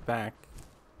to get back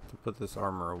to put this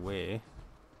armor away.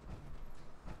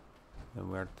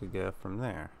 Then we have to go from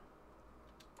there.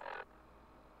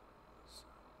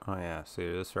 Oh yeah,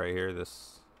 see this right here,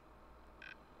 this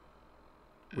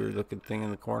weird looking thing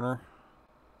in the corner?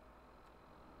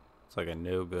 It's like a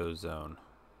no-go zone.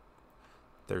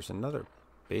 There's another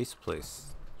base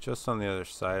place just on the other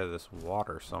side of this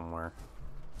water somewhere.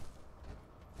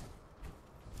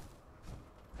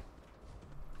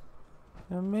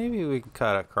 Now maybe we can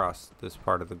cut across this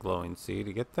part of the glowing sea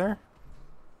to get there.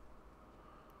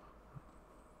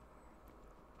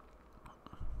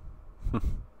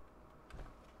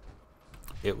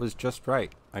 It was just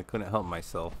right. I couldn't help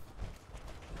myself.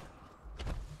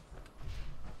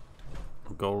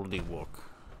 Goldie Wook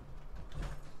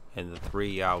and the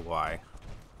 3 Yaogwai.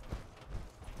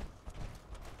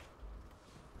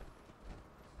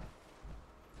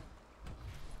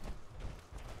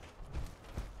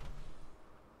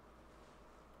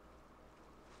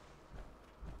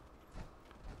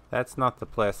 That's not the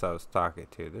place I was talking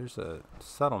to. There's a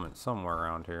settlement somewhere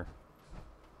around here.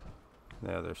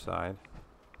 The other side.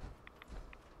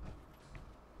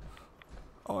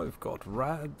 I've got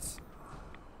rads.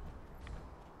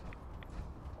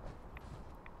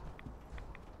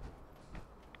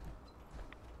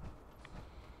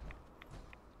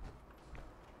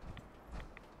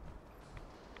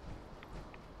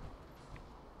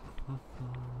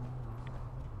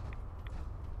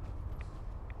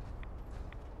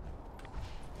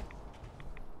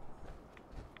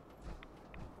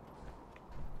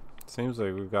 Seems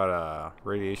like we've got a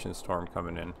radiation storm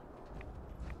coming in.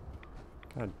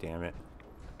 God damn it.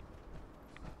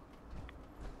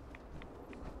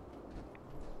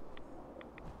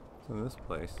 It's in this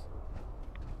place.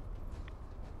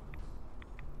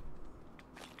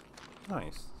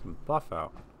 Nice. Some buff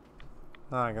out.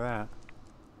 Like that.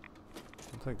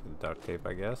 I'll take the duct tape,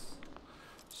 I guess.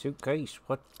 Suitcase,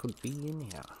 what could be in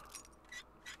here?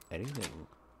 Anything.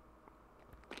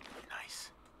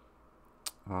 Nice.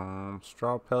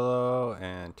 Straw pillow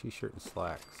and t-shirt and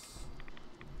slacks.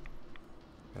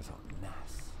 That's all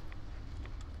nice.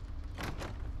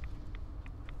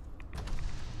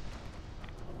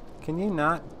 Can you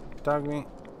not, dog me?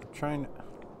 I'm trying to...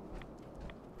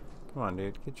 Come on,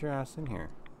 dude. Get your ass in here.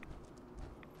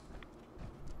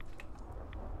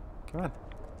 Come on.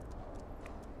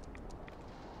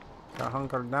 Got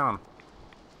hunkered down.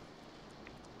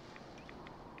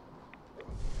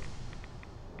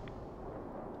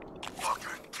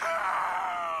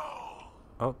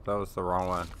 Oh, that was the wrong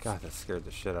one. God, that scared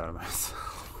the shit out of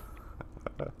myself.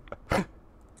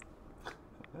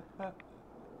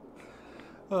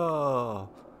 Oh,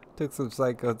 took some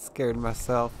psycho and scared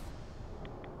myself.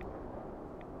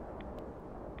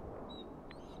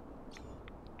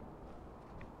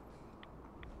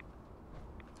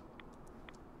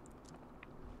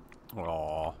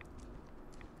 Aw.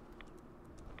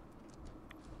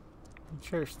 The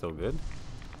chair's still good.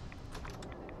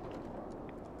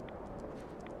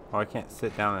 Oh, I can't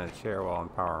sit down in a chair while I'm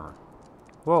power armor.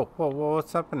 Whoa, whoa, whoa,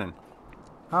 what's happening?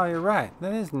 Oh, you're right.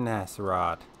 That is NASA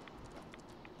rod.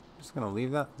 Just gonna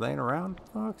leave that laying around?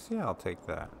 Folks, yeah, I'll take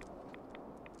that.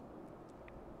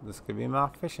 This could be my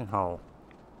fishing hole.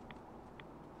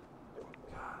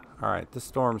 Alright, this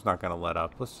storm's not gonna let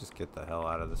up. Let's just get the hell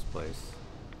out of this place.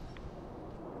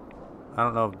 I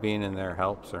don't know if being in there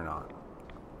helps or not.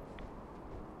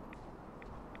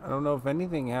 I don't know if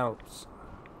anything helps.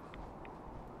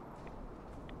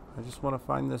 I just want to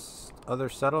find this other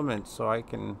settlement so I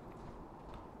can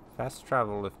fast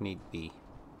travel if need be.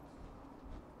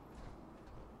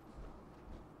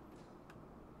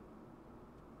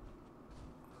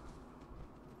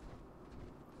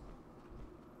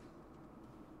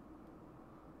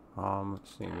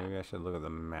 Let's see, maybe I should look at the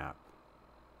map.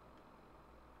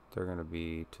 They're gonna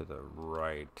be to the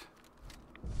right.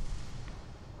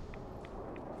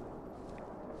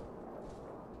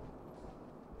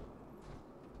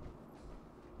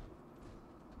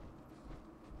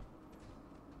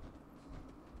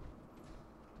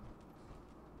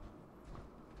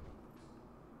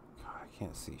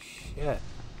 Can't see shit.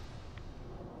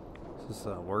 This is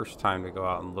the worst time to go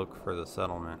out and look for the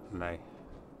settlement, and I'm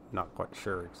not quite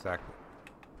sure exactly.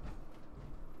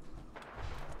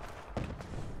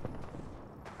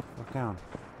 Look down.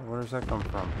 Where does that come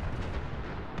from?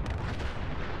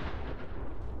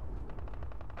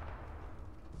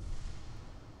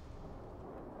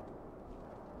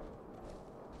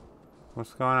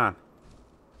 What's going on?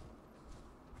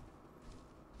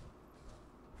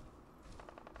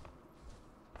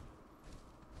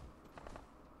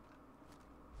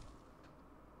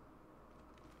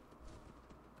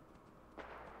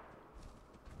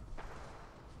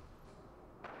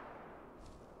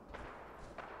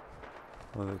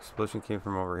 Well, the explosion came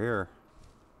from over here.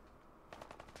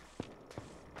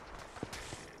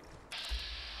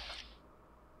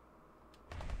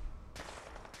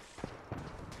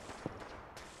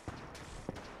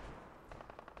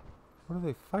 are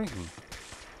they fighting?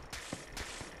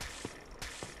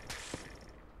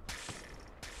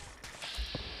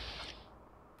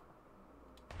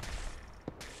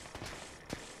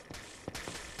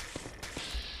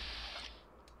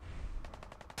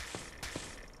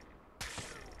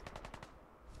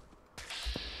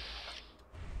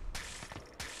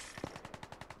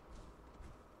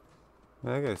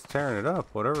 That guy's tearing it up,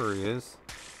 whatever he is.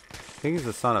 I think he's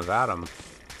the son of Adam,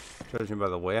 judging by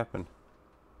the weapon.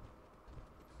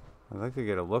 I'd like to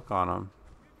get a look on him.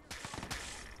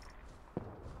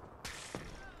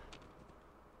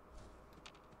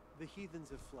 The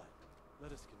heathens have fled.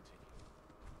 Let us continue.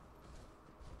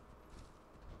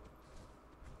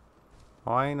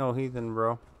 Oh, I ain't no heathen,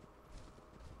 bro.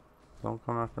 Don't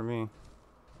come after me.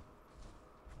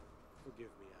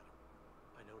 Forgive me, Adam.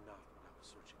 I know not what I was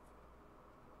searching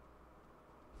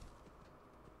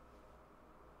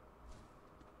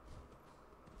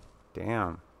for.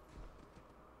 Damn.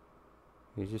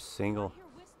 You just single. I hear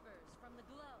whispers from the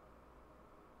glow.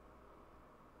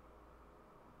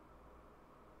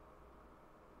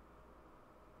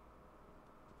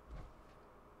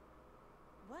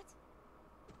 What?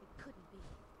 It couldn't be.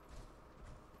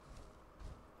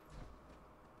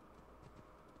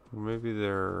 Maybe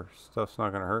their stuff's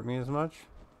not gonna hurt me as much.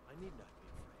 I need not be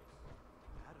afraid.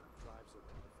 Adam drives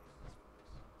away the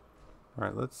faithless voice.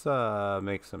 Alright, let's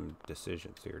make some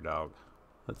decisions here, dog.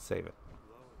 Let's save it.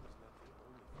 Glowing is not the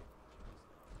only thing watching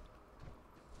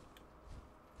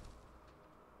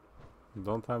us now.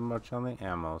 Don't have much on the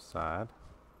ammo side.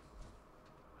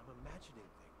 I'm imagining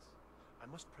things. I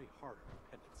must pray harder for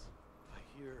penance. I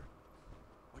hear...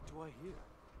 What do I hear?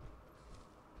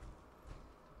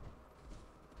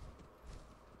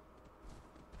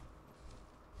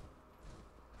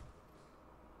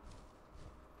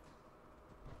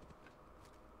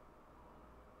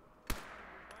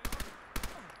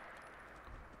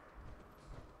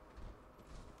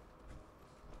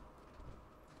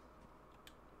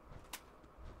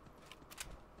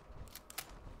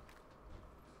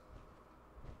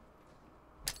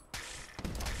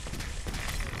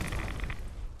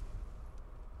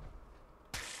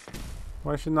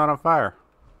 Why is she not on fire?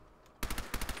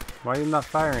 Why are you not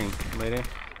firing, lady?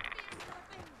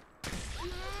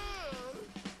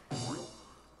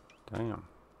 Damn.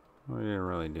 Well, it didn't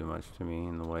really do much to me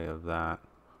in the way of that.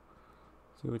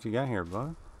 See what you got here,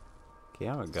 bud.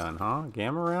 Gamma gun, huh?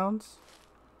 Gamma rounds?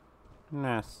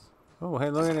 Nice. Oh,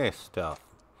 hey, look at this stuff.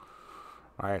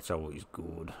 That's always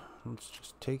good. Let's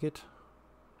just take it.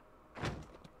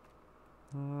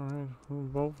 Alright,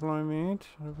 bolt fly mate.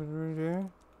 Right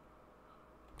there.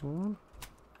 Good.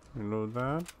 Reload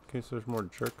that in case there's more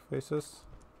jerk faces.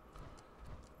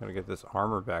 Gotta get this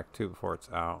armor back too before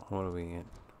it's out. What do we get?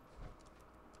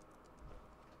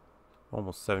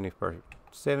 Almost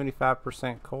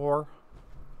 75% core.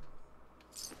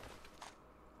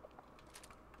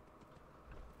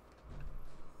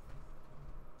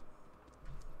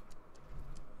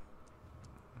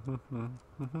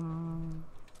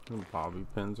 Bobby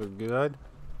pins are good.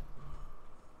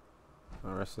 The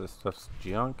rest of this stuff's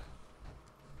junk.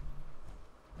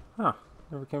 Huh.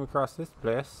 Never came across this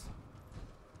place.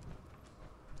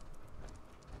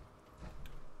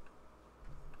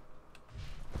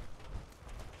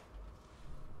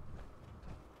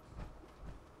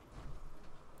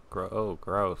 Oh,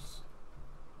 gross.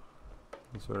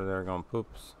 That's where they're going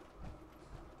poops.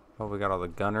 Oh, we got all the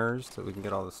gunners that we can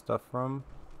get all the stuff from.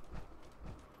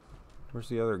 Where's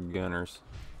the other gunners?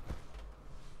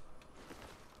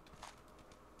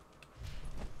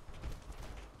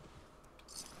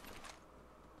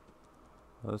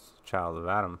 Well, this is the child of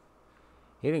Adam.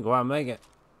 He didn't go out and make it.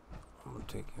 I'm gonna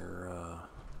take your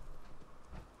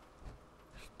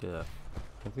stuff.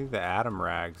 I think the Adam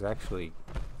rags actually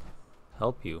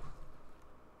help you.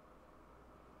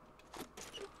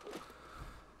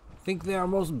 I think they are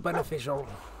most beneficial.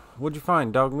 What'd you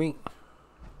find, dog meat?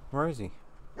 Where is he?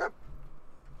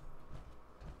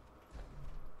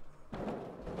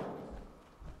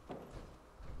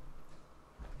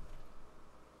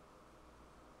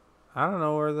 I don't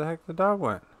know where the heck the dog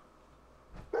went.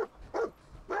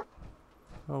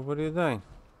 Oh, what do you think?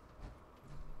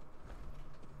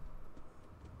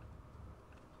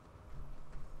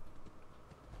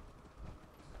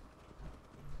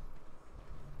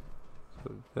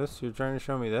 So this, you're trying to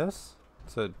show me this?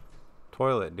 It's a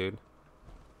toilet, dude.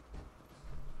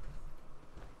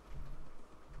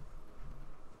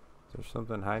 Is there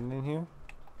something hiding in here?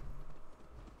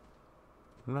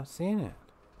 I'm not seeing it.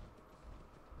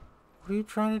 What are you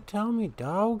trying to tell me,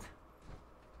 dog?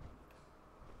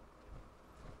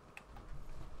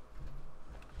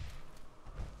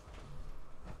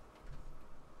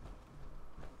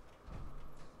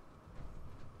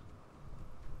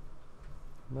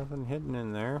 Nothing hidden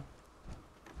in there.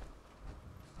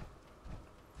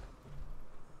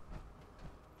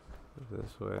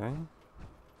 This way.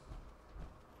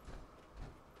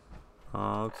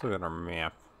 Let's look at our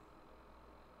map.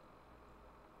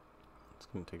 It's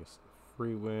gonna take us to the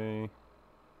freeway.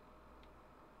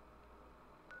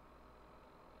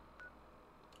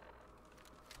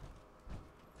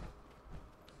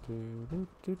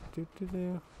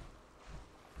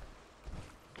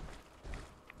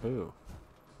 Ooh.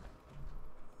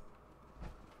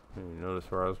 Didn't notice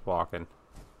where I was walking.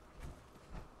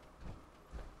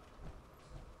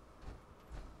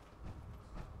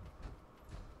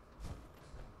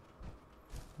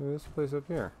 Look at this place up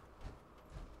here.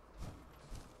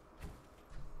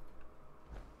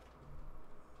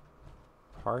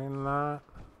 Parking lot.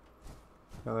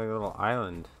 Got like a little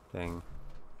island thing.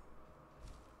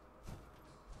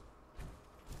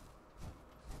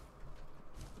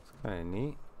 It's kind of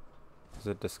neat. Is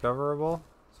it discoverable?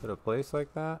 Is it a place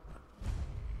like that?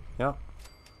 Yep.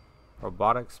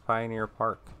 Robotics Pioneer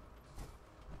Park.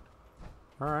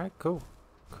 Alright, cool.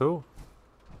 Cool.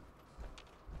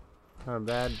 What kind of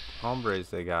bad hombres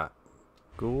they got?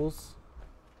 Ghouls?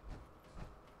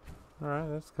 Alright,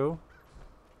 that's cool.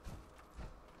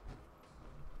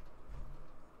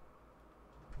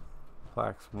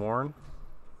 Plaques worn.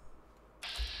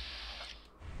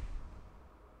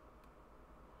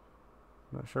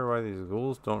 Not sure why these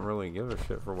ghouls don't really give a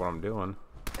shit for what I'm doing.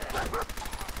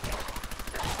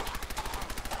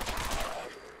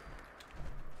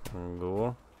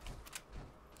 Ghoul.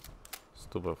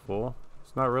 Still but full.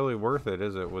 It's not really worth it,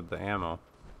 is it, with the ammo?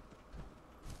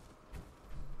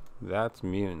 That's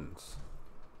mutants.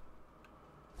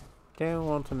 Don't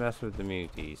want to mess with the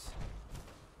muties.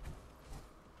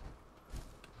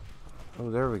 Oh,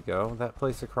 there we go. That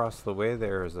place across the way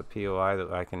there is a POI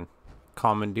that I can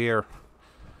commandeer.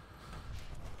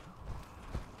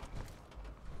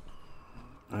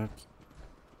 I have to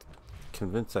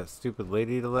convince that stupid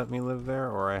lady to let me live there,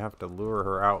 or I have to lure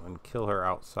her out and kill her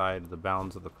outside the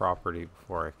bounds of the property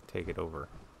before I take it over.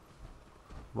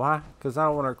 Why? Because I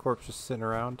don't want her corpse just sitting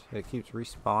around. It keeps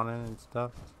respawning and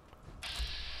stuff.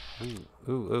 Ooh,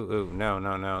 ooh, ooh, ooh. No,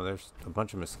 no, no. There's a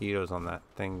bunch of mosquitoes on that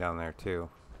thing down there, too.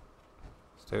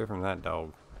 Stay away from that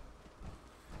dog.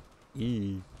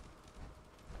 Let's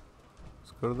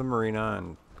go to the marina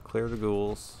and clear the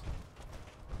ghouls.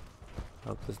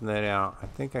 Help this net out. I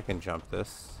think I can jump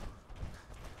this.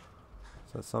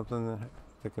 Is that something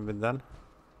that can be done?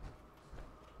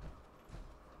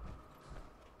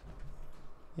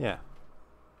 Yeah.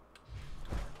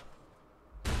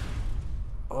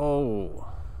 Oh,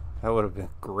 that would have been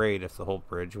great if the whole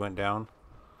bridge went down.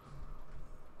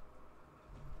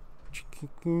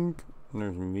 And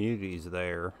there's muties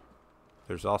there.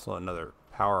 There's also another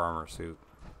power armor suit.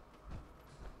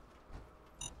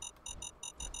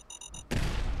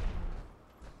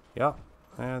 Yep,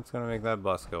 and it's gonna make that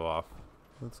bus go off.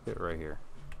 Let's get right here.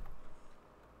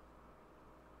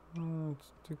 I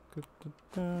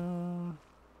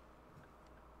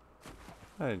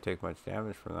didn't take much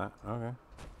damage from that. Okay.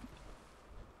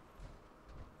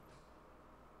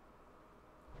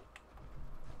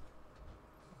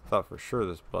 Thought for sure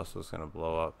this bus was gonna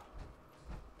blow up.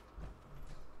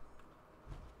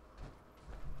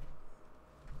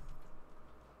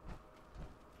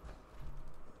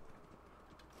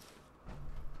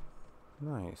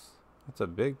 Nice. That's a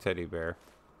big teddy bear.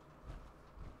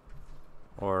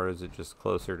 Or is it just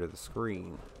closer to the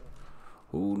screen?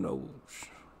 Who knows?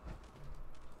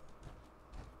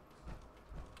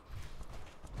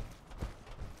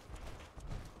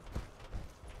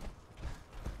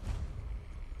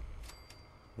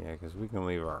 Yeah, because we can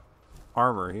leave our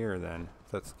armor here then,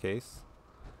 if that's the case.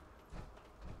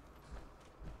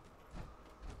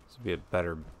 This would be a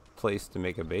better place to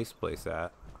make a base place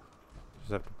at.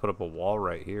 Just have to put up a wall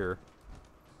right here.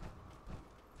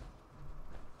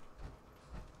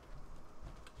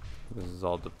 This is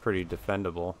all pretty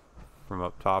defendable from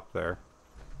up top there.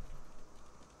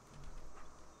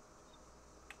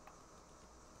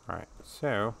 Alright,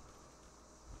 so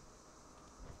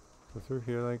go through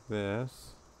here like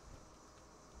this.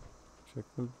 Check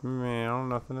the mail,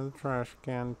 nothing in the trash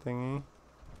can thingy.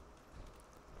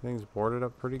 Things boarded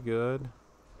up pretty good.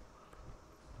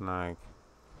 Like,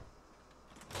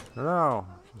 hello.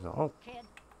 She's like, oh. Kid,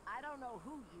 I don't know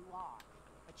who you are,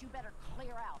 but you better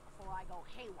clear out before I go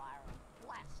haywire and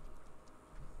blast you.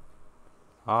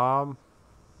 I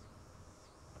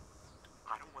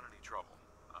don't want any trouble.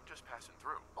 I'm just passing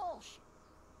through. Bullshit.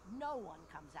 No one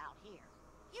comes out here.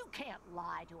 You can't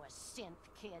lie to a synth,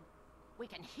 kid. We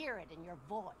can hear it in your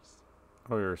voice.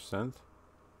 Oh, you're a synth?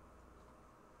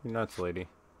 You're nuts, lady.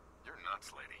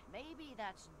 nuts, lady. Maybe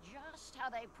that's just how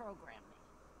they programmed me.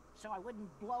 So I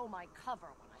wouldn't blow my cover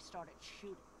when I started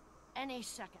shooting. Any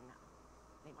second now,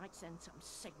 they might send some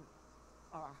signal.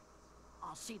 Or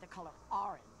I'll see the color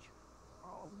orange.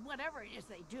 Or whatever it is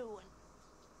they do, and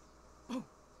boom,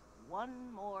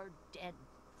 one more dead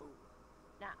fool.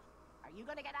 Now, are you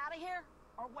gonna get out of here?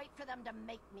 Or wait for them to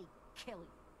make me kill you?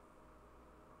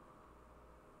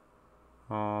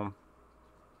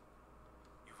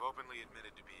 You've openly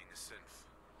admitted to being a synth.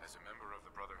 As a member of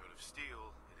the Brotherhood of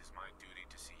Steel, it is my duty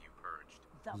to see you purged.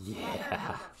 The Yeah.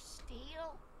 Brotherhood of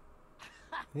Steel?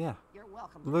 Yeah. You're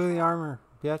welcome. Look at the armor,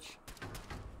 bitch.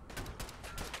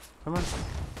 Come on.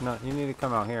 No, you need to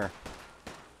come out here.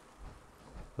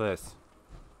 This.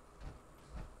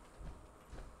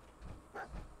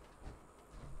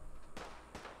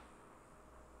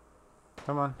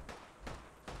 Come on.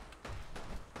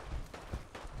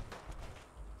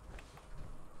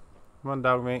 Come on,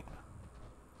 dog mate.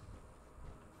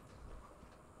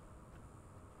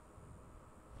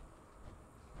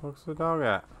 Where's the dog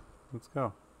at? Let's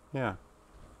go. Yeah.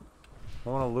 I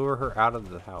want to lure her out of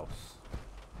the house.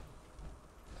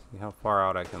 See how far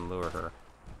out I can lure her.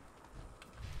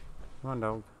 Come on,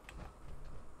 dog.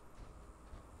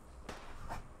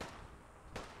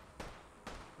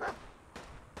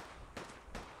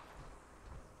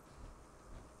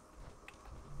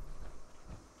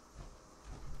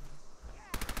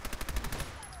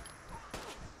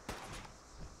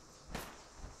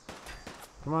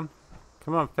 Come on.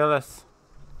 Come on, Phyllis.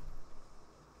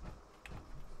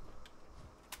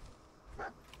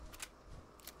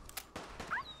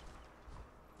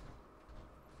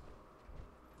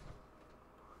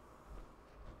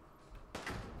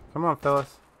 Come on,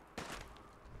 Phyllis.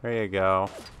 There you go.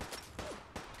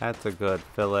 That's a good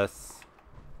Phyllis.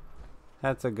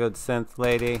 That's a good synth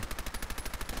lady.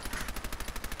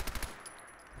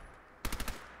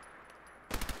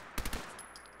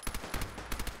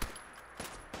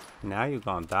 Now you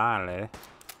gonna die, lady.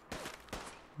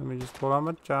 Let me just pull out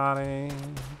my Johnny.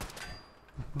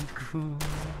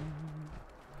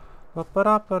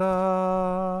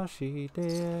 Ba-ba-da-ba-da, she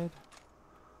did.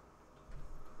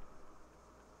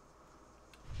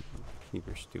 Keep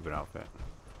your stupid outfit.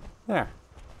 There.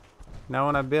 Now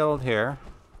when I build here,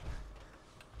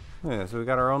 look at this. We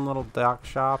got our own little dock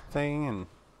shop thing, and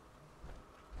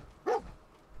so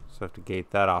I have to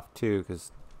gate that off too,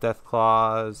 because death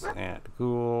claws and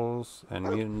ghouls and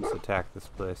mutants attack this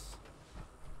place.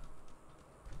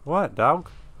 What, dog?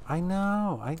 I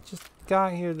know. I just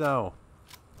got here though.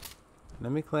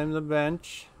 Let me claim the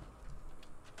bench.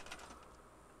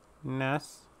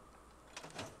 Ness.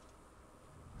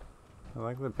 I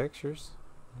like the pictures.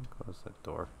 Close that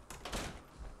door.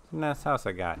 It's a nice house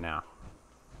I got now.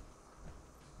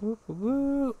 Whoop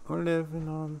whoop. We're living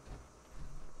on.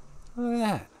 Look at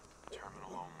that.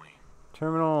 Terminal only.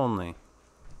 Terminal only.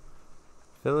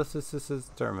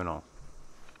 Phyllis's terminal.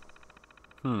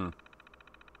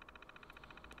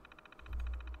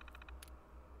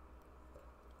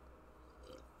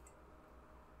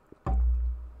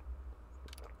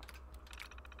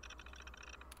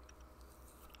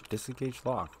 Disengage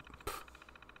lock.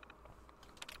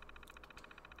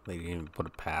 Lady didn't even put a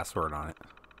password on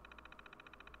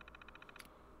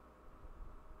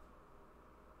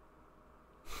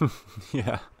it.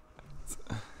 Yeah.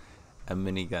 A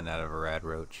minigun out of a rad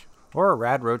roach. Or a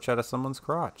rad roach out of someone's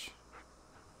crotch.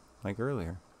 Like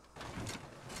earlier.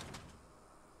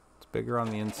 It's bigger on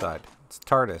the inside. It's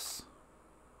TARDIS.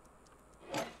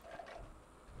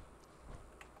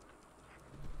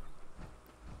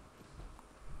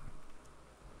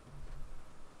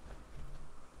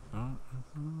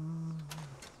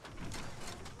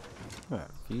 Look at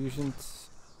that. Fusions.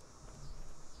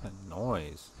 That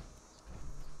noise.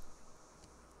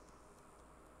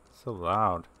 So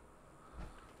loud.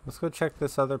 Let's go check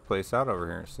this other place out over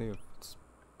here. See if it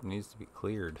needs to be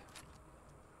cleared.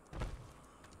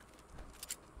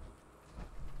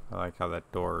 I like how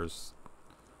that door is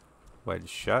wedged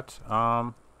shut.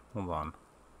 Hold on.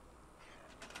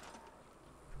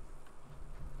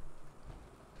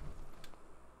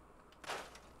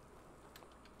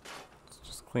 Let's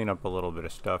just clean up a little bit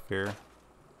of stuff here.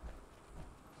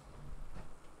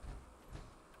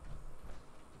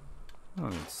 I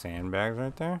don't need sandbags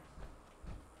right there.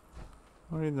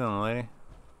 What are you doing, lady?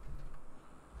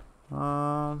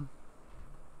 Yeah,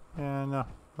 no.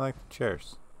 I like the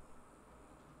chairs.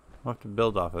 We'll have to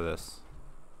build off of this.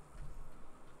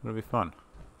 It'll be fun.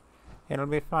 It'll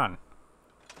be fun.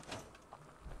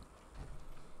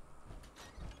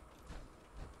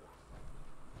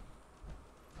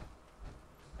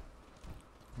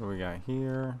 What do we got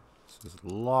here? This is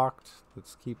locked.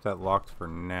 Let's keep that locked for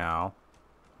now.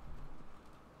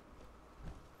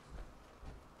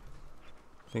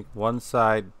 I think one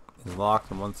side is locked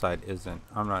and one side isn't.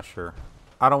 I'm not sure.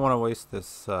 I don't want to waste this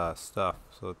stuff,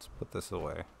 so let's put this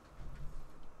away.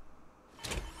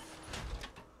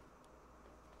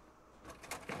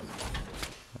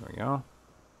 There we go.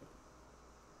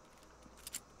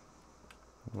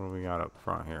 What do we got up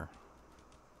front here?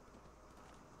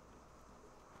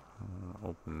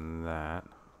 Open that.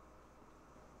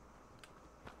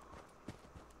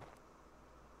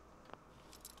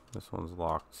 This one's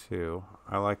locked too.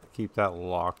 I like to keep that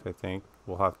locked, I think.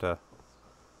 We'll have to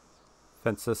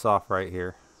fence this off right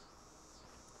here.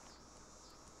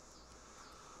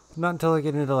 Not until I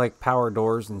get into like power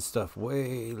doors and stuff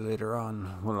way later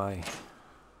on when I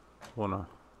want to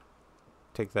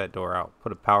take that door out.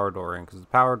 Put a power door in, because the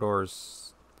power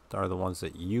doors are the ones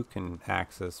that you can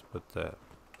access, but the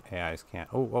AIs can't.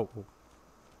 Oh, oh, oh.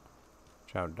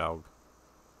 Watch out, dog.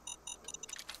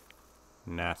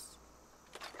 Nest.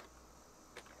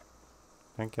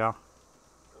 Thank y'all.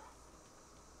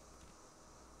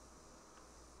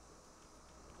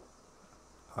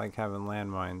 I like having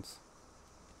landmines.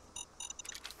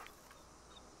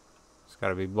 Just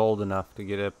gotta be bold enough to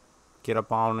get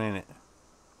up on in it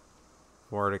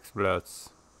before it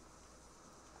explodes.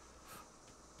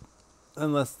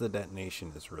 Unless the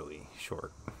detonation is really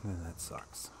short, then that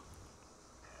sucks.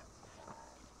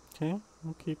 Okay,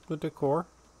 we'll keep the decor.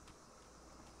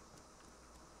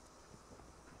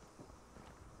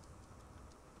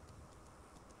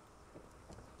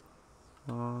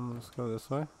 Let's go this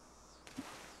way.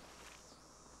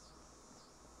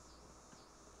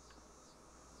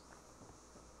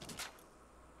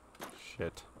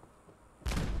 Shit.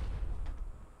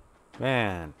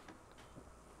 Man.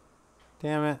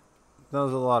 Damn it.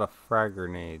 Those are a lot of frag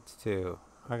grenades too.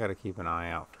 I gotta keep an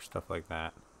eye out for stuff like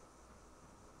that.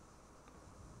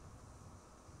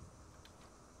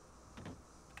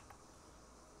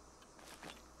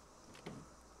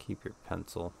 Keep your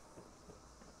pencil.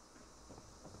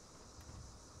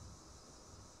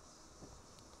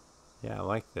 Yeah, I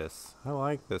like this. I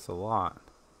like this a lot.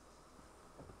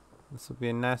 This will be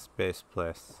a nest-based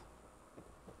place.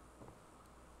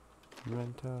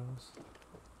 Mentos.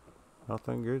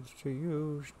 Nothing good to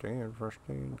you. Stand for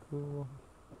staying cool.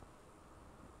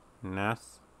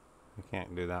 Nest. I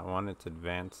can't do that one. It's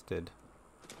advanced.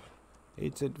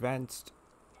 It's advanced.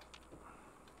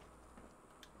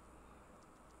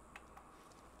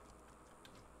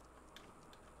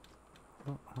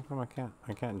 Oh, how come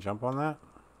I can't jump on that?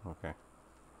 Okay.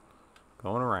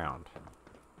 Going around.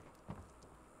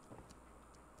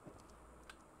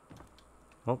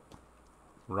 Oh.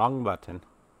 Wrong button.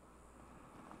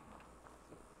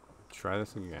 Try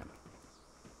this again.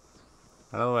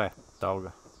 Out of the way,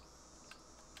 dog.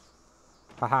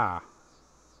 Haha.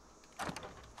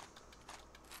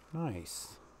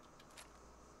 Nice.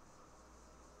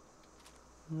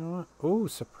 You know what? Oh,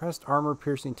 suppressed armor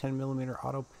piercing 10mm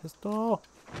auto pistol.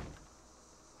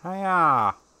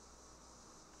 Hiya.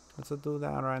 Let's do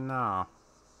that right now.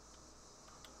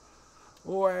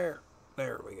 Where?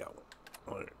 There we go.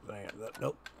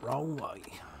 Nope, wrong way.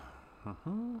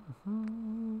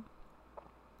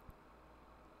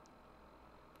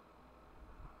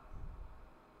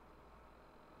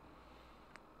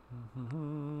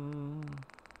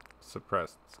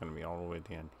 Suppressed. It's gonna be all the way at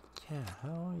the end. Yeah,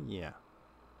 hell yeah.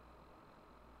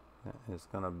 That is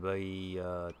gonna be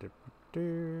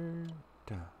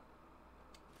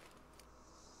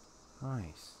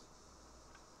nice.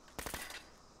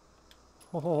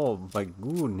 Oh my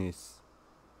goodness.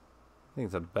 I think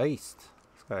it's a beast.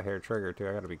 It's got a hair trigger too.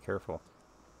 I gotta be careful.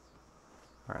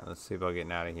 Alright, let's see about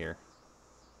getting out of here.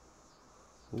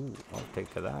 Ooh, I'll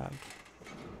take to that.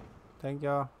 Thank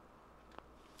y'all.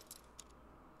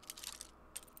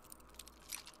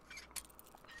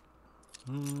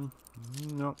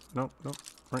 Nope, nope, nope.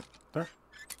 Right there.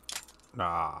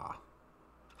 Ah.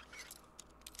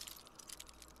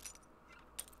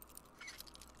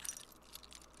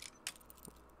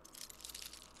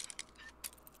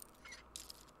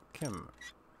 Kim.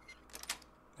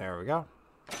 There we go.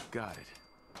 Got it.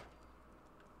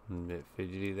 A bit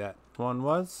fidgety that one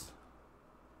was.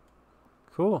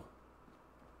 Cool.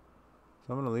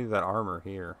 So I'm gonna leave that armor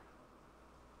here.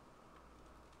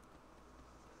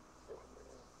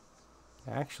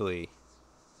 Actually,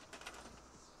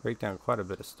 break down quite a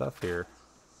bit of stuff here.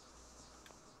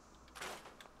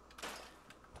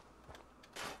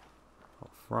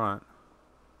 Up front.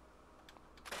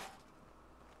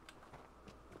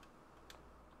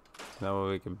 That way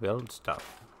we can build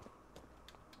stuff.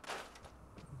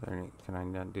 Can I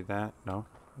not do that? No?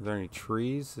 Are there any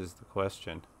trees is the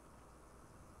question.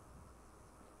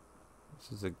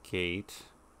 This is a gate.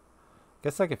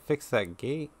 Guess I could fix that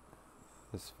gate.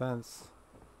 This fence.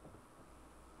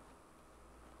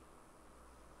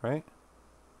 Right?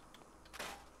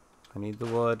 I need the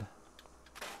wood.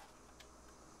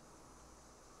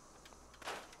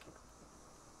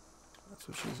 That's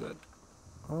what she said.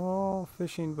 Oh,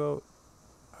 fishing boat.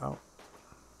 Out.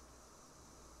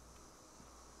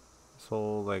 This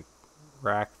whole, like,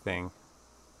 rack thing.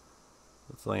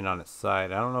 It's laying on its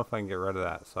side. I don't know if I can get rid of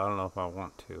that, so I don't know if I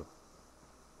want to.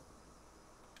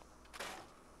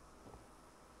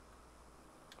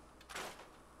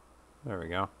 There we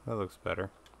go. That looks better.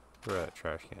 Get rid of that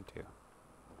trash can, too.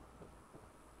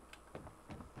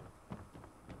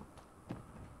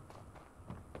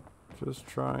 Just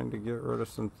trying to get rid of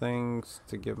some things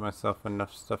to give myself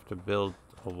enough stuff to build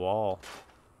a wall.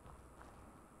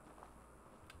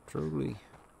 Truly.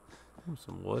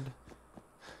 Some wood.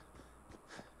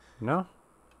 No?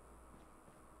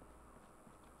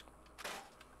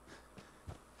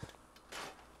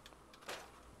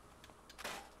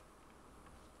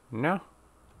 No?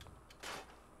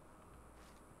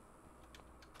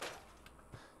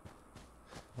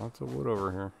 Lots of wood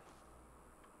over here.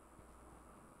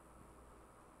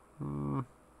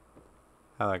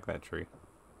 I like that tree.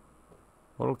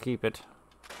 We'll keep it.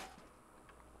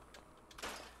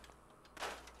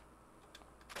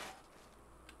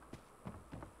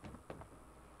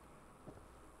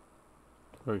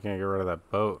 We can't get rid of that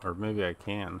boat, or maybe I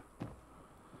can.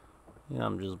 Yeah,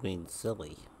 I'm just being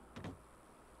silly.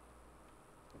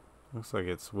 Looks like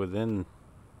it's within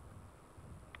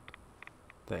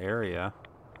the area,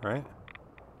 right?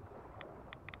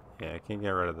 Yeah, I can't get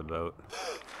rid of the boat.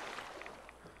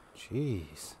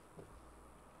 Jeez.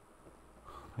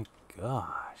 Oh my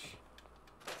gosh.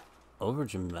 Over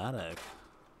dramatic.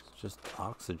 It's just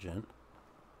oxygen.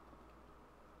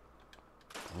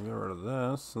 I'll get rid of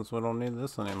this since we don't need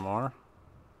this anymore.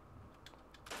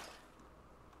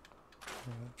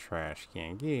 Trash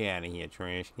can. Get out of here,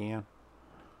 trash can.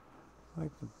 I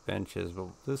like the benches, but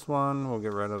this one we'll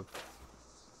get rid of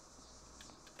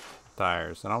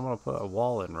tires. And I'm going to put a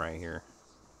wall in right here.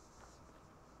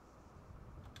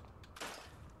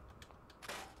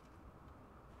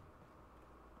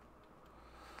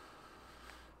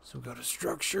 So we go to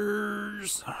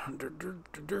structures.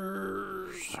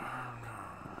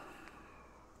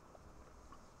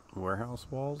 Warehouse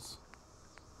walls.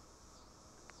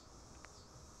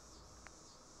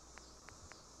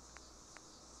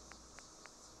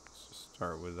 Let's just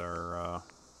start with our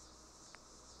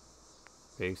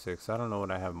basics. I don't know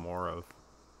what I have more of.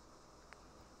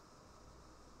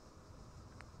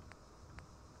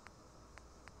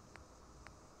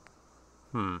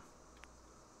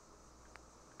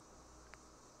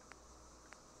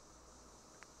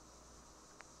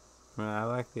 I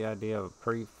like the idea of a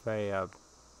prefab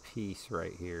piece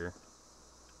right here.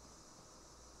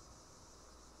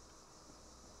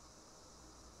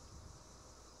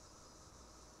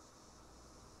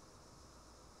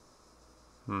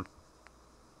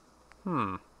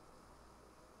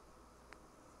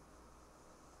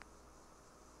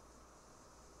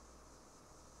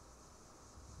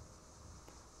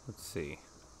 Let's see.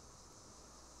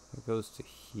 It goes to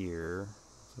here.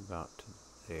 It's about to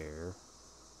there.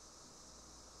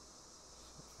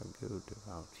 So if I go to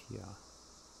about here.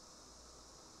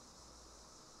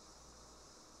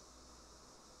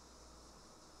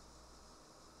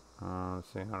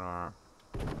 Let's see how do I...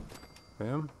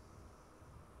 Boom.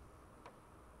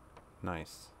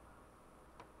 Nice.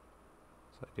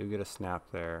 So I do get a snap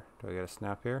there. Do I get a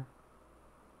snap here?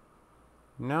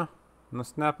 No? No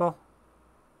snapple?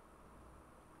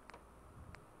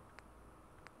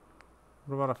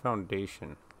 What about a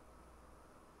foundation?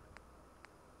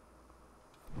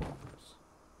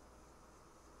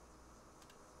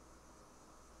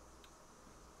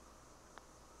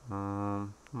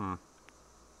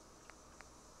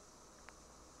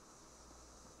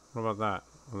 What about that?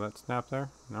 Will that snap there?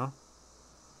 No?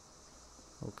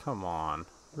 Oh, come on.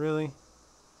 Really?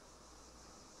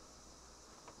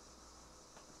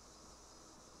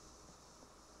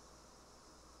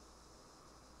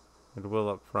 It will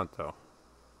up front, though.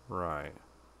 Right.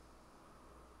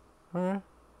 Okay.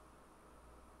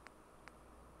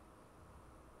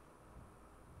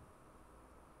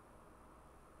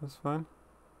 That's fine.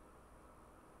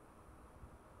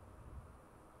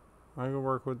 I can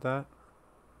work with that.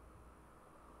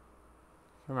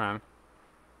 Come on.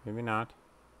 Maybe not.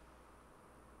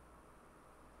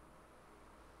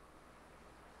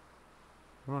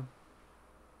 Come on.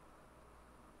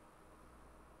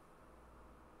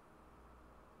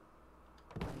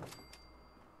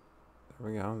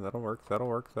 There we go. That'll work. That'll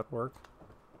work. That'll work.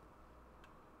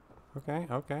 Okay.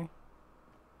 Okay.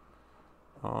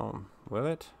 Will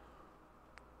it?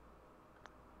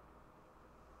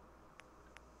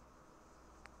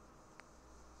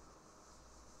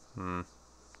 There's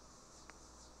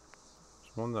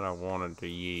one that I wanted to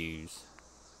use.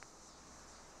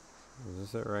 Is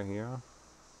this it right here?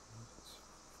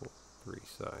 It's 3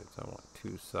 sides. I want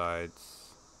 2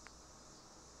 sides.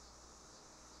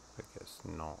 I guess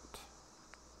not.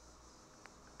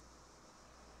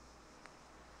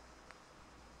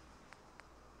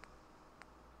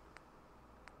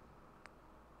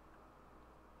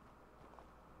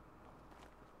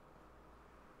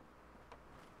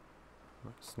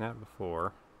 Snap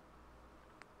before.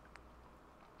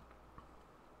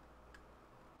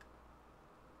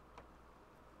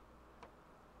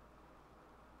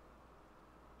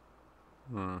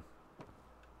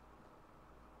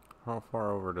 How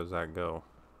far over does that go?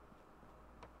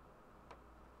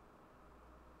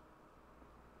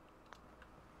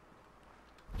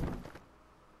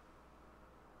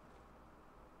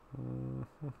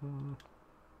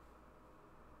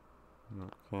 No,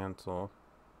 cancel.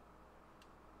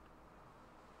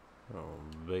 Oh,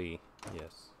 B.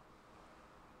 Yes.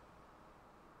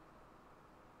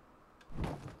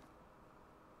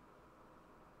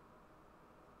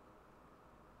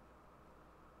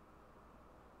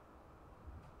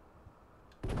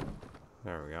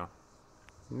 There we go.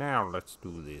 Now let's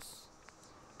do this.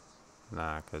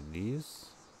 Like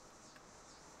this.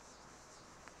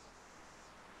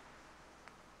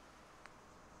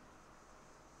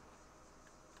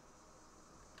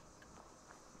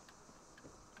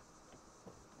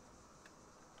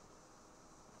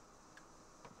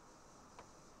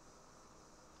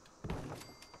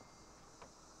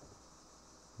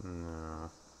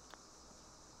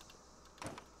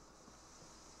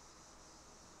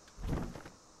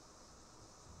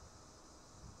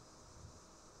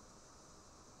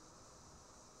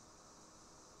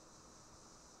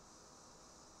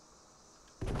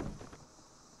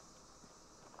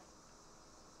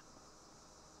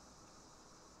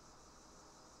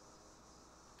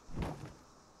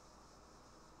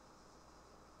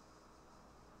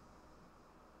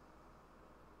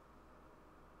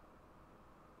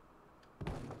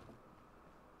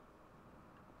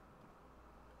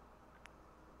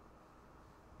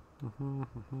 No.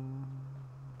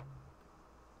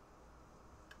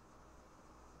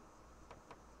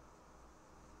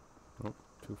 Oh,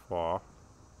 too far.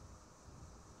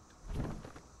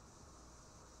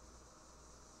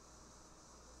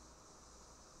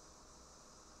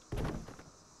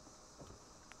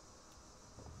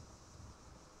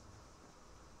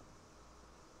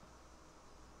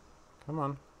 Come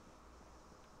on.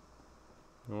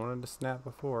 You wanted to snap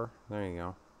before. There you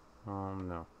go. No.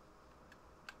 No.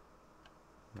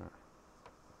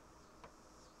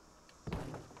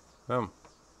 Boom.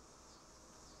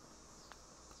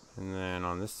 And then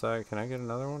on this side, can I get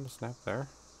another one to snap there?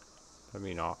 That'd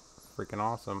be freaking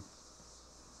awesome.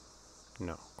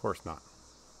 No, of course not.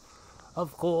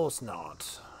 Of course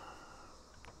not.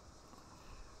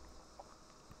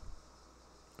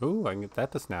 Ooh, I can get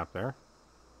that to snap there.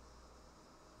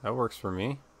 That works for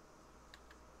me.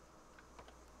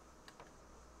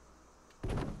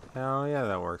 Hell yeah,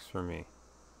 that works for me.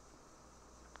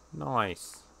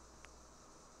 Nice.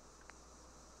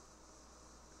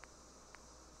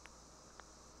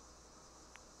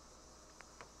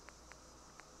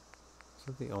 Is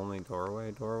that the only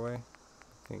doorway?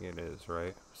 I think it is,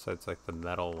 right? Besides like the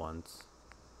metal ones.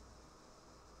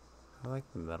 I like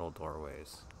the metal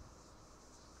doorways.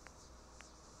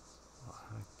 Oh,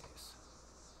 I like these.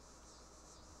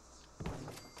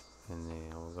 And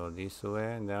then we'll go this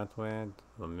way and that way.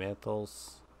 The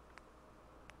metals.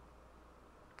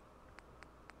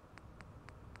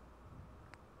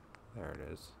 There it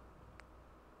is.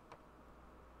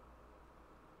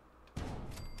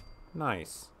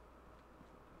 Nice.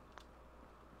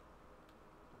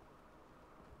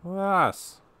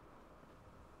 Yes.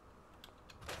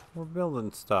 We're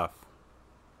building stuff.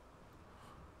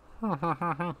 Ha ha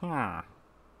ha ha ha.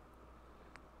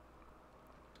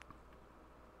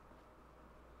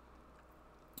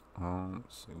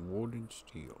 Let's see, wood and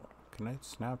steel. Can I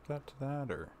snap that to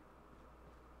that, or?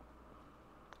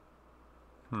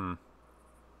 I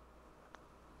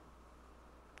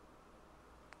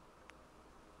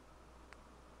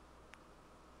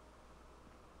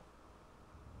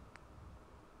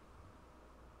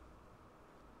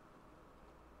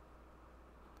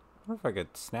wonder if I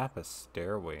could snap a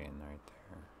stairway in right there.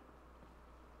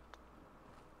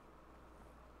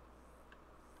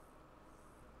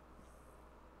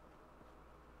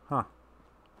 Huh.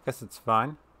 Guess it's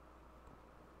fine.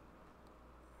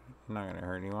 Not gonna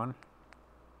hurt anyone.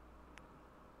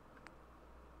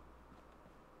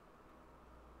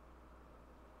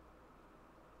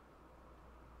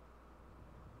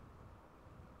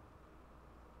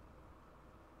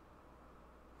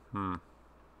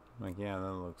 Like, yeah,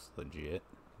 that looks legit.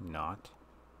 Not.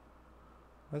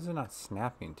 Why is it not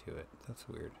snapping to it? That's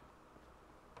weird.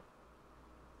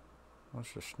 Why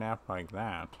should snap like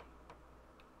that?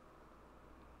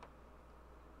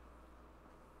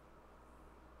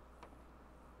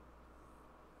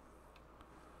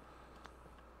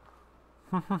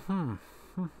 I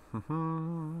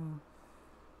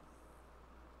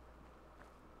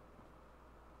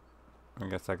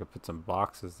guess I could put some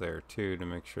boxes there too to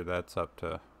make sure that's up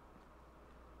to,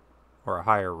 or a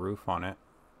higher roof on it.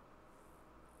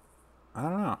 I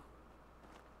don't know.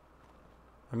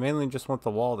 I mainly just want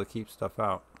the wall to keep stuff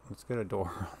out. Let's get a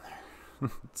door on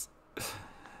there.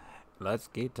 Let's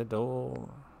get the door.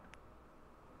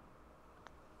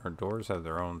 Our doors have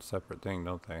their own separate thing,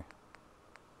 don't they?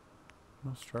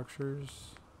 No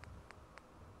structures.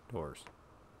 Doors.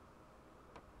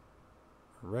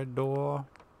 Red door.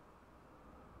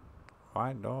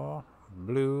 White door.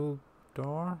 Blue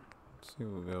door. Let's see,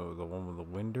 we'll go with the one with the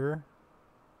window.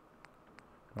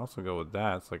 I'll also go with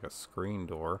that. It's like a screen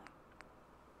door.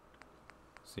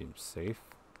 Seems safe.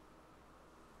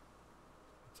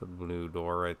 It's a blue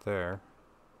door right there.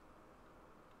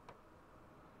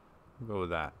 We'll go with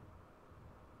that.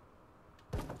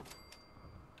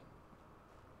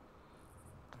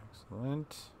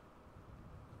 Excellent.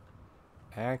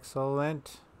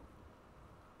 Excellent.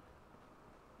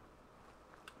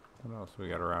 What else we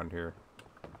got around here?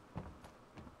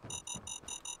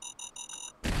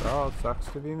 Oh, it sucks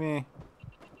to be me.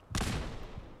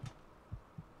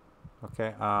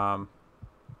 Okay,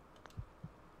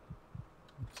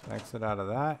 let's exit out of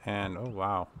that, and oh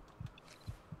wow.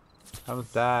 That was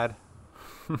bad.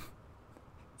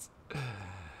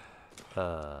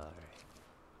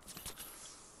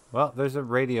 Well, there's a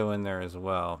radio in there as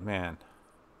well. Man,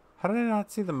 how did I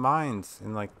not see the mines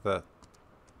in like the...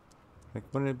 Like,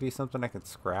 wouldn't it be something I could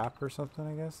scrap or something,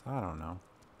 I guess? I don't know.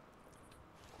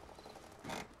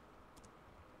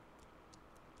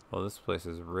 Well, this place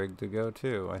is rigged to go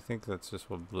too. I think that's just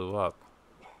what blew up.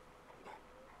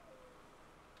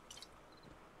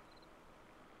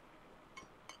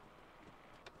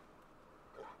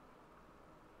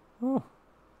 Ooh.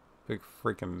 Big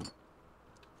freaking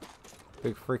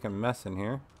mess in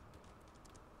here.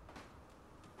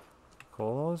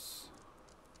 Coals.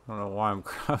 I don't know why I'm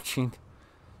crouching.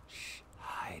 Shh,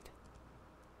 hide.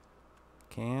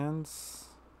 Cans.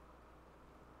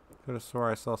 Could have swore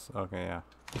I saw some. Okay, yeah.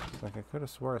 It's like I could have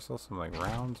swore I saw some like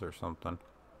rounds or something.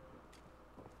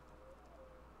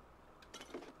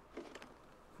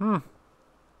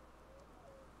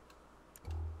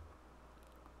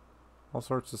 All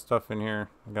sorts of stuff in here.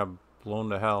 I got blown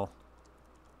to hell.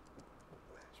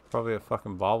 There's probably a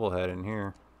fucking bobblehead in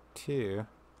here too.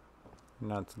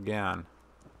 And that's gone.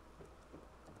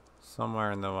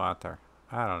 Somewhere in the water.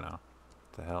 I don't know.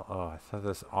 What the hell? Oh, I thought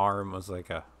this arm was like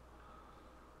a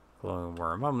glowing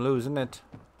worm. I'm losing it.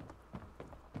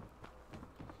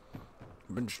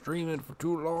 Been streaming for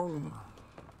too long.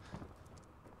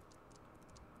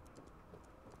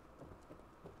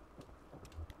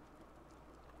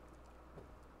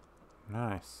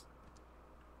 Nice.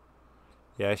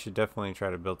 Yeah, I should definitely try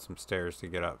to build some stairs to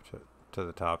get up to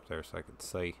the top there so I could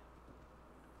see.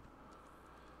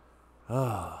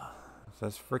 Oh,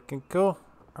 that's freaking cool.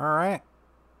 Alright.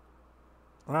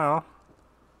 Well,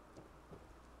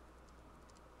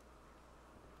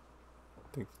 I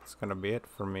think that's going to be it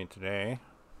for me today.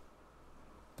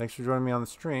 Thanks for joining me on the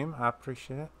stream. I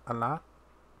appreciate it a lot.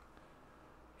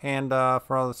 And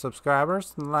for all the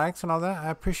subscribers and likes and all that, I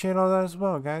appreciate all that as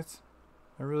well, guys.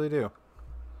 I really do.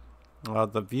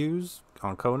 The views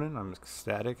on Conan, I'm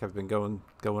ecstatic. Have been going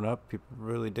up. People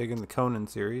really digging the Conan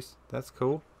series. That's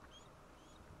cool.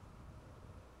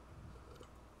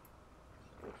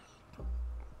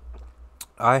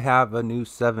 I have a new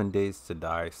 7 Days to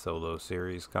Die solo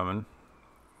series coming.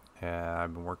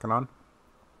 I've been working on.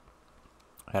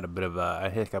 I had a bit of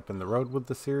a hiccup in the road with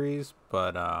the series,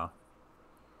 but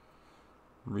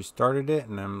restarted it,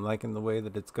 and I'm liking the way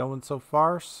that it's going so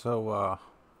far. So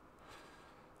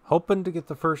hoping to get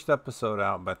the first episode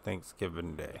out by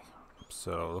Thanksgiving Day.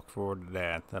 So look forward to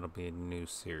that. That'll be a new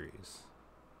series.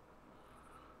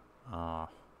 Some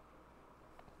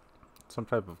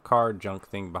type of car junk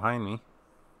thing behind me.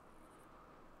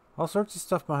 All sorts of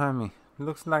stuff behind me. It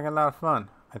looks like a lot of fun.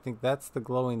 I think that's the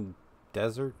glowing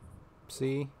desert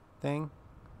sea thing.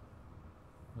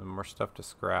 And more stuff to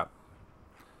scrap.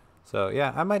 So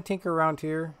yeah, I might tinker around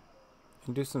here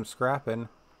and do some scrapping.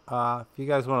 If you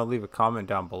guys want to leave a comment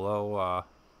down below,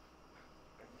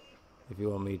 if you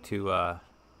want me to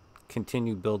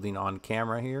continue building on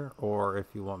camera here, or if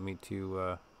you want me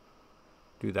to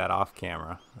do that off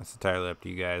camera, that's entirely up to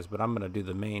you guys. But I'm gonna do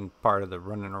the main part of the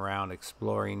running around,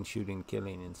 exploring, shooting,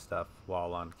 killing, and stuff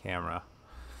while on camera.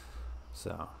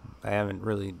 So I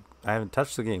haven't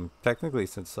touched the game technically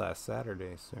since last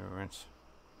Saturday. So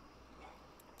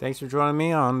thanks for joining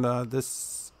me on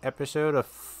this episode of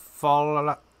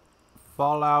Fallout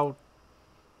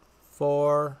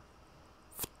 4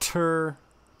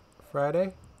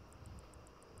 Friday.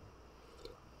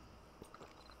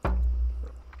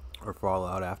 Or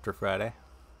Fallout After Friday.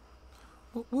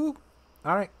 Woo woo.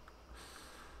 Alright.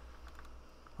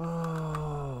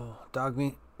 Oh, dog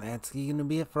meat. That's gonna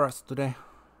be it for us today.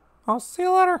 I'll see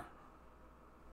you later.